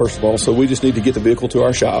diagnosis, first of all, so we just need to get the vehicle to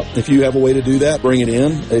our shop. If you have a way to do that, bring it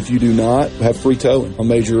in. If you do not, have free towing on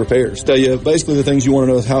major repairs. Tell you basically the things you want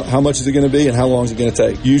to know is how much is it going to be and how long is it going to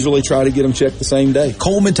take. Usually try to get them checked the same day.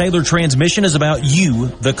 Coleman Taylor Transmission is about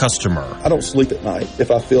you, the customer. I don't sleep at night if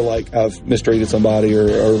I feel like I've mistreated somebody or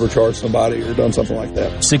overcharged somebody or done something like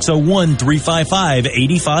that.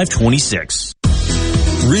 601-355-8526.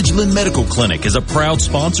 Ridgeland Medical Clinic is a proud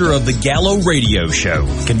sponsor of the Gallo Radio Show,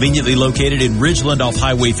 conveniently located in Ridgeland off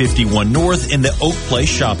Highway 51 North in the Oak Place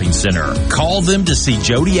Shopping Center. Call them to see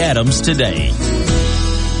Jody Adams today.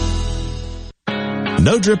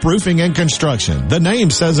 No Drip Roofing and Construction. The name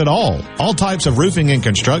says it all. All types of roofing and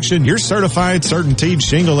construction. Your certified, CertainTeed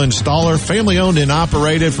shingle installer, family owned and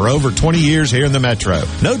operated for over 20 years here in the Metro.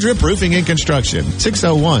 No Drip Roofing and Construction.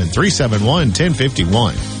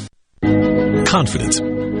 601-371-1051. Confidence.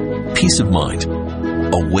 Peace of mind.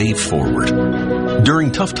 A way forward.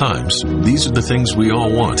 During tough times, these are the things we all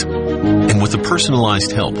want. And with the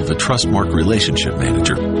personalized help of a Trustmark relationship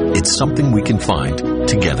manager, it's something we can find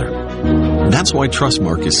together. That's why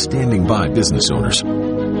Trustmark is standing by business owners.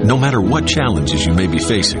 No matter what challenges you may be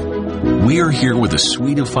facing, we are here with a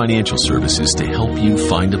suite of financial services to help you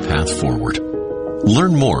find a path forward.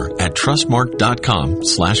 Learn more at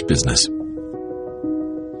trustmark.com/business.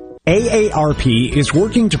 AARP is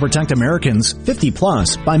working to protect Americans 50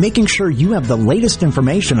 plus by making sure you have the latest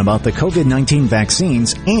information about the COVID-19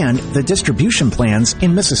 vaccines and the distribution plans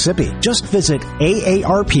in Mississippi. Just visit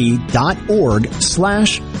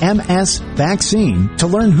aarp.org/MS-vaccine to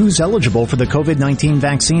learn who's eligible for the COVID-19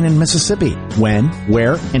 vaccine in Mississippi, when,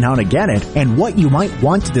 where, and how to get it, and what you might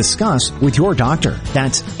want to discuss with your doctor.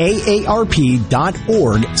 That's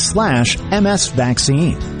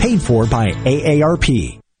aarp.org/MS-vaccine. Paid for by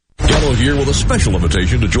AARP. Gallo here with a special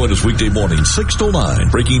invitation to join us weekday morning, 6 to 9.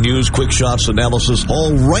 Breaking news, quick shots, analysis,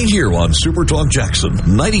 all right here on Super Talk Jackson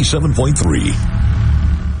 97.3.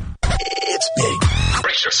 It's big.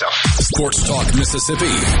 Brace yourself. Sports Talk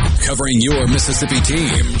Mississippi, covering your Mississippi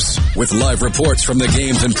teams with live reports from the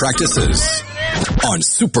games and practices on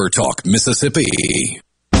Super Talk Mississippi.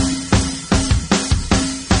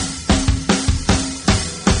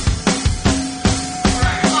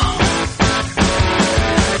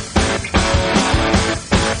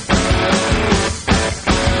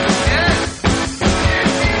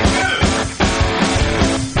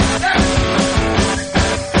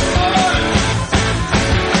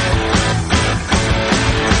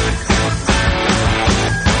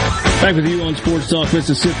 Back with you on Sports Talk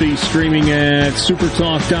Mississippi, streaming at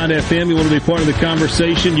supertalk.fm. You want to be part of the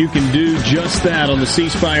conversation? You can do just that on the C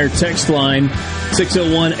Spire text line,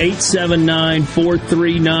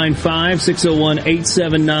 601-879-4395,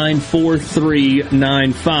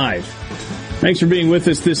 601-879-4395. Thanks for being with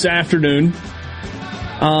us this afternoon.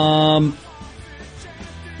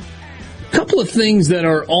 Couple of things that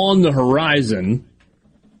are on the horizon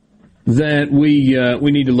that we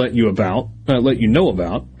need to let you know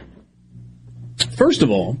about. First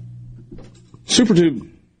of all, Super Talk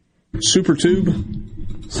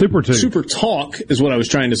is what I was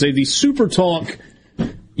trying to say. The Super Talk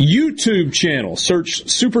YouTube channel. Search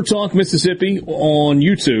Super Talk Mississippi on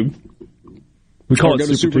YouTube. We call it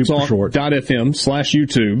Super Talk for short.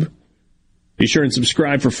 .fm/YouTube. Be sure and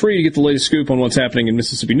subscribe for free to get the latest scoop on what's happening in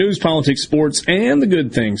Mississippi news, politics, sports, and the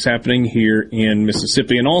good things happening here in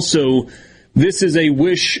Mississippi. And also, this is a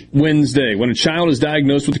Wish Wednesday. When a child is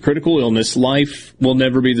diagnosed with a critical illness, life will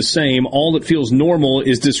never be the same. All that feels normal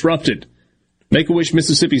is disrupted. Make-A-Wish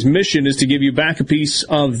Mississippi's mission is to give you back a piece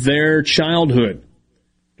of their childhood.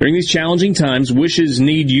 During these challenging times, wishes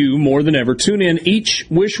need you more than ever. Tune in each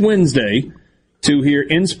Wish Wednesday to hear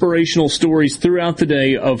inspirational stories throughout the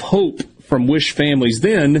day of hope from Wish families.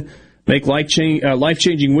 Then make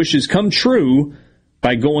life-changing wishes come true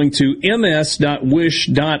by going to ms.wish.org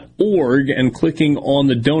and clicking on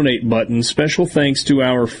the donate button. Special thanks to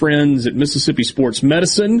our friends at Mississippi Sports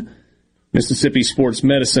Medicine. Mississippi Sports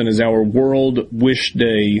Medicine is our World Wish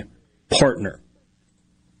Day partner.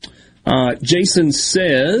 Jason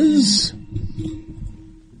says,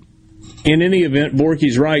 in any event,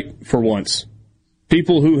 Borky's right for once.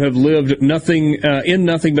 People who have lived in nothing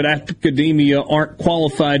but academia aren't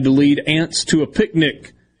qualified to lead ants to a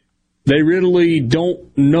picnic. They really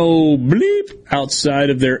don't know bleep outside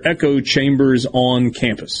of their echo chambers on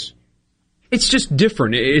campus. It's just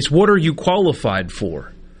different. It's what are you qualified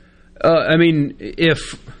for?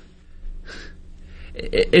 If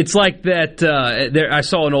it's like that, I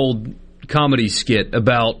saw an old comedy skit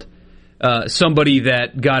about somebody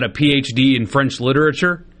that got a PhD in French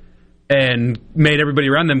literature and made everybody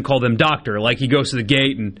around them call them doctor. Like he goes to the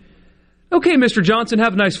gate and, okay, Mr. Johnson,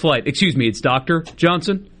 have a nice flight. Excuse me, it's Dr.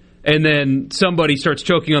 Johnson. And then somebody starts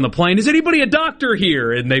choking on the plane. Is anybody a doctor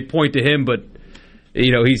here? And they point to him, but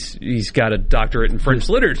he's got a doctorate in French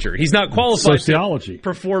literature. He's not qualified sociology to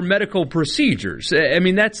perform medical procedures. I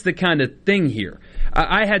mean, that's the kind of thing here.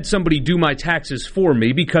 I had somebody do my taxes for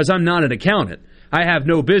me because I'm not an accountant. I have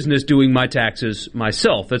no business doing my taxes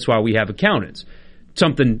myself. That's why we have accountants.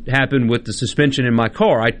 Something happened with the suspension in my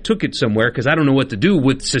car. I took it somewhere because I don't know what to do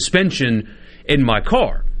with suspension in my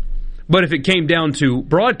car. But if it came down to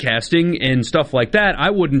broadcasting and stuff like that,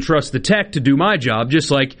 I wouldn't trust the tech to do my job, just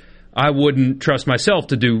like I wouldn't trust myself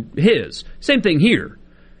to do his. Same thing here.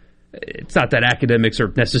 It's not that academics are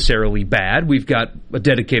necessarily bad. We've got a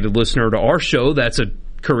dedicated listener to our show that's a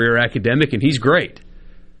career academic, and he's great.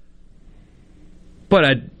 But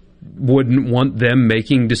I wouldn't want them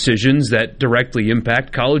making decisions that directly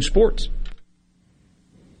impact college sports.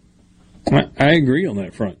 I agree on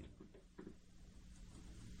that front.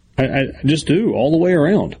 I just do, all the way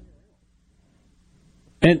around.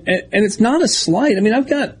 And it's not a slight. I mean,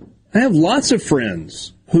 I have lots of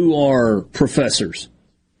friends who are professors.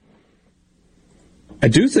 I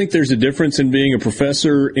do think there's a difference in being a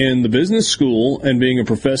professor in the business school and being a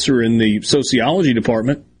professor in the sociology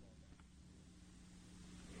department.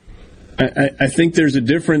 I think there's a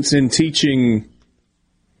difference in teaching.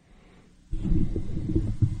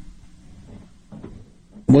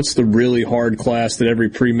 What's the really hard class that every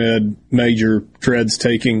pre-med major dreads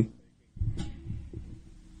taking?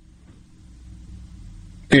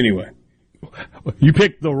 Anyway. You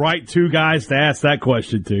picked the right two guys to ask that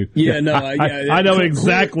question to. Yeah, no, I know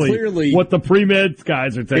exactly clearly what the pre-med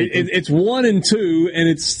guys are taking. It's 1 and 2, and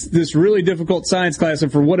it's this really difficult science class,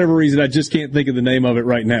 and for whatever reason, I just can't think of the name of it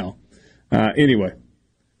right now. Anyway.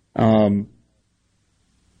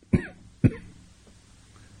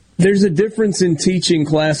 There's a difference in teaching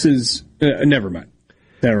classes. Never mind.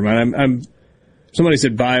 I'm somebody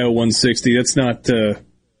said Bio 160. That's not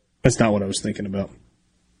what I was thinking about.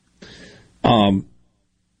 I'm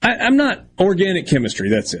not organic chemistry.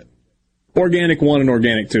 That's it. Organic 1 and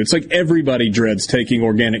organic 2. It's like everybody dreads taking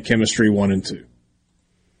organic chemistry 1 and 2.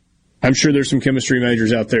 I'm sure there's some chemistry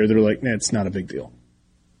majors out there that are like, nah, it's not a big deal.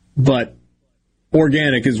 But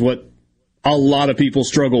organic is what a lot of people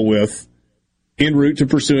struggle with en route to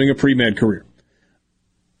pursuing a pre-med career.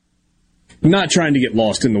 Not trying to get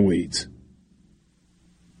lost in the weeds.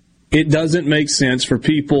 It doesn't make sense for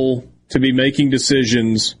people to be making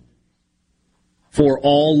decisions for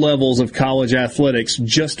all levels of college athletics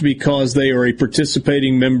just because they are a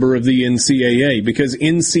participating member of the NCAA, because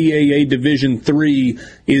NCAA Division III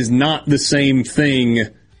is not the same thing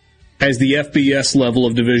as the FBS level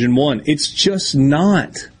of Division I. It's just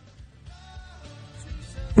not.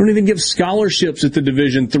 They don't even give scholarships at the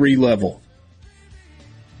Division III level.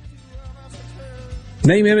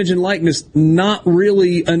 Name, image, and likeness, not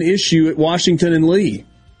really an issue at Washington and Lee.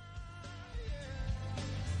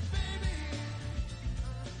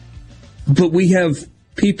 But we have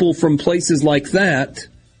people from places like that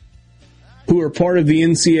who are part of the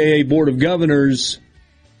NCAA Board of Governors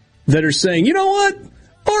that are saying, you know what?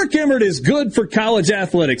 Mark Emmert is good for college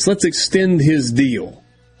athletics. Let's extend his deal.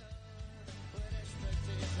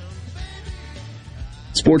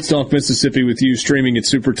 It's Sports Talk Mississippi with you, streaming at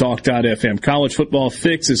supertalk.fm. College Football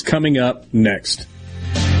Fix is coming up next.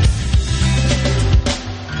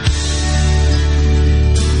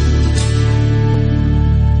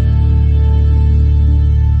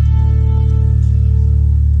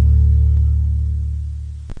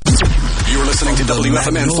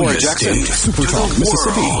 WFMN Fort Jackson, Super Talk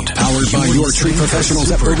Mississippi, powered by your tree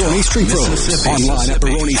professionals at Baroni Street Pros. Online at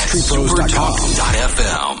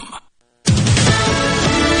BaroniStreetPros.com.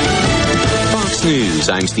 Fox News,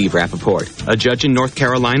 I'm Steve Rappaport. A judge in North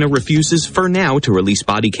Carolina refuses for now to release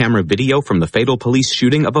body camera video from the fatal police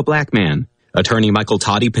shooting of a black man. Attorney Michael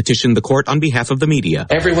Toddy petitioned the court on behalf of the media.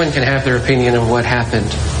 Everyone can have their opinion of what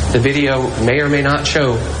happened. The video may or may not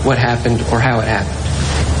show what happened or how it happened.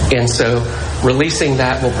 And so releasing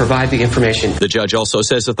that will provide the information. The judge also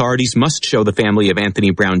says authorities must show the family of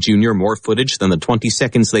Anthony Brown Jr. more footage than the 20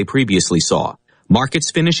 seconds they previously saw. Markets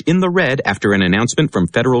finish in the red after an announcement from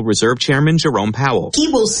Federal Reserve Chairman Jerome Powell. He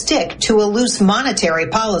will stick to a loose monetary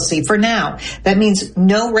policy for now. That means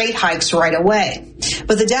no rate hikes right away.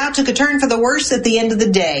 But the Dow took a turn for the worse at the end of the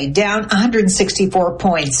day, down 164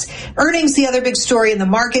 points. Earnings, the other big story in the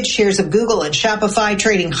market. Shares of Google and Shopify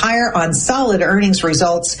trading higher on solid earnings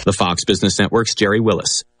results. The Fox Business Network's Jerry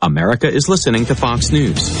Willis. America is listening to Fox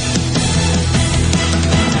News.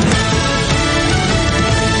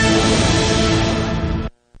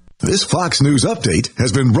 This Fox News update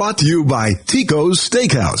has been brought to you by Tico's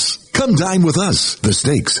Steakhouse. Come dine with us. The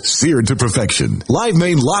steaks seared to perfection. Live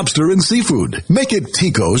Maine lobster and seafood. Make it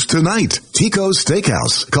Tico's tonight. Tico's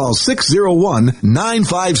Steakhouse. Call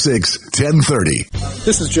 601-956-1030.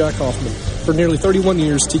 This is Jack Hoffman. For nearly 31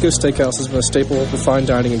 years, Tico's Steakhouse has been a staple of fine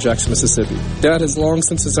dining in Jackson, Mississippi. Dad has long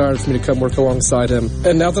since desired for me to come work alongside him.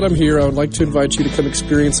 And now that I'm here, I would like to invite you to come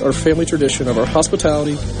experience our family tradition of our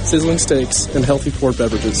hospitality, sizzling steaks, and healthy poured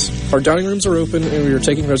beverages. Our dining rooms are open and we are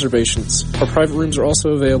taking reservations. Our private rooms are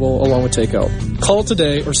also available along with takeout. Call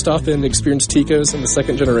today or stop in to experience Tico's in the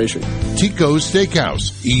second generation. Tico's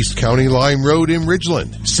Steakhouse, East County Line Road in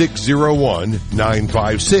Ridgeland,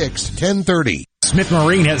 601-956-1030. Smith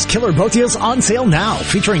Marine has killer boat deals on sale now,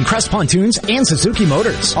 featuring Crest Pontoons and Suzuki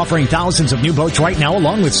Motors, offering thousands of new boats right now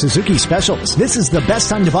along with Suzuki specials. This is the best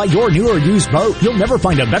time to buy your new or used boat. You'll never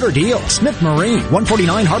find a better deal. Smith Marine,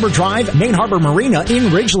 149 Harbor Drive, Main Harbor Marina in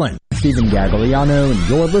Ridgeland. Stephen Gagliano, and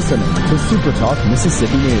you're listening to Super Talk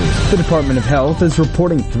Mississippi News. The Department of Health is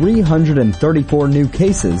reporting 334 new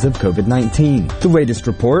cases of COVID-19. The latest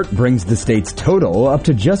report brings the state's total up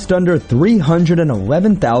to just under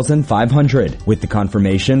 311,500. With the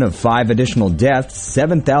confirmation of 5 additional deaths,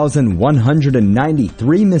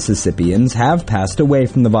 7,193 Mississippians have passed away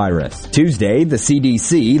from the virus. Tuesday, the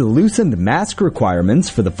CDC loosened mask requirements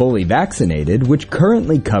for the fully vaccinated, which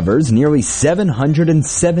currently covers nearly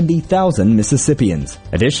 770,000 Mississippians.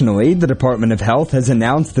 Additionally, the Department of Health has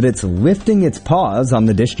announced that it's lifting its pause on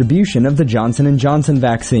the distribution of the Johnson & Johnson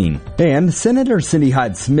vaccine. And Senator Cindy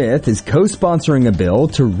Hyde-Smith is co-sponsoring a bill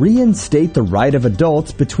to reinstate the right of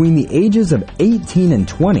adults between the ages of 18 and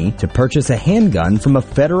 20 to purchase a handgun from a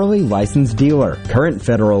federally licensed dealer. Current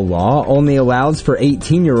federal law only allows for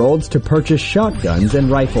 18-year-olds to purchase shotguns and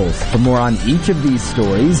rifles. For more on each of these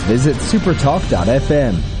stories, visit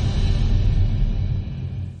supertalk.fm.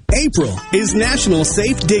 April is National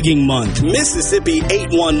Safe Digging Month. Mississippi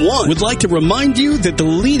 811 would like to remind you that the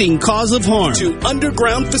leading cause of harm to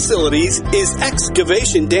underground facilities is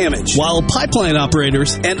excavation damage. While pipeline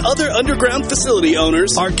operators and other underground facility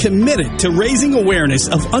owners are committed to raising awareness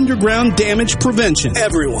of underground damage prevention,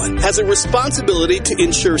 everyone has a responsibility to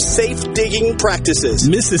ensure safe digging practices.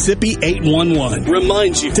 Mississippi 811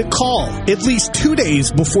 reminds you to call at least 2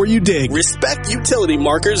 days before you dig. Respect utility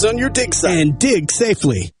markers on your dig site and dig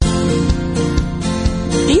safely.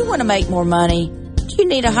 Do you want to make more money? Do you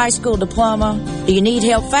need a high school diploma? Do you need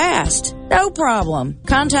help fast? No problem.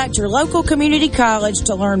 Contact your local community college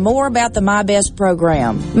to learn more about the MyBest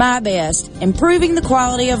program. MyBest, improving the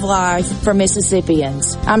quality of life for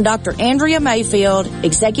Mississippians. I'm Dr. Andrea Mayfield,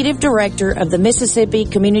 Executive Director of the Mississippi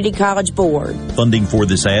Community College Board. Funding for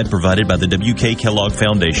this ad provided by the W.K. Kellogg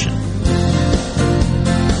Foundation.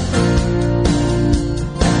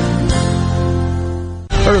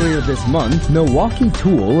 Earlier this month, Milwaukee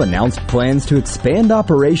Tool announced plans to expand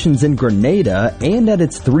operations in Grenada and at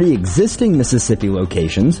its 3 existing Mississippi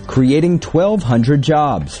locations, creating 1,200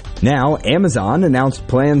 jobs. Now, Amazon announced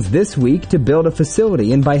plans this week to build a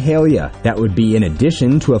facility in Byhalia. That would be in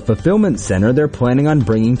addition to a fulfillment center they're planning on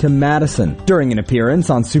bringing to Madison. During an appearance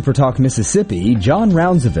on Supertalk Mississippi, John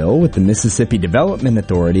Rounsaville with the Mississippi Development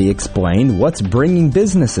Authority explained what's bringing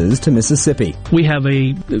businesses to Mississippi. We have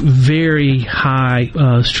a very high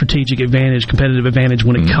strategic strategic advantage, competitive advantage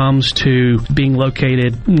when it comes to being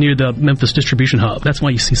located near the Memphis distribution hub. That's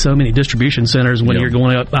why you see so many distribution centers when you're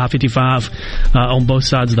going up I-55 on both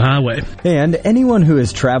sides of the highway. And anyone who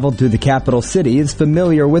has traveled through the capital city is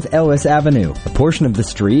familiar with Ellis Avenue. A portion of the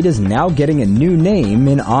street is now getting a new name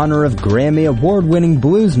in honor of Grammy Award-winning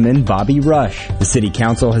bluesman Bobby Rush. The city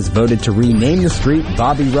council has voted to rename the street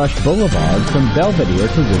Bobby Rush Boulevard from Belvedere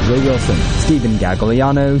to Woodrow Wilson. Stephen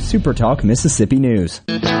Gagliano, SuperTalk Mississippi News.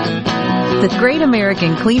 The Great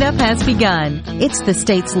American Cleanup has begun. It's the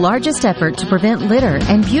state's largest effort to prevent litter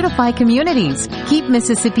and beautify communities. Keep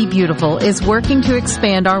Mississippi Beautiful is working to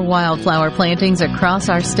expand our wildflower plantings across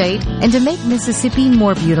our state and to make Mississippi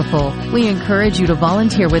more beautiful. We encourage you to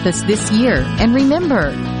volunteer with us this year. And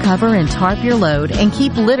remember, cover and tarp your load and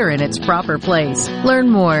keep litter in its proper place. Learn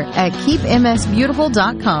more at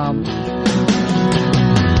keepmsbeautiful.com.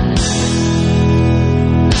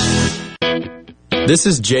 This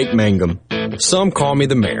is Jake Mangum. Some call me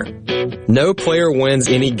the mayor. No player wins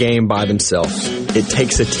any game by themselves. It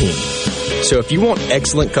takes a team. So if you want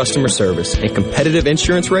excellent customer service and competitive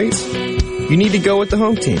insurance rates, you need to go with the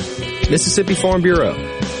home team, Mississippi Farm Bureau,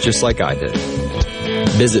 just like I did.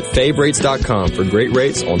 Visit favrates.com for great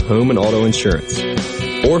rates on home and auto insurance.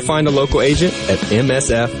 Or find a local agent at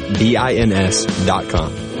msfbins.com.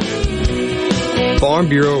 Farm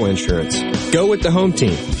Bureau Insurance. Go with the home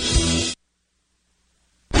team.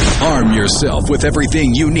 Arm yourself with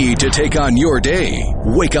everything you need to take on your day.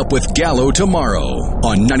 Wake up with Gallo tomorrow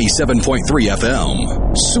on 97.3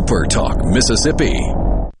 FM. Super Talk Mississippi.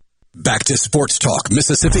 Back to Sports Talk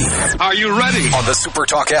Mississippi. Are you ready? On the Super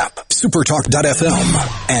Talk app,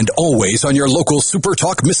 supertalk.fm, and always on your local Super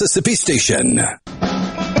Talk Mississippi station.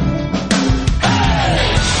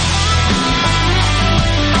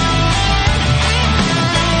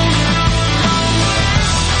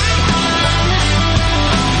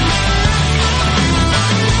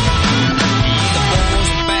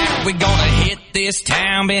 We're gonna hit this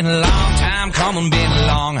town, been a long time coming, been a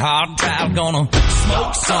long hard drive, gonna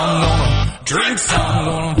smoke some, gonna drink some,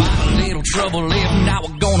 gonna find a little trouble, if not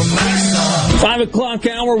we're gonna make some. 5 o'clock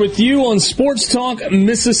hour with you on Sports Talk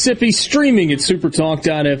Mississippi, streaming at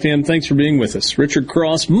supertalk.fm. Thanks for being with us. Richard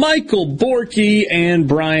Cross, Michael Borky, and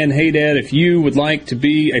Brian Haydad. If you would like to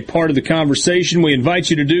be a part of the conversation, we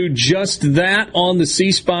invite you to do just that on the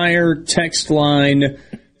C Spire text line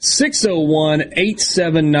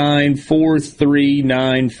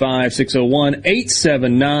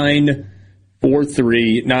 601-879-4395,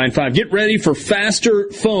 601-879-4395. Get ready for faster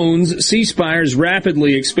phones. C Spire is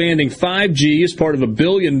rapidly expanding 5G as part of $1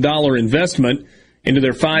 billion investment into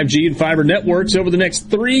their 5G and fiber networks over the next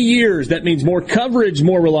 3 years. That means more coverage,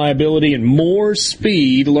 more reliability, and more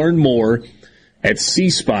speed. Learn more at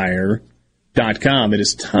cspire.com. It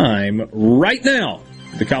is time right now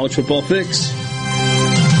for the College Football Fix.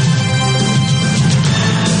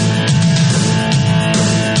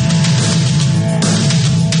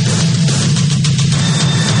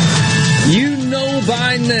 You know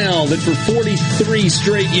by now that for 43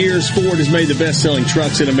 straight years, Ford has made the best-selling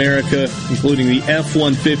trucks in America, including the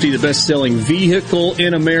F-150, the best-selling vehicle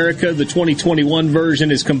in America. The 2021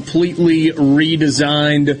 version is completely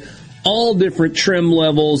redesigned, all different trim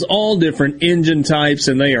levels, all different engine types,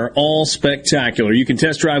 and they are all spectacular. You can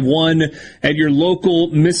test drive one at your local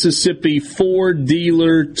Mississippi Ford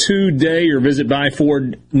dealer today, or visit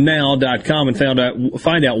buyfordnow.com and find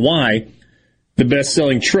out why the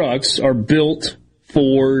best-selling trucks are built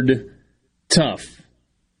Ford tough.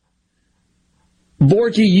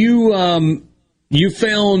 Borky, you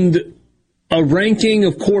found a ranking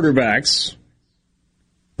of quarterbacks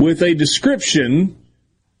with a description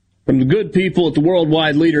from the good people at the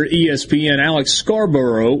worldwide leader ESPN. Alex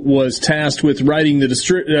Scarborough was tasked with writing the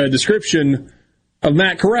description of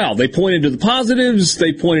Matt Corral. They pointed to the positives,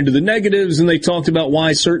 they pointed to the negatives, and they talked about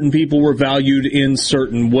why certain people were valued in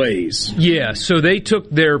certain ways. Yeah, so they took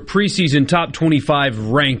their preseason top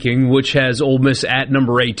 25 ranking, which has Ole Miss at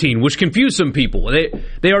number 18, which confused some people.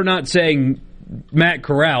 They are not saying Matt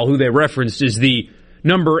Corral, who they referenced, is the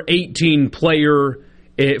number 18 player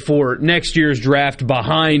for next year's draft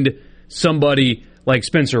behind somebody like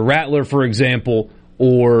Spencer Rattler, for example,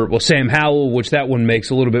 or Sam Howell, which that one makes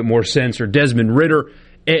a little bit more sense, or Desmond Ridder.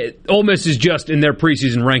 Ole Miss is just in their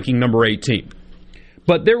preseason ranking number 18.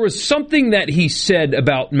 But there was something that he said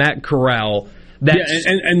about Matt Corral that... Yeah,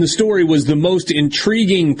 and the story was the most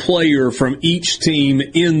intriguing player from each team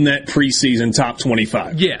in that preseason top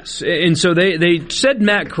 25. Yes, and so they said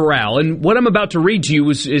Matt Corral, and what I'm about to read to you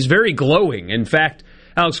is very glowing. In fact,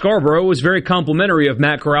 Alex Scarborough was very complimentary of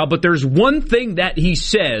Matt Corral, but there's one thing that he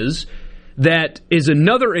says that is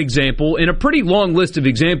another example, in a pretty long list of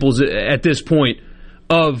examples at this point,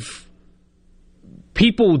 of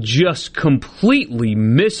people just completely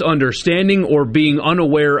misunderstanding or being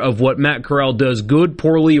unaware of what Matt Corral does good,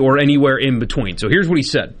 poorly, or anywhere in between. So here's what he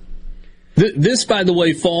said. This, by the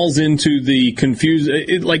way, falls into the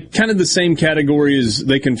kind of the same category as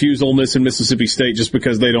they confuse Ole Miss and Mississippi State just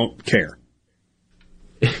because they don't care.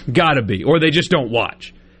 Gotta be. Or they just don't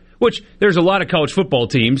watch. Which, there's a lot of college football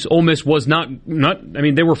teams. Ole Miss was not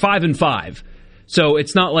they were 5-5. So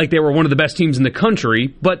it's not like they were one of the best teams in the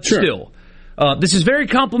country, but sure. Still. This is very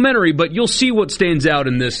complimentary, but you'll see what stands out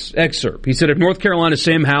in this excerpt. He said if North Carolina's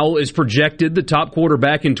Sam Howell is projected the top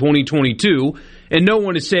quarterback in 2022, and no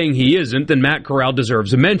one is saying he isn't, then Matt Corral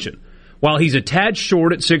deserves a mention. While he's a tad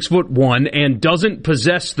short at 6'1" and doesn't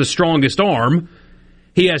possess the strongest arm,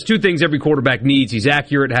 he has two things every quarterback needs. He's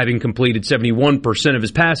accurate, having completed 71% of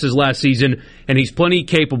his passes last season, and he's plenty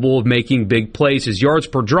capable of making big plays. His yards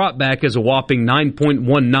per dropback is a whopping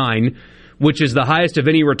 9.19, which is the highest of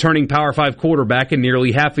any returning Power 5 quarterback and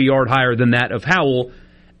nearly half a yard higher than that of Howell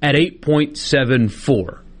at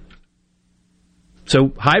 8.74.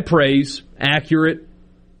 So high praise, accurate,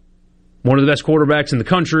 one of the best quarterbacks in the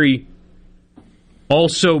country.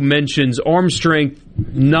 Also mentions arm strength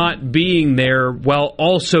not being there, while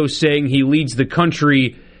also saying he leads the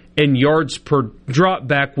country in yards per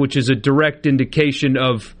dropback, which is a direct indication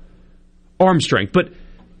of arm strength. But,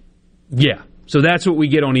 yeah, so that's what we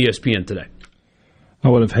get on ESPN today. I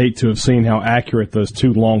would have hated to have seen how accurate those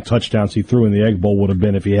two long touchdowns he threw in the Egg Bowl would have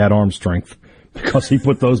been if he had arm strength, because he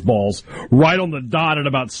put those balls right on the dot at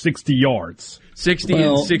about 60 yards. 60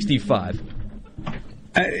 and 65.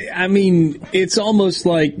 I mean, it's almost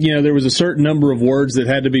like, there was a certain number of words that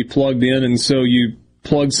had to be plugged in, and so you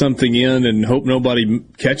plug something in and hope nobody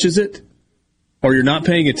catches it, or you're not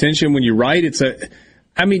paying attention when you write. There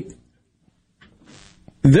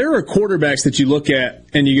are quarterbacks that you look at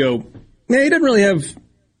and you go, he doesn't really have,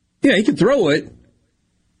 he can throw it,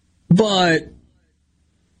 but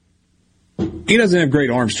he doesn't have great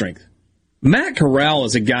arm strength. Matt Corral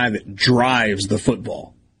is a guy that drives the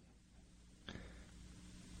football.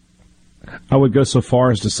 I would go so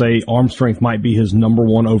far as to say arm strength might be his number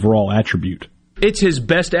one overall attribute. It's his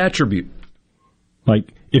best attribute.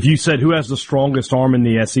 Like, if you said who has the strongest arm in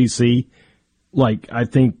the SEC, I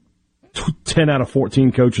think 10 out of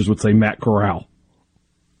 14 coaches would say Matt Corral.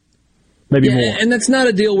 Maybe more. And that's not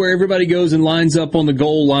a deal where everybody goes and lines up on the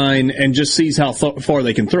goal line and just sees how far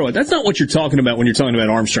they can throw it. That's not what you're talking about when you're talking about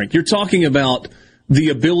arm strength. You're talking about the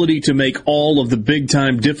ability to make all of the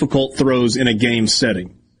big-time difficult throws in a game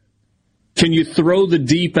setting. Can you throw the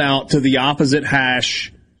deep out to the opposite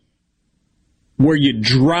hash where you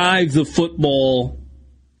drive the football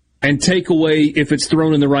and take away, if it's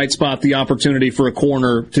thrown in the right spot, the opportunity for a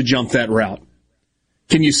corner to jump that route?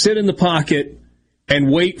 Can you sit in the pocket and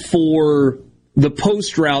wait for the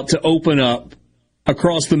post route to open up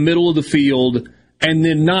across the middle of the field and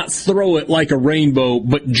then not throw it like a rainbow,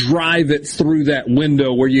 but drive it through that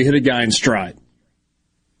window where you hit a guy in stride?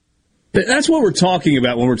 That's what we're talking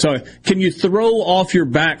about when we're talking. Can you throw off your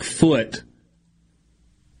back foot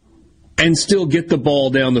and still get the ball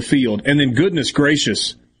down the field? And then, goodness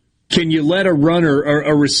gracious, can you let a runner or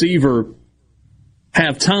a receiver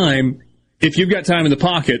have time, if you've got time in the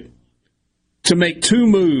pocket, to make two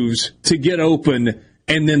moves to get open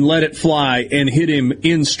and then let it fly and hit him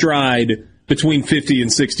in stride between 50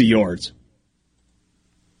 and 60 yards?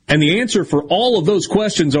 And the answer for all of those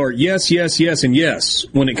questions are yes, yes, yes, and yes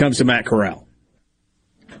when it comes to Matt Corral.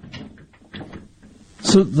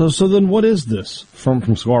 So then what is this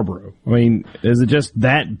from Scarborough? I mean, is it just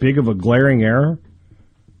that big of a glaring error?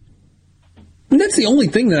 And that's the only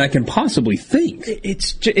thing that I can possibly think.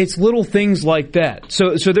 It's little things like that.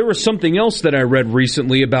 So there was something else that I read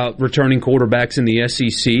recently about returning quarterbacks in the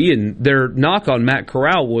SEC, and their knock on Matt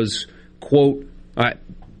Corral was, quote,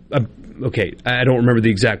 okay, I don't remember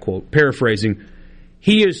the exact quote. Paraphrasing,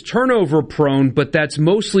 he is turnover prone, but that's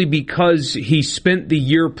mostly because he spent the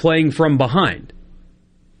year playing from behind.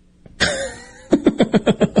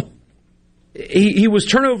 He was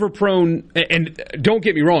turnover prone, and don't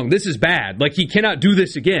get me wrong, this is bad. Like, he cannot do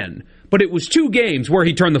this again. But it was 2 games where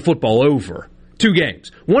he turned the football over. 2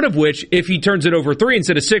 games. One of which, if he turns it over 3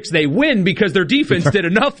 instead of 6, they win because their defense did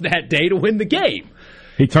enough that day to win the game.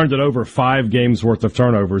 He turned it over 5 games worth of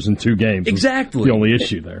turnovers in 2 games. Exactly. The only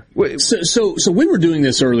issue there. So we were doing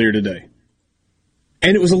this earlier today,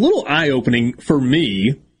 and it was a little eye-opening for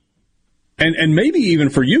me, and maybe even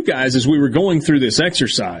for you guys as we were going through this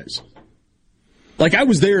exercise. Like, I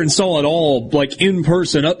was there and saw it all, like, in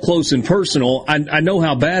person, up close and personal. I know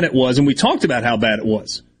how bad it was, and we talked about how bad it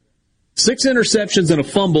was. 6 interceptions and a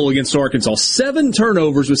fumble against Arkansas. 7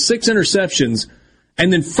 turnovers with 6 interceptions,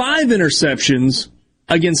 and then 5 interceptions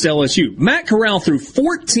against LSU. Matt Corral threw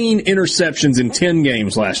 14 interceptions in 10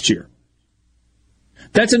 games last year.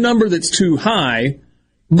 That's a number that's too high,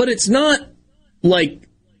 but it's not like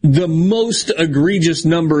the most egregious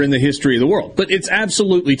number in the history of the world. But it's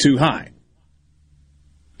absolutely too high.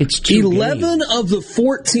 It's 11 of the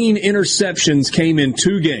 14 interceptions came in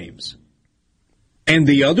 2 games. And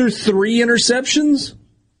the other 3 interceptions?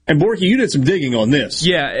 And Borky, you did some digging on this.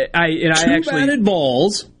 Yeah, I actually batted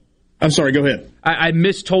balls. I'm sorry, go ahead. I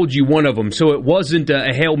mistold you one of them. So it wasn't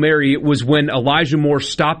a Hail Mary. It was when Elijah Moore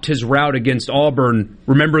stopped his route against Auburn.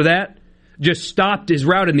 Remember that? Just stopped his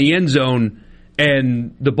route in the end zone,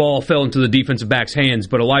 and the ball fell into the defensive back's hands,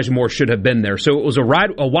 but Elijah Moore should have been there. So it was a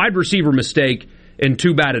wide receiver mistake and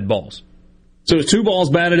 2 batted balls. So it was 2 balls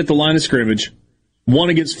batted at the line of scrimmage. One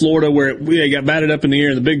against Florida where it got batted up in the air,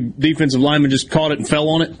 and the big defensive lineman just caught it and fell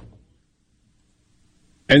on it.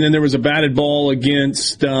 And then there was a batted ball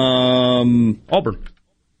against Auburn.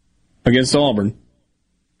 Against Auburn.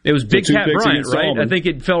 It was Big Cat Bryant, right? Auburn. I think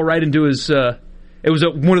it fell right into his... it was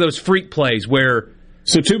one of those freak plays where...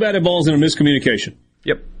 So 2 batted balls and a miscommunication.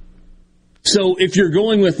 Yep. So if you're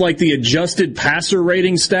going with like the adjusted passer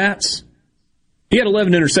rating stats, he had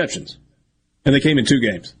 11 interceptions, and they came in 2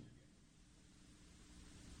 games.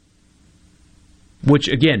 Which,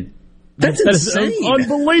 again... That's insane. An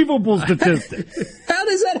unbelievable statistic. How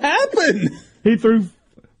does that happen? He threw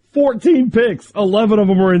 14 picks. 11 of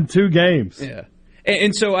them were in 2 games. Yeah.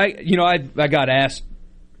 And so I got asked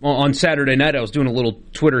on Saturday night. I was doing a little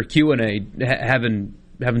Twitter Q&A, having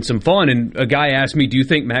some fun, and a guy asked me, "Do you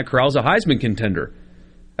think Matt Corral's a Heisman contender?"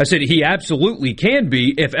 I said he absolutely can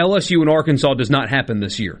be if LSU and Arkansas does not happen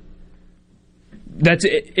this year. That's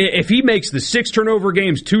if he makes the 6 turnover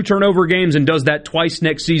games, 2 turnover games, and does that twice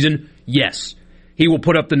next season. Yes, he will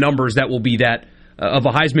put up the numbers that will be that of a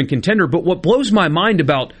Heisman contender. But what blows my mind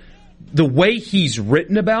about the way he's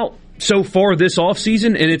written about so far this offseason,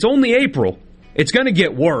 and it's only April, it's going to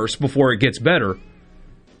get worse before it gets better,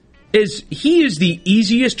 is he is the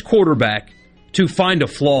easiest quarterback to find a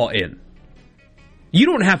flaw in. You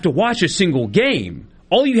don't have to watch a single game.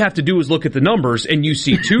 All you have to do is look at the numbers, and you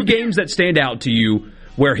see 2 games that stand out to you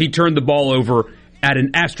where he turned the ball over at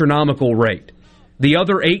an astronomical rate. The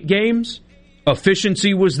other 8 games,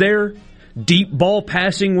 efficiency was there, deep ball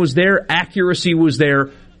passing was there, accuracy was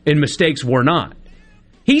there, and mistakes were not.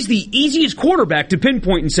 He's the easiest quarterback to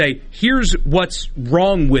pinpoint and say, here's what's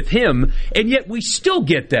wrong with him, and yet we still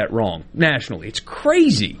get that wrong nationally. It's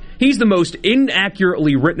crazy. He's the most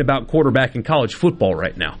inaccurately written about quarterback in college football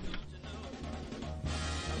right now.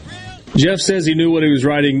 Jeff says he knew what he was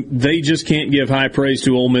writing. They just can't give high praise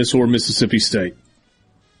to Ole Miss or Mississippi State.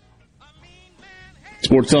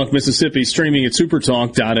 Sports Talk Mississippi, streaming at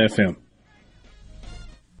supertalk.fm.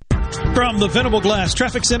 From the Venable Glass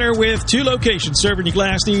Traffic Center with 2 locations serving your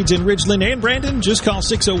glass needs in Ridgeland and Brandon. Just call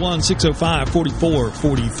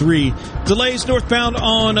 601-605-4443. Delays northbound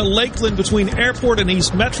on Lakeland between Airport and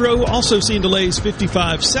East Metro. Also seeing delays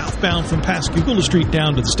 55 southbound from Pascagoula Street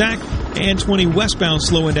down to the Stack. And 20 westbound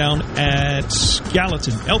slowing down at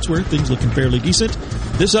Gallatin. Elsewhere, things looking fairly decent.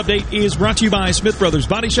 This update is brought to you by Smith Brothers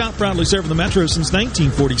Body Shop, proudly serving the Metro since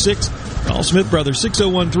 1946. Call Smith Brothers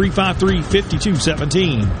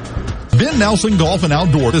 601-353-5217. Ben Nelson Golf and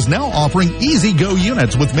Outdoor is now offering Easy Go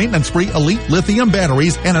units with maintenance-free elite lithium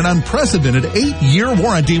batteries and an unprecedented 8-year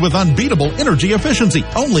warranty with unbeatable energy efficiency.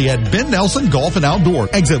 Only at Ben Nelson Golf and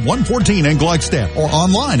Outdoor, exit 114 in Gluckstadt, or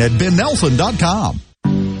online at bennelson.com.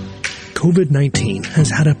 COVID-19 has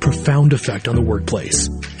had a profound effect on the workplace.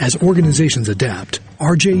 As organizations adapt,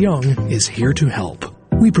 RJ Young is here to help.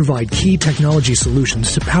 We provide key technology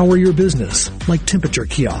solutions to power your business, like temperature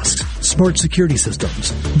kiosks, smart security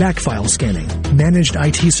systems, backfile scanning, managed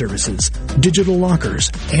IT services, digital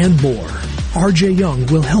lockers, and more. RJ Young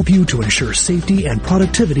will help you to ensure safety and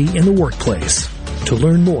productivity in the workplace. To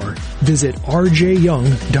learn more, visit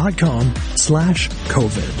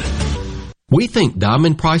rjyoung.com/COVID. We think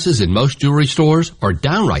diamond prices in most jewelry stores are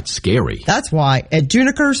downright scary. That's why at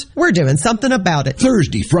Juniker's, we're doing something about it.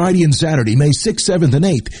 Thursday, Friday, and Saturday, May 6th, 7th, and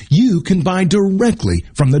 8th, you can buy directly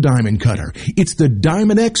from the Diamond Cutter. It's the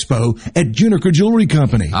Diamond Expo at Juniker Jewelry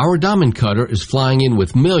Company. Our Diamond Cutter is flying in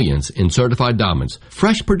with millions in certified diamonds.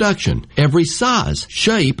 Fresh production, every size,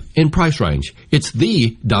 shape, and price range. It's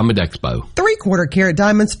the Diamond Expo. 3/4 carat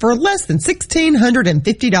diamonds for less than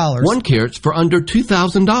 $1,650. 1 carat's for under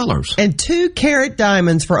 $2,000. And 2 2-carat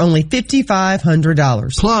diamonds for only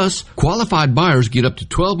 $5,500. Plus, qualified buyers get up to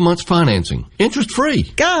 12 months financing.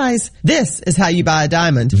 Interest-free. Guys, this is how you buy a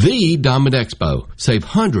diamond. The Diamond Expo. Save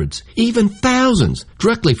hundreds, even thousands,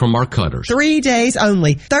 directly from our cutters. 3 days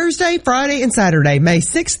only. Thursday, Friday, and Saturday, May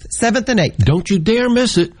 6th, 7th, and 8th. Don't you dare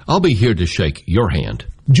miss it. I'll be here to shake your hand.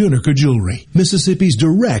 Juniker Jewelry, Mississippi's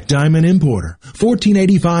direct diamond importer.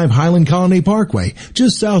 1485 Highland Colony Parkway,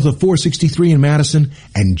 just south of 463 in Madison,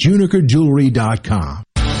 and JunikerJewelry.com.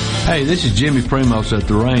 Hey, this is Jimmy Primos at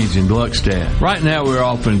The Range in Gluckstadt. Right now we're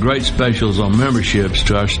offering great specials on memberships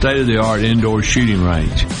to our state-of-the-art indoor shooting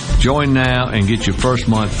range. Join now and get your first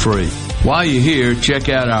month free. While you're here, check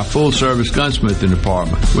out our full-service gunsmithing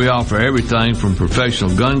department. We offer everything from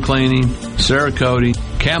professional gun cleaning, Cerakoting,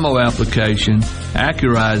 camo application,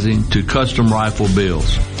 accurizing, to custom rifle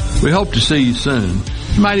builds. We hope to see you soon.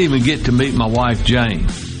 You might even get to meet my wife, Jane.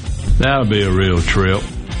 That'll be a real trip.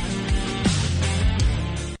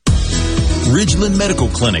 Ridgeland Medical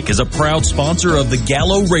Clinic is a proud sponsor of the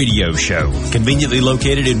Gallo Radio Show, conveniently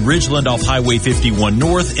located in Ridgeland off Highway 51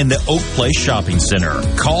 North in the Oak Place Shopping Center.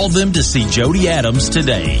 Call them to see Jody Adams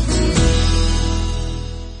today.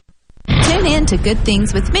 Tune in to Good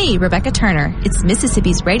Things with me, Rebecca Turner. It's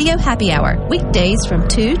Mississippi's Radio Happy Hour, weekdays from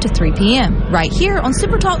 2 to 3 p.m., right here on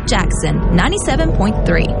Super Talk Jackson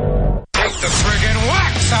 97.3. Take the friggin'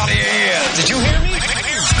 wax out of your ears. Did you hear me?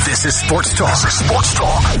 This is Sports Talk.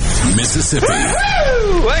 Mississippi.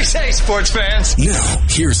 Woo! I say, sports fans. Now,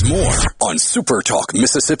 here's more on Super Talk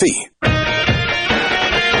Mississippi.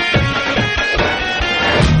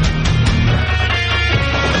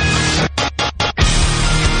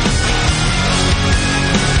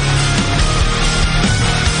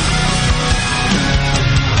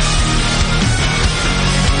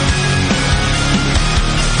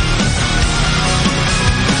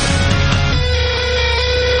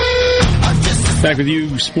 Back with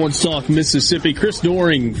you, Sports Talk Mississippi. Chris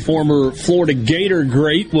Doering, former Florida Gator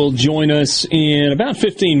great, will join us in about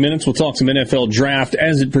 15 minutes. We'll talk some NFL draft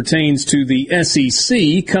as it pertains to the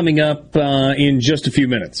SEC coming up in just a few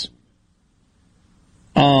minutes.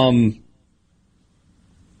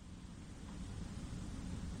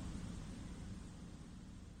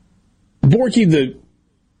 Borky,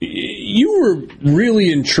 you were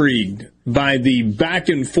really intrigued by the back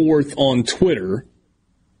and forth on Twitter,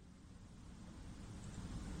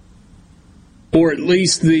 or at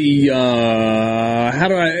least the how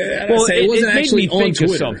do I say it wasn't actually on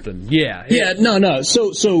Twitter. Something. Yeah. No.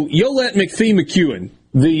 So Yolette McPhee-McEwen,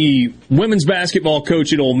 the women's basketball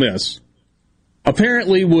coach at Ole Miss,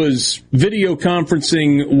 apparently was video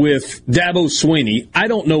conferencing with Dabo Swinney. I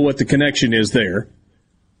don't know what the connection is there.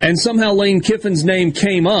 And somehow Lane Kiffin's name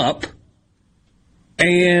came up,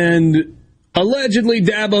 and allegedly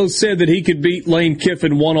Dabo said that he could beat Lane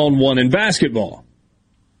Kiffin one-on-one in basketball.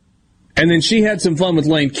 And then she had some fun with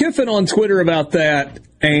Lane Kiffin on Twitter about that,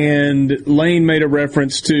 and Lane made a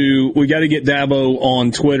reference to, we got to get Dabo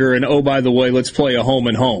on Twitter, and oh, by the way, let's play a home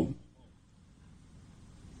and home.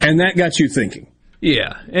 And that got you thinking.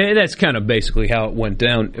 Yeah, and that's kind of basically how it went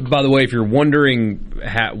down. By the way, if you're wondering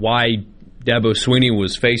why Dabo Swinney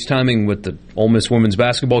was FaceTiming with the Ole Miss women's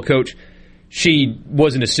basketball coach, she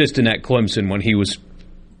was an assistant at Clemson when he was,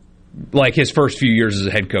 like, his first few years as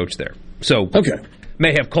a head coach there. So, okay.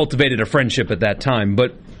 May have cultivated a friendship at that time,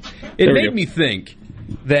 but it made me think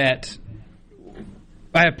that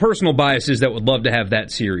I have personal biases that would love to have that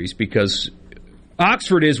series, because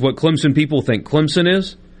Oxford is what Clemson people think Clemson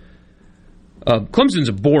is. Clemson's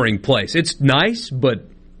a boring place. It's nice, but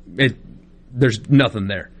there's nothing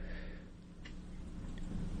there.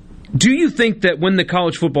 Do you think that when the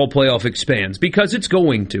college football playoff expands, because it's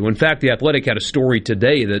going to, in fact, The Athletic had a story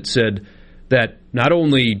today that said that not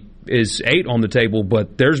only is 8 on the table,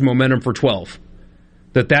 but there's momentum for 12.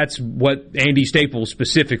 That's what Andy Staples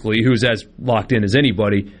specifically, who's as locked in as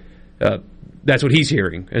anybody, that's what he's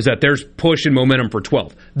hearing, is that there's push and momentum for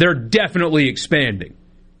 12. They're definitely expanding.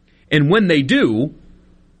 And when they do...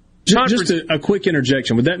 Just a quick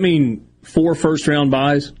interjection. Would that mean 4 first-round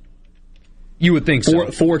buys? You would think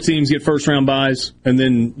so. 4 teams get first-round buys, and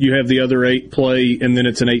then you have the other 8 play, and then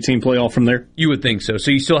it's an 18 playoff from there? You would think so.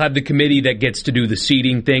 So you still have the committee that gets to do the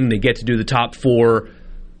seeding thing. They get to do the top 4.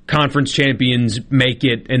 Conference champions make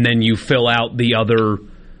it, and then you fill out the other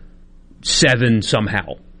 7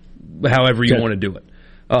 somehow, however you want to do it.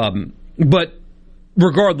 But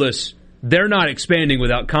regardless, they're not expanding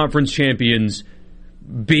without conference champions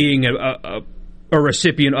being a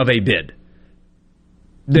recipient of a bid.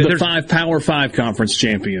 The 5 Power 5 conference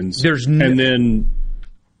champions. And then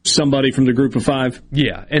somebody from the group of 5?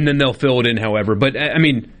 Yeah, and then they'll fill it in however. But, I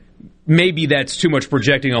mean, maybe that's too much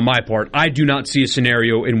projecting on my part. I do not see a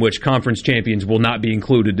scenario in which conference champions will not be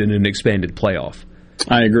included in an expanded playoff.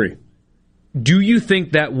 I agree. Do you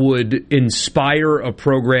think that would inspire a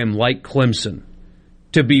program like Clemson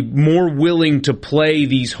to be more willing to play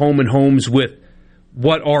these home and homes with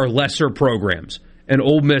what are lesser programs? An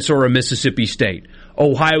Ole Miss or a Mississippi State.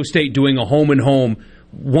 Ohio State doing a home and home,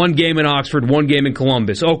 one game in Oxford, one game in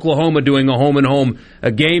Columbus. Oklahoma doing a home and home,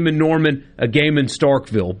 a game in Norman, a game in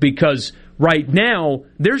Starkville. Because right now,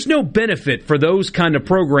 there's no benefit for those kind of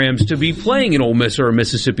programs to be playing in Ole Miss or a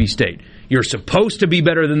Mississippi State. You're supposed to be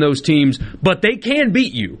better than those teams, but they can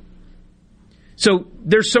beat you. So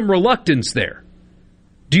there's some reluctance there.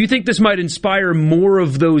 Do you think this might inspire more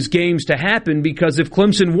of those games to happen? Because if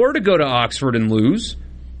Clemson were to go to Oxford and lose,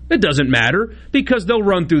 it doesn't matter because they'll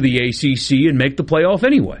run through the ACC and make the playoff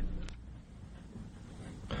anyway.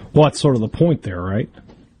 Well, that's sort of the point there, right?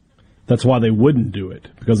 That's why they wouldn't do it,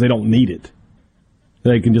 because they don't need it.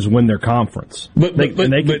 They can just win their conference. But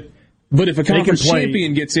if a conference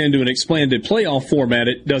champion gets into an expanded playoff format,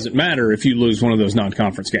 it doesn't matter if you lose one of those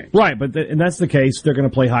non-conference games. Right, but and that's the case. They're going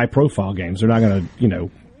to play high-profile games. They're not going to,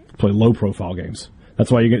 play low-profile games.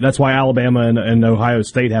 That's why Alabama and Ohio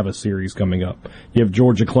State have a series coming up. You have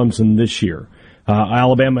Georgia Clemson this year.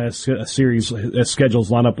 Alabama has a series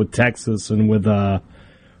schedules line up with Texas and with Notre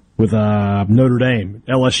Dame.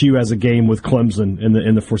 LSU has a game with Clemson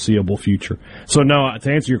in the foreseeable future. So no,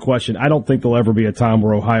 to answer your question, I don't think there'll ever be a time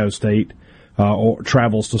where Ohio State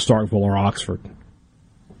travels to Starkville or Oxford.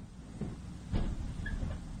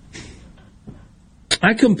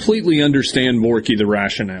 I completely understand, Borky, the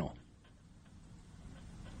rationale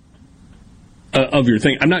of your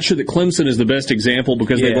thing. I'm not sure that Clemson is the best example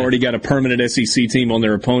because they've already got a permanent SEC team on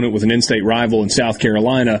their opponent with an in-state rival in South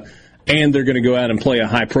Carolina, and they're going to go out and play a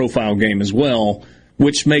high-profile game as well,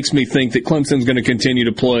 which makes me think that Clemson's going to continue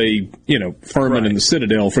to play, Furman and the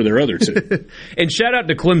Citadel for their other two. And shout out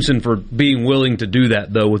to Clemson for being willing to do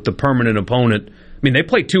that, though, with the permanent opponent. I mean, they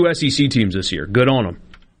played 2 SEC teams this year. Good on them.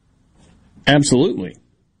 Absolutely.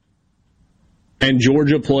 And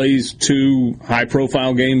Georgia plays 2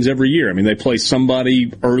 high-profile games every year. I mean, they play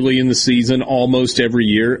somebody early in the season almost every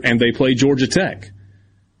year, and they play Georgia Tech.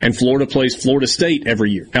 And Florida plays Florida State every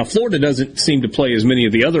year. Now, Florida doesn't seem to play as many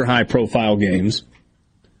of the other high-profile games.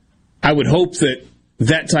 I would hope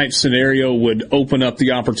that type scenario would open up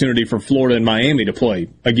the opportunity for Florida and Miami to play,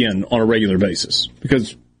 again, on a regular basis,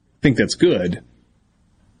 because I think that's good.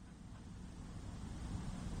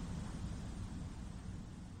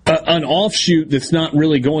 An offshoot that's not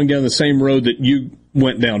really going down the same road that you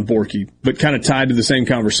went down, Borky, but kind of tied to the same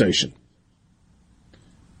conversation.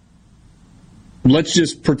 Let's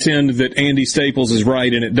just pretend that Andy Staples is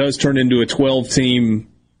right and it does turn into a 12-team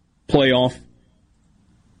playoff.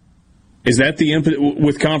 Is that the impetus,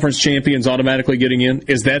 with conference champions automatically getting in?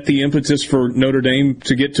 Is that the impetus for Notre Dame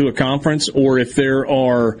to get to a conference? Or if there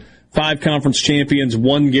are 5 conference champions,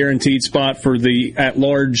 1 guaranteed spot for the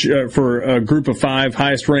at-large, for a group of 5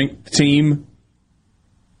 highest-ranked team,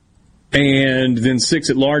 and then 6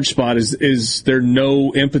 at-large spot, is there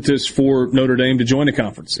no impetus for Notre Dame to join a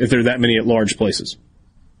conference if there are that many at-large places?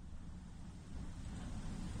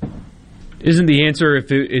 Isn't the answer if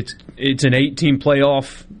it's an 8-team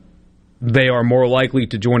playoff, they are more likely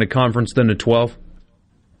to join a conference than a 12?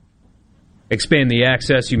 Expand the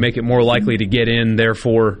access, you make it more likely to get in,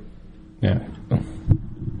 therefore... Yeah.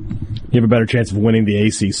 You have a better chance of winning the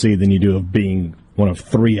ACC than you do of being one of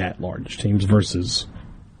 3 at-large teams versus,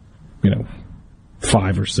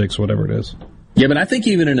 5 or 6, whatever it is. Yeah, but I think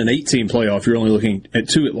even in an 8-team playoff, you're only looking at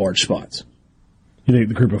 2 at-large spots. You think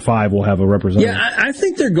the group of 5 will have a representative? Yeah, I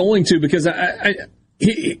think they're going to, because and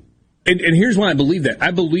here's why I believe that.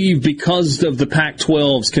 I believe because of the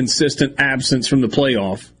Pac-12's consistent absence from the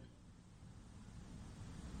playoff,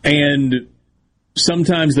 and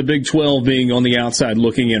sometimes the Big 12 being on the outside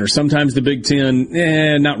looking in, or sometimes the Big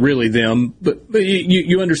 10, not really them, but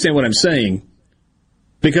you understand what I'm saying.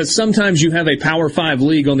 Because sometimes you have a Power 5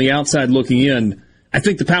 league on the outside looking in. I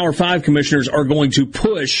think the Power 5 commissioners are going to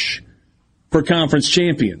push for conference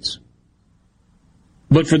champions.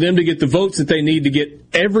 But for them to get the votes that they need to get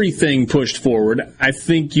everything pushed forward, I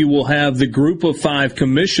think you will have the group of 5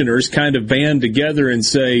 commissioners kind of band together and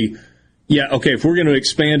say, yeah, okay, if we're going to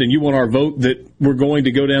expand and you want our vote that we're going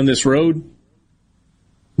to go down this road,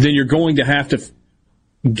 then you're going to have to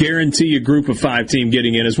guarantee a group of 5 team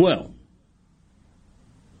getting in as well.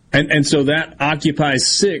 And so that occupies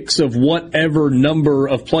 6 of whatever number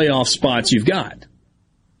of playoff spots you've got.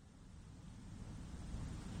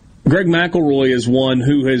 Greg McElroy is one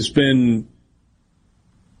who has been,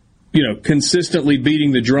 consistently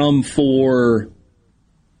beating the drum for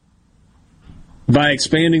by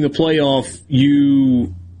expanding the playoff,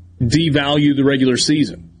 you devalue the regular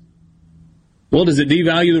season. Well, does it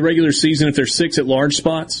devalue the regular season if there's 6 at-large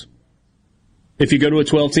spots? If you go to a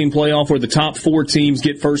 12-team playoff where the top 4 teams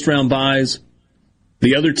get first-round byes,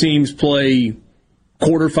 the other teams play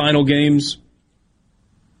quarterfinal games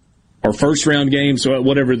or first-round games, so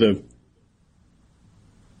whatever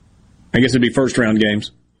I guess it'd be first-round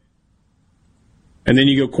games. And then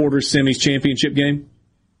you go quarters, semis, championship game.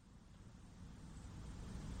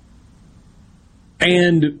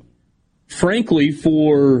 And frankly,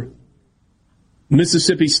 for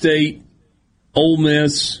Mississippi State, Ole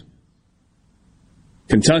Miss,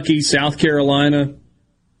 Kentucky, South Carolina,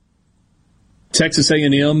 Texas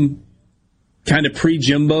A&M, kind of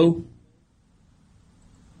pre-Jimbo,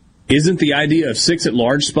 isn't the idea of 6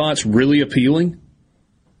 at-large spots really appealing?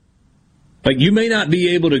 Like, you may not be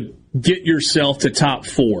able to get yourself to top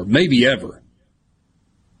 4, maybe ever.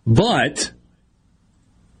 But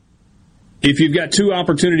if you've got 2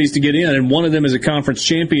 opportunities to get in, and one of them is a conference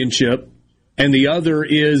championship, and the other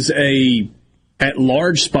is a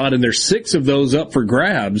at-large spot, and there's 6 of those up for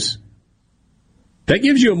grabs, that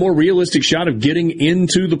gives you a more realistic shot of getting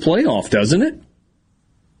into the playoff, doesn't it?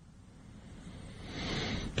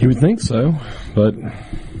 You would think so, but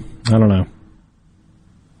I don't know.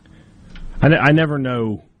 I never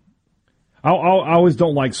know. I always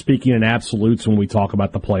don't like speaking in absolutes when we talk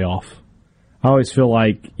about the playoff. I always feel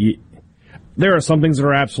like there are some things that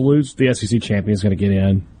are absolutes. The SEC champion is going to get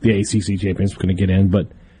in. The ACC champion is going to get in. But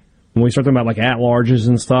when we start talking about like at-larges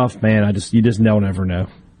and stuff, man, you just never know.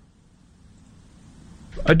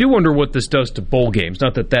 I do wonder what this does to bowl games.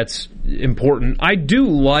 Not that that's important. I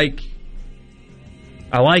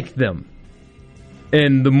like them.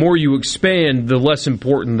 And the more you expand, the less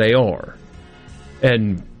important they are.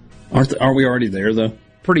 And are we already there, though?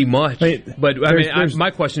 Pretty much. But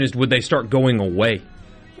my question is, would they start going away?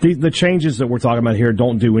 The changes that we're talking about here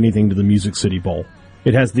don't do anything to the Music City Bowl.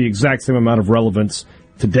 It has the exact same amount of relevance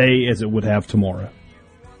today as it would have tomorrow.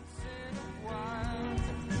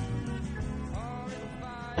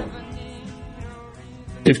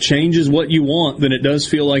 If change is what you want, then it does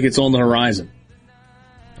feel like it's on the horizon.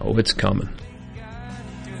 Oh, it's coming.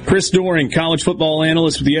 Chris Doering, college football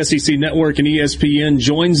analyst with the SEC Network and ESPN,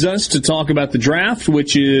 joins us to talk about the draft,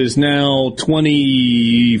 which is now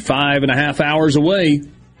 25 and a half hours away.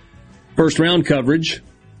 First round coverage.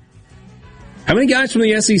 How many guys from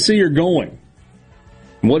the SEC are going?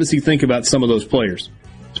 And what does he think about some of those players?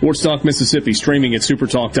 Sports Talk Mississippi, streaming at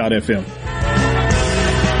supertalk.fm.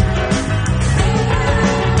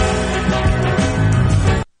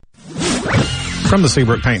 From the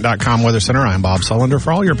SeabrookPaint.com Weather Center, I'm Bob Sullender.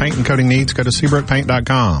 For all your paint and coating needs, go to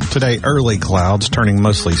SeabrookPaint.com. Today, early clouds turning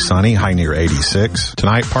mostly sunny, high near 86.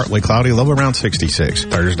 Tonight, partly cloudy, low around 66.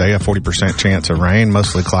 Thursday, a 40% chance of rain,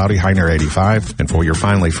 mostly cloudy, high near 85. And for your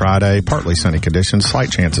finally Friday, partly sunny conditions,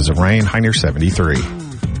 slight chances of rain, high near 73.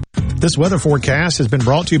 This weather forecast has been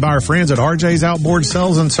brought to you by our friends at RJ's Outboard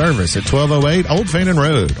Sales and Service at 1208 Old Fannin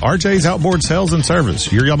Road. RJ's Outboard Sales and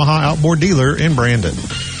Service, your Yamaha outboard dealer in Brandon.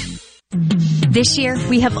 This year,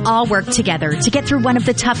 we have all worked together to get through one of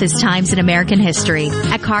the toughest times in American history.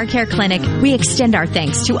 At Car Care Clinic, we extend our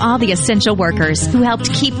thanks to all the essential workers who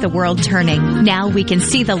helped keep the world turning. Now we can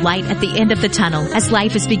see the light at the end of the tunnel as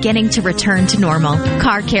life is beginning to return to normal.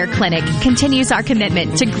 Car Care Clinic continues our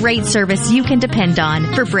commitment to great service you can depend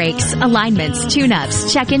on for brakes, alignments,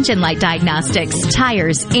 tune-ups, check engine light diagnostics,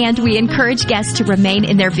 tires, and we encourage guests to remain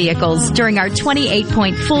in their vehicles during our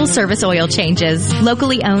 28-point full-service oil changes.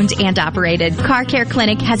 Locally owned and operated, Car Care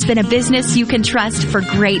Clinic has been a business you can trust for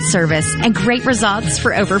great service and great results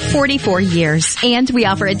for over 44 years. And we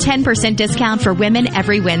offer a 10% discount for women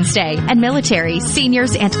every Wednesday and military,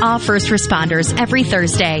 seniors, and all first responders every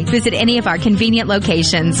Thursday. Visit any of our convenient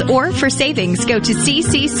locations or for savings, go to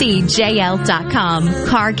cccjl.com.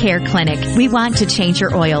 Car Care Clinic. We want to change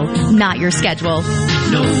your oil, not your schedule.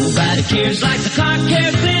 Nobody cares like the Car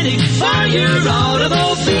Care Clinic for your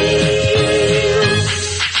automobile.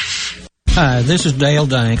 Hi, this is Dale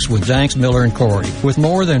Danks with Danks, Miller & Corey. With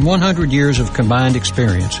more than 100 years of combined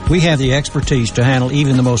experience, we have the expertise to handle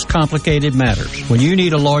even the most complicated matters. When you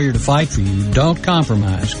need a lawyer to fight for you, don't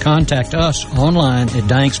compromise. Contact us online at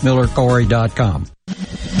danksmillercorey.com.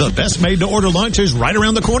 The best made-to-order lunch is right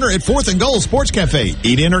around the corner at 4th and Goal Sports Cafe.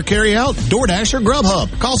 Eat in or carry out, DoorDash or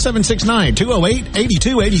Grubhub. Call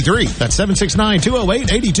 769-208-8283. That's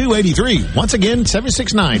 769-208-8283. Once again,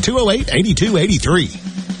 769-208-8283.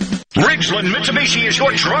 Ridgeland Mitsubishi is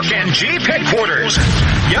your truck and Jeep headquarters.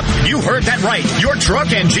 Yep, you heard that right. Your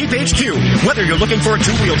truck and Jeep HQ. Whether you're looking for a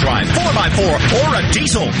two-wheel drive, 4x4, or a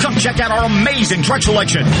diesel, come check out our amazing truck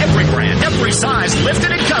selection. Every brand, every size,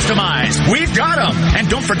 lifted and customized. We've got them. And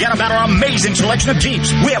don't forget about our amazing selection of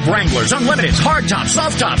Jeeps. We have Wranglers, Unlimiteds, hardtops,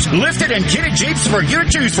 softtops, lifted and kitted Jeeps for you to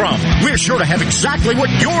choose from. We're sure to have exactly what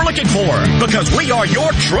you're looking for because we are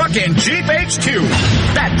your truck and Jeep HQ.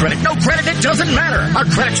 Bad credit, no credit, it doesn't matter. Our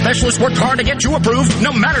credit specialists work hard to get you approved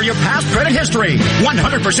no matter your past credit history.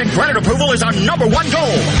 100% credit approval is our number one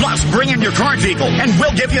goal. Plus, bring in your current vehicle and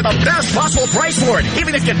we'll give you the best possible price for it,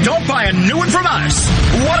 even if you don't buy a new one from us.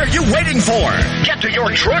 What are you waiting for? Get to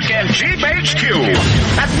your truck and Jeep HQ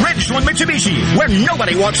at Ridgeland Mitsubishi, where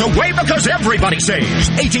nobody walks away because everybody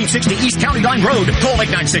saves. 1860 East County Line Road. Call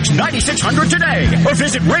 896-9600 today or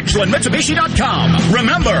visit RidgelandMitsubishi.com.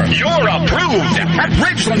 Remember, you're approved at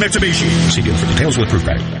Ridgeland Mitsubishi. See deal for details with proof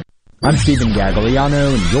credit. I'm Stephen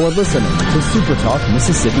Gagliano, and you're listening to Super Talk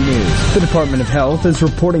Mississippi News. The Department of Health is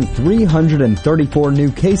reporting 334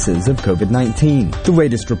 new cases of COVID-19. The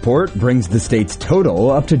latest report brings the state's total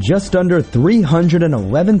up to just under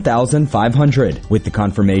 311,500. With the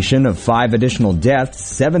confirmation of 5 additional deaths,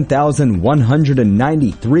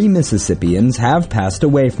 7,193 Mississippians have passed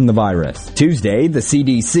away from the virus. Tuesday, the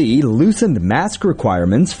CDC loosened mask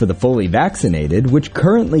requirements for the fully vaccinated, which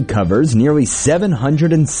currently covers nearly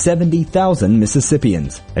 770,000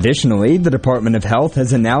 Mississippians. Additionally, the Department of Health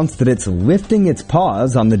has announced that it's lifting its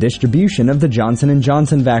pause on the distribution of the Johnson &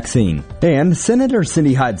 Johnson vaccine. And Senator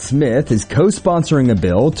Cindy Hyde-Smith is co-sponsoring a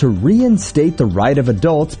bill to reinstate the right of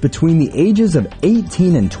adults between the ages of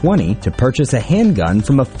 18 and 20 to purchase a handgun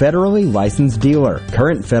from a federally licensed dealer.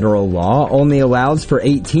 Current federal law only allows for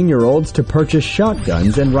 18-year-olds to purchase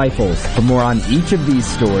shotguns and rifles. For more on each of these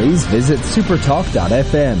stories, visit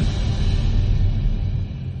supertalk.fm.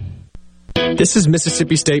 This is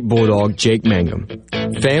Mississippi State Bulldog Jake Mangum.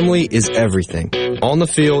 Family is everything. On the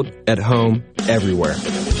field, at home, everywhere.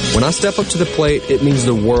 When I step up to the plate, it means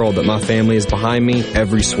the world that my family is behind me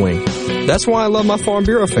every swing. That's why I love my Farm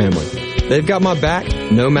Bureau family. They've got my back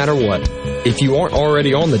no matter what. If you aren't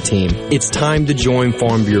already on the team, it's time to join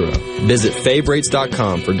Farm Bureau. Visit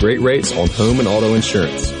favrates.com for great rates on home and auto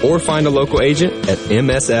insurance, or find a local agent at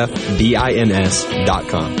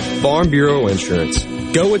msfbins.com. Farm Bureau Insurance.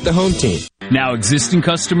 Go with the home team. Now existing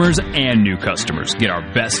customers and new customers get our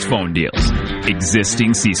best phone deals.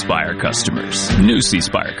 Existing C-Spire customers. New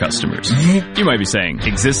C-Spire customers. You might be saying,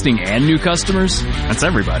 existing and new customers? That's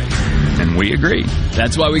everybody. And we agree.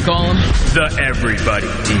 That's why we call them the Everybody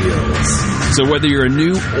Deals. So whether you're a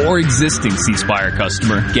new or existing C-Spire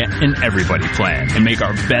customer, get an Everybody plan and make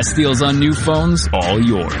our best deals on new phones all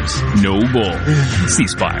yours. No bull.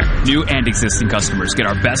 C-Spire. New and existing customers get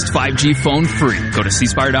our best 5G phone free. Go to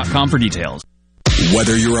cspire.com for details.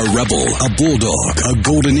 Whether you're a Rebel, a Bulldog, a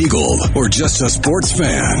Golden Eagle, or just a sports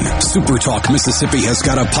fan, Super Talk Mississippi has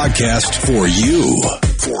got a podcast for you.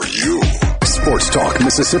 For you. Sports Talk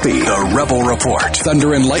Mississippi, the Rebel Report,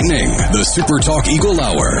 Thunder and Lightning, the Super Talk Eagle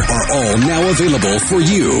Hour are all now available for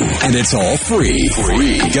you. And it's all free.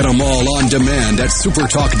 Get them all on demand at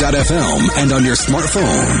supertalk.fm and on your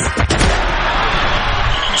smartphone.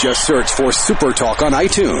 Just search for Super Talk on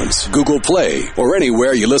iTunes, Google Play, or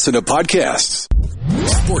anywhere you listen to podcasts.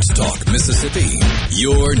 Sports Talk Mississippi,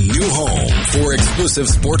 your new home for exclusive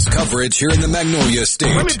sports coverage here in the Magnolia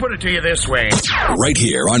State. Let me put it to you this way. Right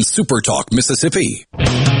here on Super Talk Mississippi.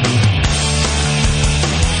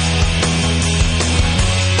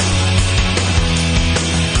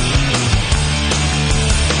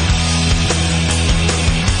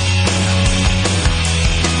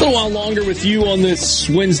 A little while longer with you on this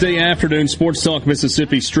Wednesday afternoon. Sports Talk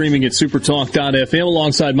Mississippi streaming at supertalk.fm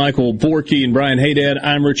alongside Michael Borky and Brian Haydad.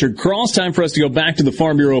 I'm Richard Cross. Time for us to go back to the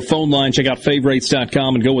Farm Bureau phone line. Check out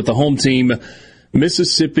favorites.com and go with the home team,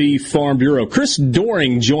 Mississippi Farm Bureau. Chris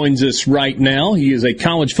Doering joins us right now. He is a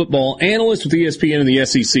college football analyst with ESPN and the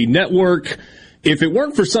SEC Network. If it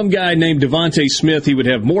weren't for some guy named Devontae Smith, he would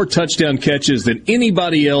have more touchdown catches than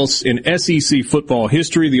anybody else in SEC football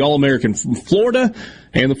history. The All-American from Florida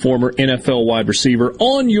and the former NFL wide receiver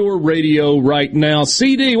on your radio right now.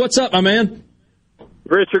 CD, what's up, my man?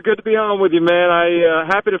 Richard, good to be on with you, man. I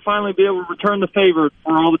happy to finally be able to return the favor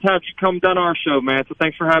for all the times you come down our show, man. So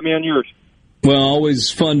thanks for having me on yours. Well, always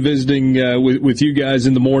fun visiting with you guys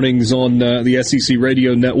in the mornings on the SEC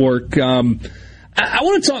Radio Network. I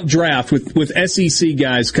want to talk draft with SEC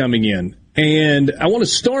guys coming in, and I want to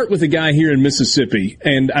start with a guy here in Mississippi,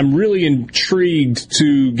 and I'm really intrigued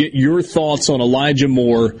to get your thoughts on Elijah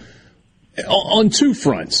Moore on two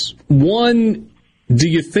fronts. One, Do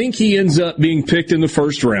you think he ends up being picked in the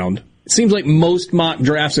first round? It seems like most mock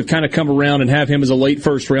drafts have kind of come around and have him as a late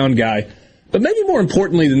first-round guy. But maybe more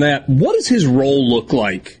importantly than that, what does his role look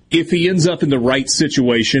like if he ends up in the right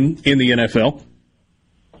situation in the NFL?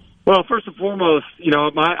 Well, first and foremost,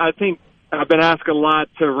 I think I've been asked a lot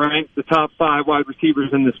to rank the top 5 wide receivers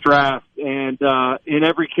in this draft. And in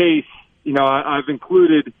every case, I've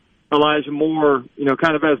included Elijah Moore,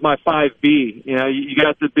 kind of as my 5B. You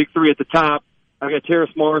got the big 3 at the top. I got Terrace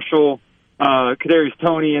Marshall, Kadarius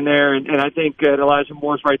Toney in there, and I think Elijah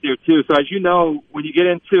Moore's right there too. So as you know, when you get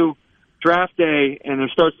into draft day and there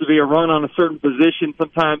starts to be a run on a certain position,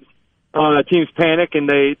 sometimes teams panic and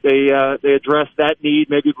they address that need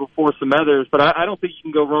maybe before some others. But I don't think you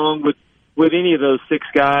can go wrong with any of those 6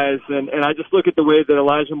 guys. And I just look at the way that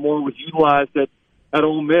Elijah Moore was utilized at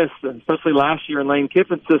Ole Miss, especially last year in Lane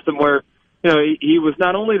Kiffin's system, where he was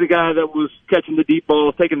not only the guy that was catching the deep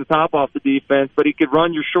balls, taking the top off the defense, but he could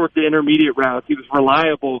run your short to intermediate routes. He was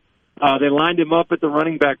reliable. They lined him up at the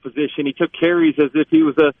running back position. He took carries as if he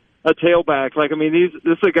was a tailback.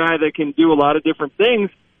 This is a guy that can do a lot of different things,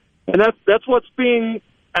 and that's what's being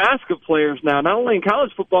asked of players now, not only in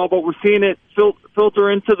college football, but we're seeing it filter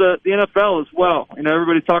into the NFL as well.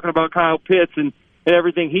 Everybody's talking about Kyle Pitts and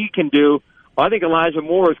everything he can do. I think Elijah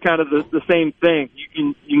Moore is kind of the same thing.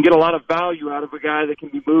 You can get a lot of value out of a guy that can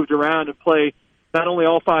be moved around and play not only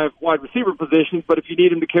all 5 wide receiver positions, but if you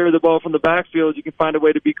need him to carry the ball from the backfield, you can find a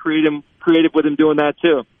way to be creative with him doing that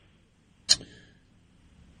too.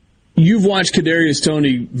 You've watched Kadarius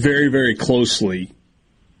Toney very, very closely.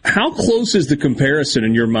 How close is the comparison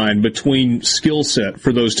in your mind between skill set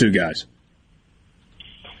for those 2 guys?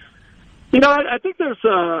 I think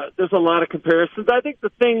there's a lot of comparisons. I think the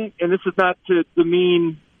thing, and this is not to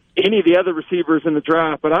demean any of the other receivers in the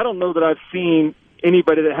draft, but I don't know that I've seen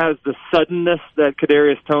anybody that has the suddenness that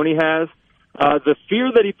Kadarius Toney has. The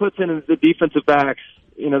fear that he puts in the defensive backs,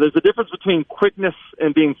 there's a difference between quickness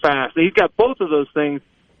and being fast. And he's got both of those things,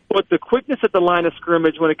 but the quickness at the line of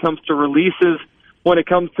scrimmage when it comes to releases, when it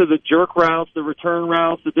comes to the jerk routes, the return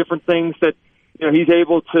routes, the different things that he's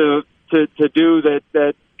able to do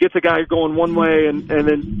that gets a guy going one way and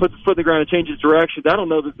then puts his foot in the ground and changes direction. I don't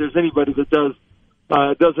know that there's anybody that does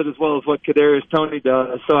it as well as what Kadarius Toney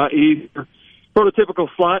does. So he's a prototypical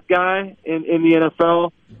slot guy in the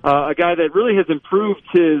NFL, a guy that really has improved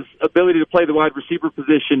his ability to play the wide receiver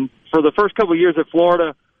position. For the first couple of years at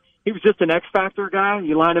Florida, he was just an X-factor guy.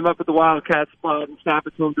 You line him up at the Wildcat spot and snap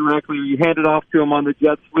it to him directly, or you hand it off to him on the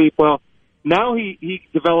jet sweep. Well, now he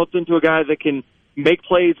developed into a guy that can make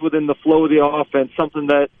plays within the flow of the offense, something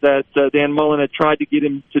that Dan Mullen had tried to get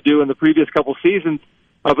him to do in the previous couple seasons.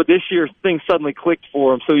 But this year, things suddenly clicked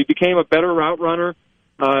for him. So he became a better route runner,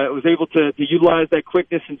 was able to utilize that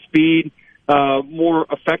quickness and speed more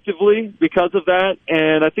effectively because of that.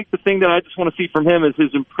 And I think the thing that I just want to see from him is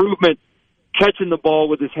his improvement catching the ball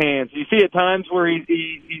with his hands. You see at times where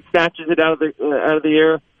he snatches it out of the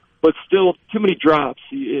air, but still too many drops.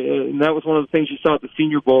 And that was one of the things you saw at the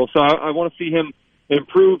Senior Bowl. So I want to see him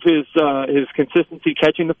improve his consistency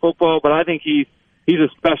catching the football, but I think he's a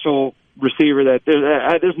special receiver that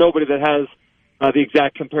there's nobody that has the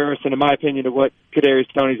exact comparison, in my opinion, to what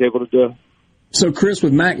Kadarius Toney's able to do. So, Chris,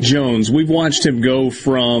 with Mac Jones, we've watched him go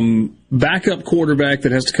from backup quarterback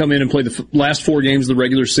that has to come in and play the last 4 games of the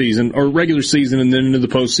regular season and then into the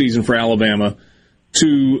postseason for Alabama,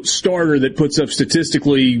 to starter that puts up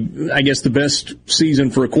statistically, I guess, the best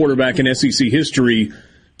season for a quarterback in SEC history,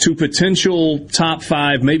 to potential top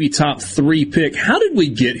 5, maybe top 3 pick. How did we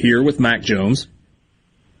get here with Mac Jones?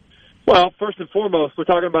 Well, first and foremost, we're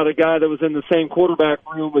talking about a guy that was in the same quarterback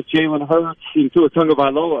room with Jalen Hurts and Tua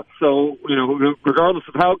Tagovailoa. So, regardless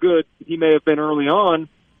of how good he may have been early on,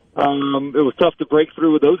 it was tough to break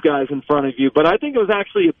through with those guys in front of you. But I think it was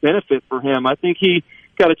actually a benefit for him. I think he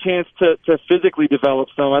got a chance to physically develop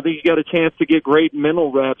some. I think he got a chance to get great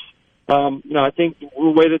mental reps. I think the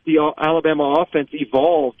way that the Alabama offense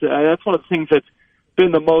evolved, that's one of the things that's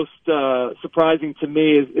been the most surprising to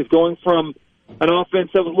me is going from an offense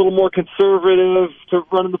that was a little more conservative to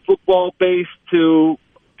running the football base to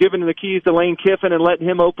giving the keys to Lane Kiffin and letting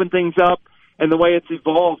him open things up, and the way it's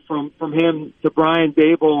evolved from him to Brian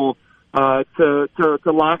Daboll to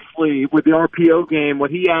Loxley with the RPO game, what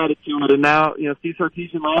he added to it, and now Steve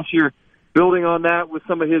Sarkisian last year building on that with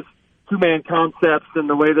some of his two-man concepts and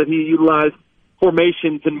the way that he utilized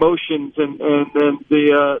formations and motions and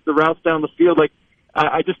the routes down the field.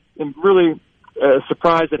 I just am really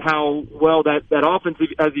surprised at how well that offense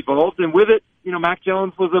has evolved. And with it, Mac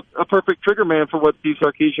Jones was a perfect trigger man for what Steve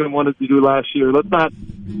Sarkisian wanted to do last year. Let's not,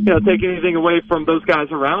 take anything away from those guys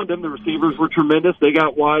around him. The receivers were tremendous. They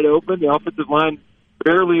got wide open. The offensive line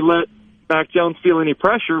barely let Mac Jones feel any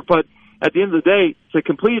pressure. But at the end of the day, to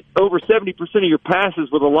complete over 70% of your passes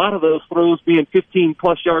with a lot of those throws being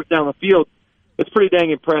 15-plus yards down the field, it's pretty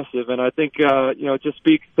dang impressive. And I think, it just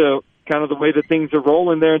speaks to kind of the way that things are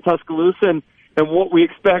rolling there in Tuscaloosa and what we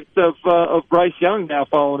expect of Bryce Young now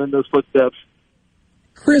following in those footsteps.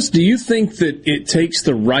 Chris, do you think that it takes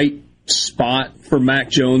the right spot for Mac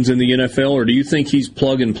Jones in the NFL, or do you think he's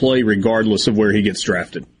plug and play regardless of where he gets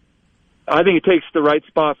drafted? I think it takes the right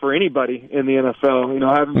spot for anybody in the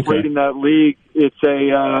NFL. Having played in that league, it's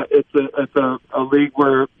a league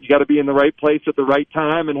where you got to be in the right place at the right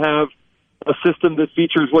time and have a system that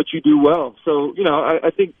features what you do well. So,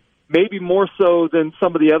 I think maybe more so than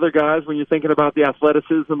some of the other guys when you're thinking about the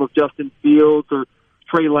athleticism of Justin Fields or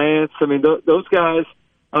Trey Lance. I mean, those guys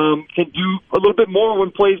can do a little bit more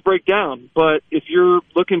when plays break down. But if you're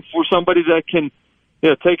looking for somebody that can,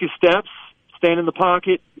 take his steps, stand in the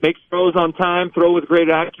pocket, make throws on time, throw with great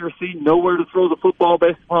accuracy, know where to throw the football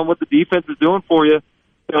based upon what the defense is doing for you,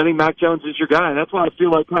 I think Mac Jones is your guy. And that's why I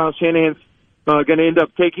feel like Kyle Shanahan's going to end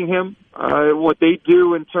up taking him. What they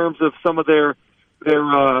do in terms of some of their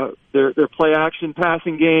play action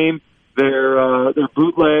passing game, their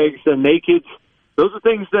bootlegs, their nakeds, those are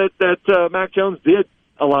things that Mac Jones did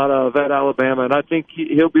a lot of at Alabama, and I think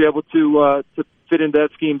he'll be able to fit into that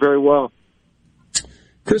scheme very well.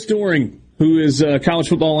 Chris Doering, who is a college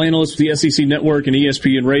football analyst with the SEC Network and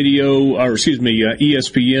ESPN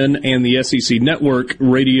ESPN and the SEC Network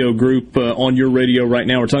radio group on your radio right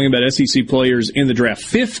now. We're talking about SEC players in the draft.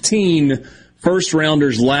 15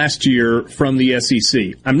 first-rounders last year from the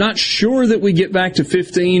SEC. I'm not sure that we get back to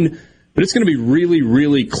 15, but it's going to be really,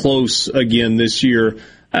 really close again this year.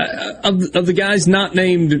 Of the guys not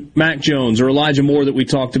named Mac Jones or Elijah Moore that we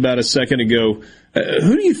talked about a second ago,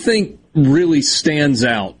 who do you think really stands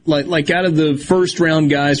out? Like out of the first-round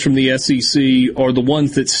guys from the SEC are the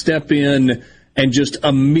ones that step in and just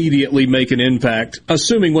immediately make an impact,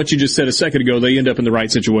 assuming what you just said a second ago, they end up in the right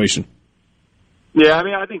situation? Yeah,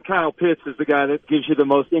 I think Kyle Pitts is the guy that gives you the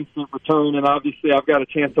most instant return, and obviously I've got a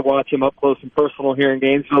chance to watch him up close and personal here in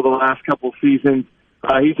Gainesville the last couple of seasons.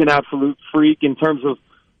 He's an absolute freak in terms of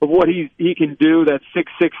what he can do. That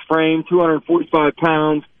 6'6" frame, 245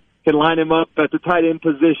 pounds, can line him up at the tight end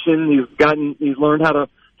position. He's learned how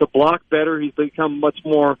to block better. He's become much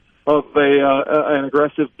more of an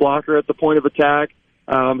aggressive blocker at the point of attack.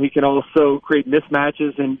 He can also create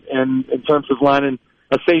mismatches and in terms of lining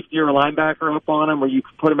a safety or a linebacker up on him, where you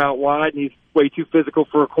can put him out wide, and he's way too physical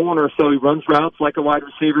for a corner, so he runs routes like a wide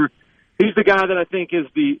receiver. He's the guy that I think is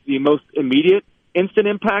the most immediate instant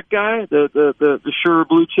impact guy, the sure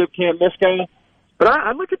blue chip can't miss guy. But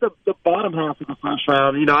I look at the bottom half of the first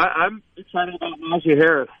round. I'm excited about Najee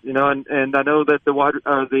Harris. And I know that the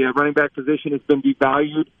running back position has been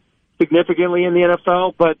devalued significantly in the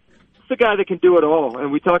NFL, but it's the guy that can do it all.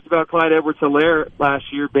 And we talked about Clyde Edwards-Helaire last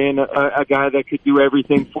year being a guy that could do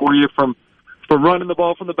everything for you, from running the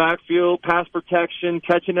ball from the backfield, pass protection,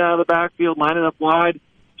 catching it out of the backfield, lining up wide.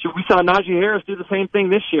 We saw Najee Harris do the same thing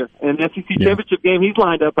this year. In the SEC Championship game, he's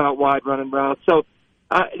lined up out wide running routes. So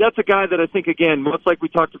that's a guy that I think, again, much like we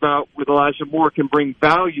talked about with Elijah Moore, can bring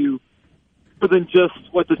value more than just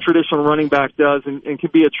what the traditional running back does, and can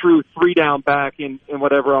be a true three-down back in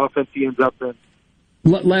whatever offense he ends up in.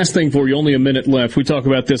 Last thing for you, only a minute left. We talk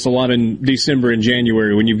about this a lot in December and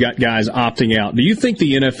January when you've got guys opting out. Do you think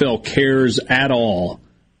the NFL cares at all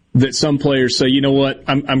that some players say, you know what,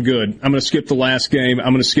 I'm good. I'm going to skip the last game.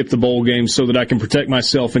 I'm going to skip the bowl game so that I can protect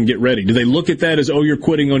myself and get ready? Do they look at that as, oh, you're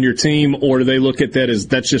quitting on your team, or do they look at that as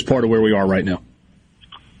that's just part of where we are right now?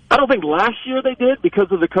 I don't think last year they did because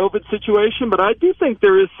of the COVID situation, but I do think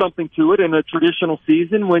there is something to it in a traditional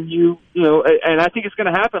season when you know, and I think it's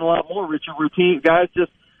going to happen a lot more, Richard. Routine guys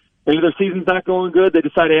just, maybe their season's not going good. They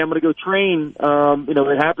decide, hey, I'm going to go train.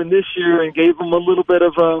 It happened this year and gave them a little bit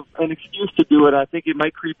of an excuse to do it. I think it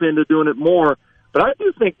might creep into doing it more. But I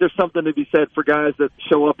do think there's something to be said for guys that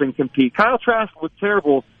show up and compete. Kyle Trask was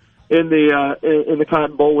terrible in the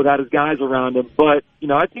Cotton Bowl without his guys around him. But,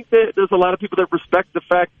 I think that there's a lot of people that respect the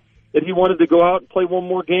fact that he wanted to go out and play one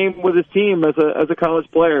more game with his team as a college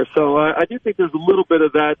player. So I do think there's a little bit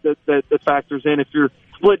of that factors in if you're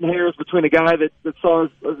splitting hairs between a guy that saw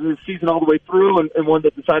his season all the way through and one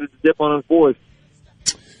that decided to dip on his boys.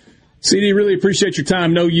 CD, really appreciate your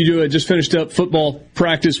time. Know you just finished up football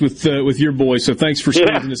practice with your boys, so thanks for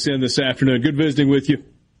squeezing us in this afternoon. Good visiting with you.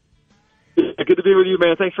 Yeah, good to be with you,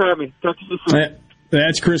 man. Thanks for having me. Talk to you soon.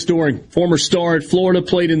 That's Chris Doering, former star at Florida,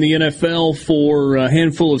 played in the NFL for a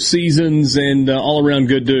handful of seasons, and all-around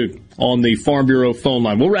good dude on the Farm Bureau phone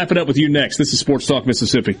line. We'll wrap it up with you next. This is Sports Talk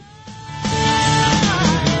Mississippi.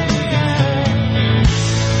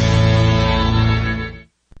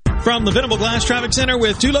 from the Venable Glass Traffic Center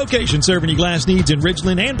with 2 locations serving your glass needs in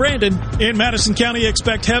Ridgeland and Brandon. In Madison County,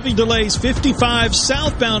 expect heavy delays 55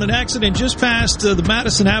 southbound. An accident just past the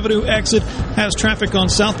Madison Avenue exit has traffic on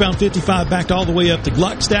southbound 55 backed all the way up to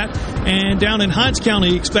Gluckstadt. And down in Hinds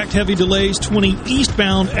County, expect heavy delays 20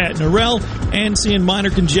 eastbound at Norrell and seeing minor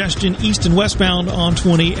congestion east and westbound on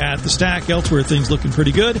 20 at the Stack. Elsewhere, things looking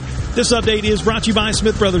pretty good. This update is brought to you by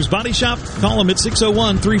Smith Brothers Body Shop. Call them at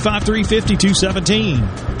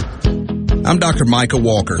 601-353-5217. I'm Dr. Micah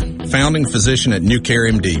Walker, founding physician at New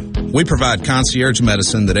Care MD. We provide concierge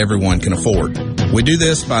medicine that everyone can afford. We do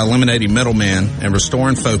this by eliminating middlemen and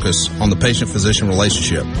restoring focus on the patient-physician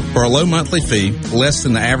relationship. For a low monthly fee, less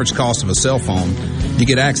than the average cost of a cell phone, you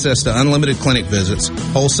get access to unlimited clinic visits,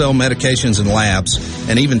 wholesale medications and labs,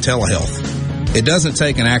 and even telehealth. It doesn't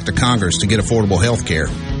take an act of Congress to get affordable health care.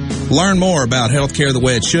 Learn more about health care the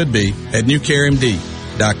way it should be at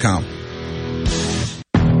newcaremd.com.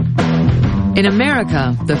 In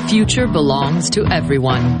America, the future belongs to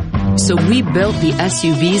everyone. So we built the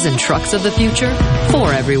SUVs and trucks of the future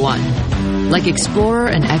for everyone. Like Explorer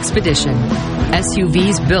and Expedition,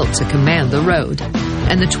 SUVs built to command the road.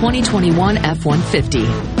 And the 2021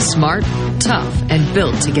 F-150, smart, tough, and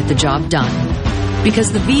built to get the job done.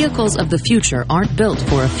 Because the vehicles of the future aren't built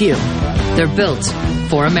for a few. They're built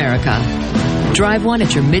for America. Drive one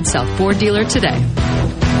at your Mid-South Ford dealer today.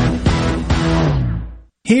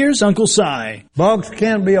 Here's Uncle Si. Bugs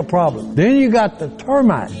can be a problem. Then you got the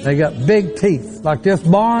termites. They got big teeth. Like this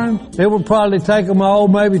barn, it would probably take them,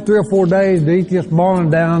 maybe 3 or 4 days to eat this barn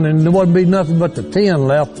down, and there wouldn't be nothing but the tin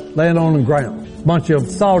left laying on the ground. Bunch of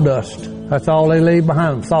sawdust. That's all they leave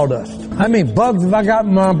behind them, sawdust. How many bugs have I got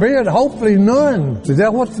in my beard? Hopefully none. Is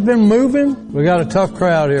that what's been moving? We got a tough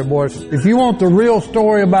crowd here, boys. If you want the real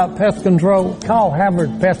story about pest control, call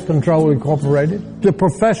Havard Pest Control Incorporated, the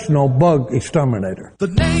professional bug exterminator. The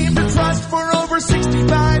name to trust for over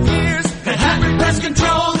 65 years. At Havard Pest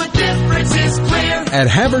Control, the difference is clear. At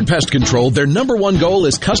Havard Pest Control, their number one goal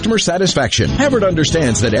is customer satisfaction. Havard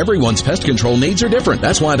understands that everyone's pest control needs are different.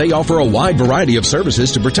 That's why they offer a wide variety of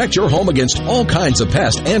services to protect your home against all kinds of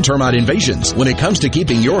pest and termite invasions. When it comes to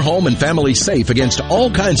keeping your home and family safe against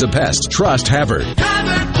all kinds of pests, trust Havard.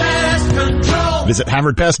 Havard Pest Control. Visit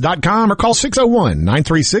HavardPest.com or call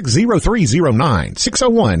 601-936-0309.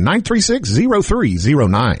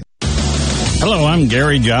 601-936-0309. Hello, I'm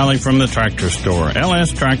Gary Jolly from the Tractor Store.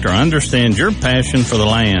 LS Tractor understands your passion for the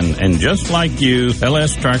land, and just like you,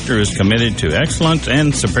 LS Tractor is committed to excellence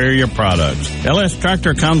and superior products. LS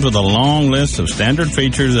Tractor comes with a long list of standard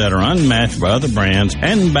features that are unmatched by other brands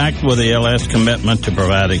and backed with the LS commitment to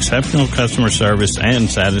provide exceptional customer service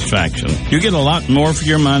and satisfaction. You get a lot more for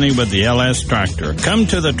your money with the LS Tractor. Come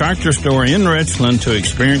to the Tractor Store in Richland to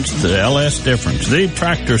experience the LS difference. The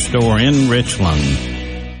Tractor Store in Richland.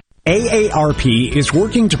 AARP is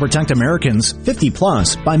working to protect Americans 50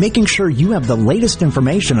 plus by making sure you have the latest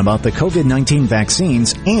information about the COVID-19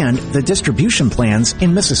 vaccines and the distribution plans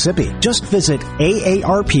in Mississippi. Just visit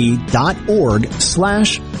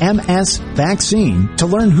aarp.org/MS-vaccine to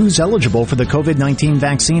learn who's eligible for the COVID-19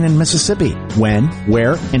 vaccine in Mississippi, when,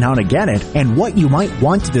 where, and how to get it, and what you might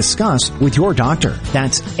want to discuss with your doctor.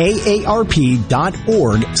 That's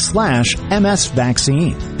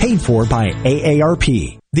aarp.org/MS-vaccine. Paid for by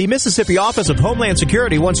AARP. The Mississippi Office of Homeland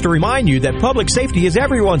Security wants to remind you that public safety is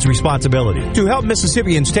everyone's responsibility. To help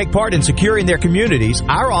Mississippians take part in securing their communities,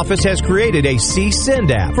 our office has created a CSend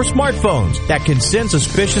app for smartphones that can send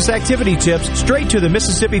suspicious activity tips straight to the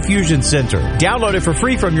Mississippi Fusion Center. Download it for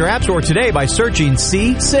free from your app store today by searching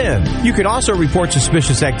CSend. You can also report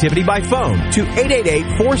suspicious activity by phone to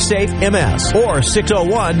 888-4SAFE-MS or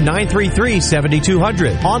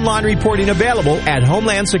 601-933-7200. Online reporting available at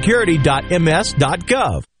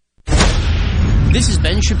homelandsecurity.ms.gov. This is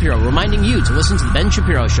Ben Shapiro reminding you to listen to The Ben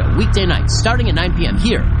Shapiro Show weekday nights starting at 9 p.m.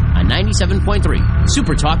 here on 97.3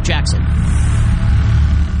 Super Talk Jackson.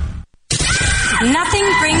 Nothing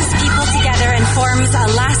brings people together and forms a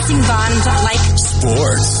lasting bond like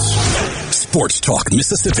sports. Sports Talk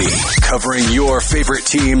Mississippi, covering your favorite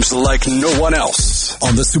teams like no one else.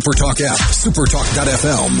 On the Super Talk app,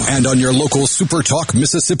 supertalk.fm, and on your local Super Talk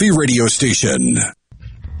Mississippi radio station.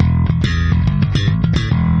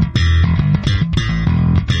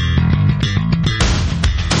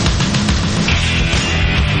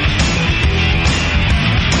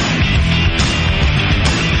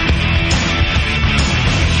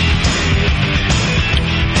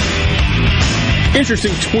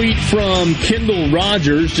 Interesting tweet from Kendall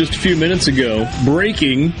Rogers just a few minutes ago.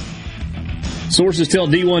 Breaking. Sources tell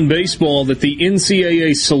D1 Baseball that the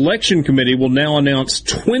NCAA Selection Committee will now announce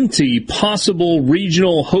 20 possible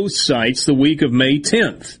regional host sites the week of May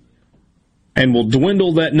 10th. and will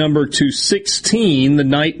dwindle that number to 16 the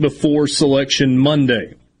night before Selection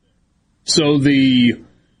Monday. So the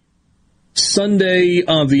Sunday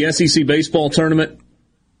of the SEC baseball tournament,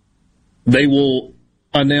 they will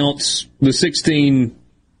announce the 16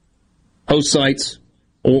 host sites,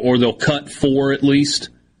 or they'll cut 4 at least,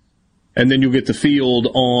 and then you'll get the field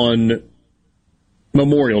on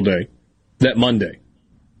Memorial Day, that Monday.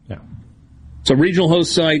 Yeah. So regional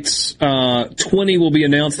host sites, 20 will be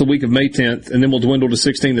announced the week of May 10th, and then will dwindle to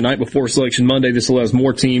 16 the night before Selection Monday. This allows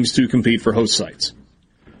more teams to compete for host sites.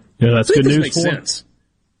 Yeah, that's good news makes for. Sense.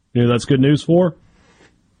 Yeah, that's good news for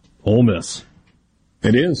Ole Miss.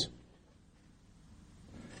 It is.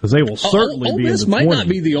 Because they will certainly Ole be Miss in the 20. might not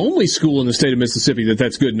be the only school in the state of Mississippi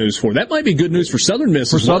that's good news for. That might be good news for Southern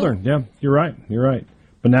Miss as well. For Southern, yeah, you're right.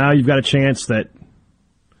 But now you've got a chance that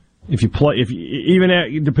if you play,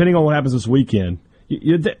 depending on what happens this weekend,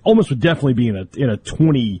 Ole Miss would definitely be in a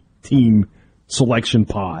 20-team selection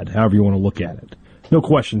pod, however you want to look at it. No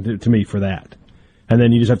question to me for that. And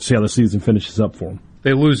then you just have to see how the season finishes up for them.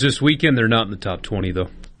 They lose this weekend, they're not in the top 20, though.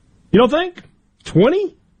 You don't think?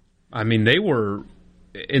 20? I mean, they were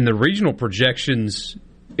in the regional projections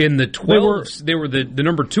in the 12. They were the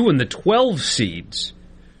number 2 in the 12 seeds.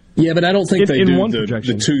 Yeah, but I don't think they do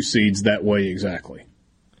the 2 seeds that way exactly.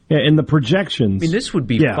 Yeah, in the projections. I mean, this would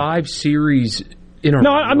be 5 series in a row.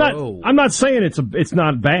 No, I'm not saying it's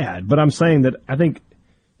not bad, but I'm saying that I think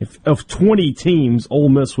if of 20 teams, Ole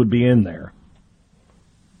Miss would be in there.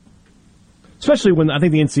 Especially when I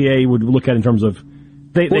think the NCAA would look at it in terms of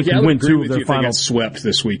they can win 2 of their final. They got swept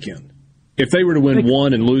this weekend. If they were to win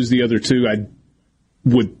 1 and lose the other 2, I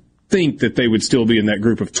would think that they would still be in that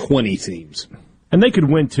group of 20 teams. And they could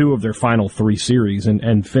win 2 of their final 3 series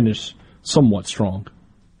and finish somewhat strong.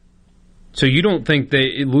 So you don't think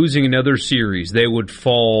losing another series, they would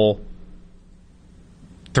fall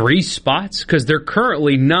 3 spots? Because they're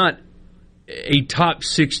currently not a top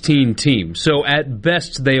 16 team. So at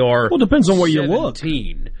best they are 17. Well, it depends on where you look.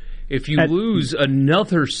 If you lose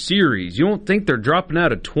another series, you don't think they're dropping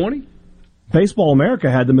out of 20? Baseball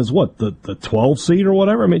America had them as what, the 12 seed or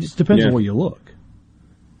whatever? I mean, it just depends on where you look.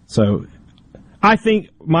 So I think,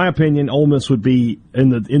 my opinion, Ole Miss would be in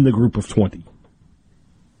the group of 20.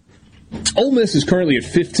 Ole Miss is currently at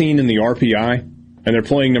 15 in the RPI, and they're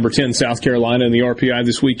playing number 10 South Carolina in the RPI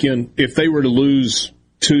this weekend. If they were to lose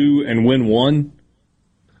 2 and win 1,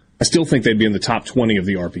 I still think they'd be in the top 20 of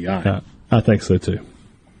the RPI. Yeah, I think so too.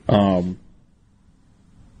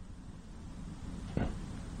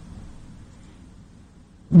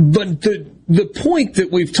 But the point that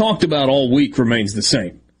we've talked about all week remains the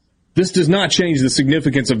same. This does not change the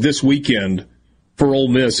significance of this weekend for Ole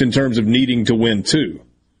Miss in terms of needing to win 2.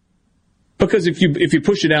 Because if you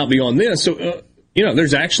push it out beyond this,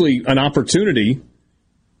 there's actually an opportunity.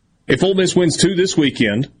 If Ole Miss wins 2 this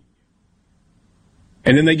weekend,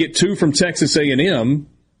 and then they get 2 from Texas A&M,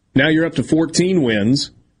 now you're up to 14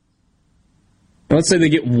 wins. Let's say they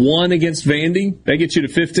get 1 against Vandy, that gets you to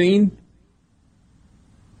 15.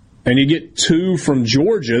 And you get 2 from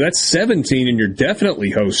Georgia, that's 17, and you're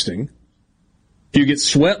definitely hosting. If you get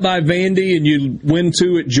swept by Vandy and you win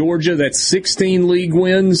 2 at Georgia, that's 16 league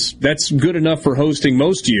wins. That's good enough for hosting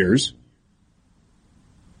most years.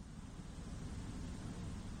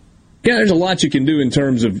 Yeah, there's a lot you can do in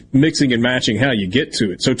terms of mixing and matching how you get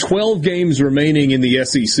to it. So 12 games remaining in the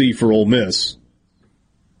SEC for Ole Miss.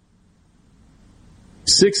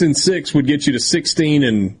 6-6 would get you to 16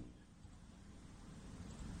 and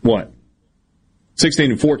what?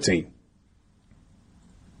 16 and 14.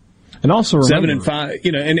 And also remember, 7 and 5,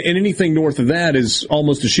 and anything north of that is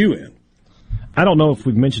almost a shoe-in. I don't know if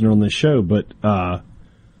we've mentioned it on this show, but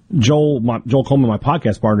Joel Coleman, my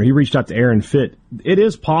podcast partner, he reached out to Aaron Fitt. It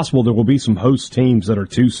is possible there will be some host teams that are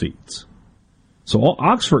 2 seeds. So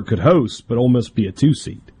Oxford could host, but Ole Miss be a 2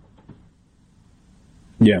 seed.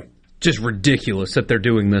 Yeah. Just ridiculous that they're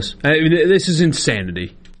doing this. I mean, this is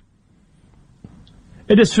insanity.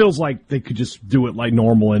 It just feels like they could just do it like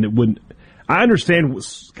normal, and it wouldn't. I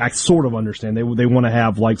sort of understand. They want to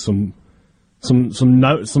have like some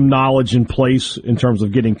knowledge in place in terms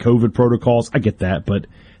of getting COVID protocols. I get that, but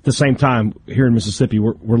at the same time, here in Mississippi,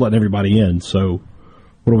 we're letting everybody in. So,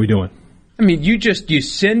 what are we doing? I mean, you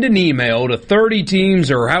send an email to 30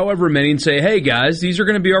 teams or however many and say, hey, guys, these are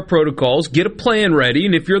going to be our protocols. Get a plan ready,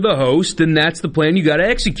 and if you're the host, then that's the plan you got to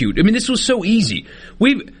execute. I mean, this was so easy.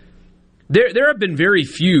 There have been very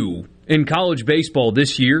few in college baseball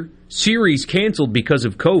this year series canceled because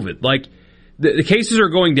of COVID. Like, the cases are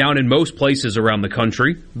going down in most places around the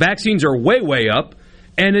country. Vaccines are way, way up,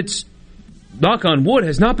 and it's, knock on wood,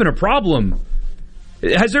 has not been a problem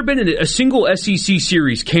Has there been a single SEC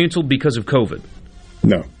series canceled because of COVID?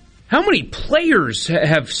 No. How many players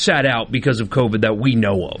have sat out because of COVID that we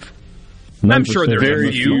know of? I'm sure there are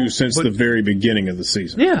very few since the very beginning of the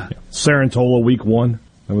season. Yeah. Sarantola week 1.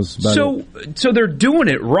 That was about it. So they're doing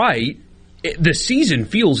it right. The season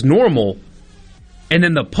feels normal, and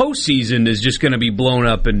then the postseason is just going to be blown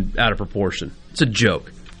up and out of proportion. It's a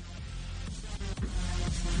joke.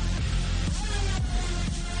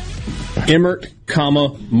 Emmert,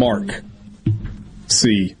 Mark.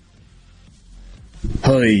 C.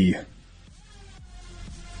 Hey.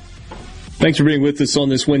 Thanks for being with us on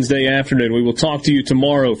this Wednesday afternoon. We will talk to you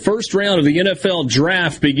tomorrow. First round of the NFL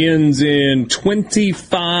draft begins in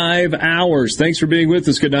 25 hours. Thanks for being with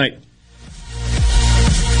us. Good night.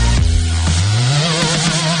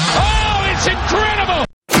 Oh, it's incredible!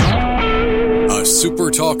 A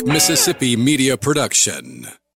SuperTalk Mississippi media production.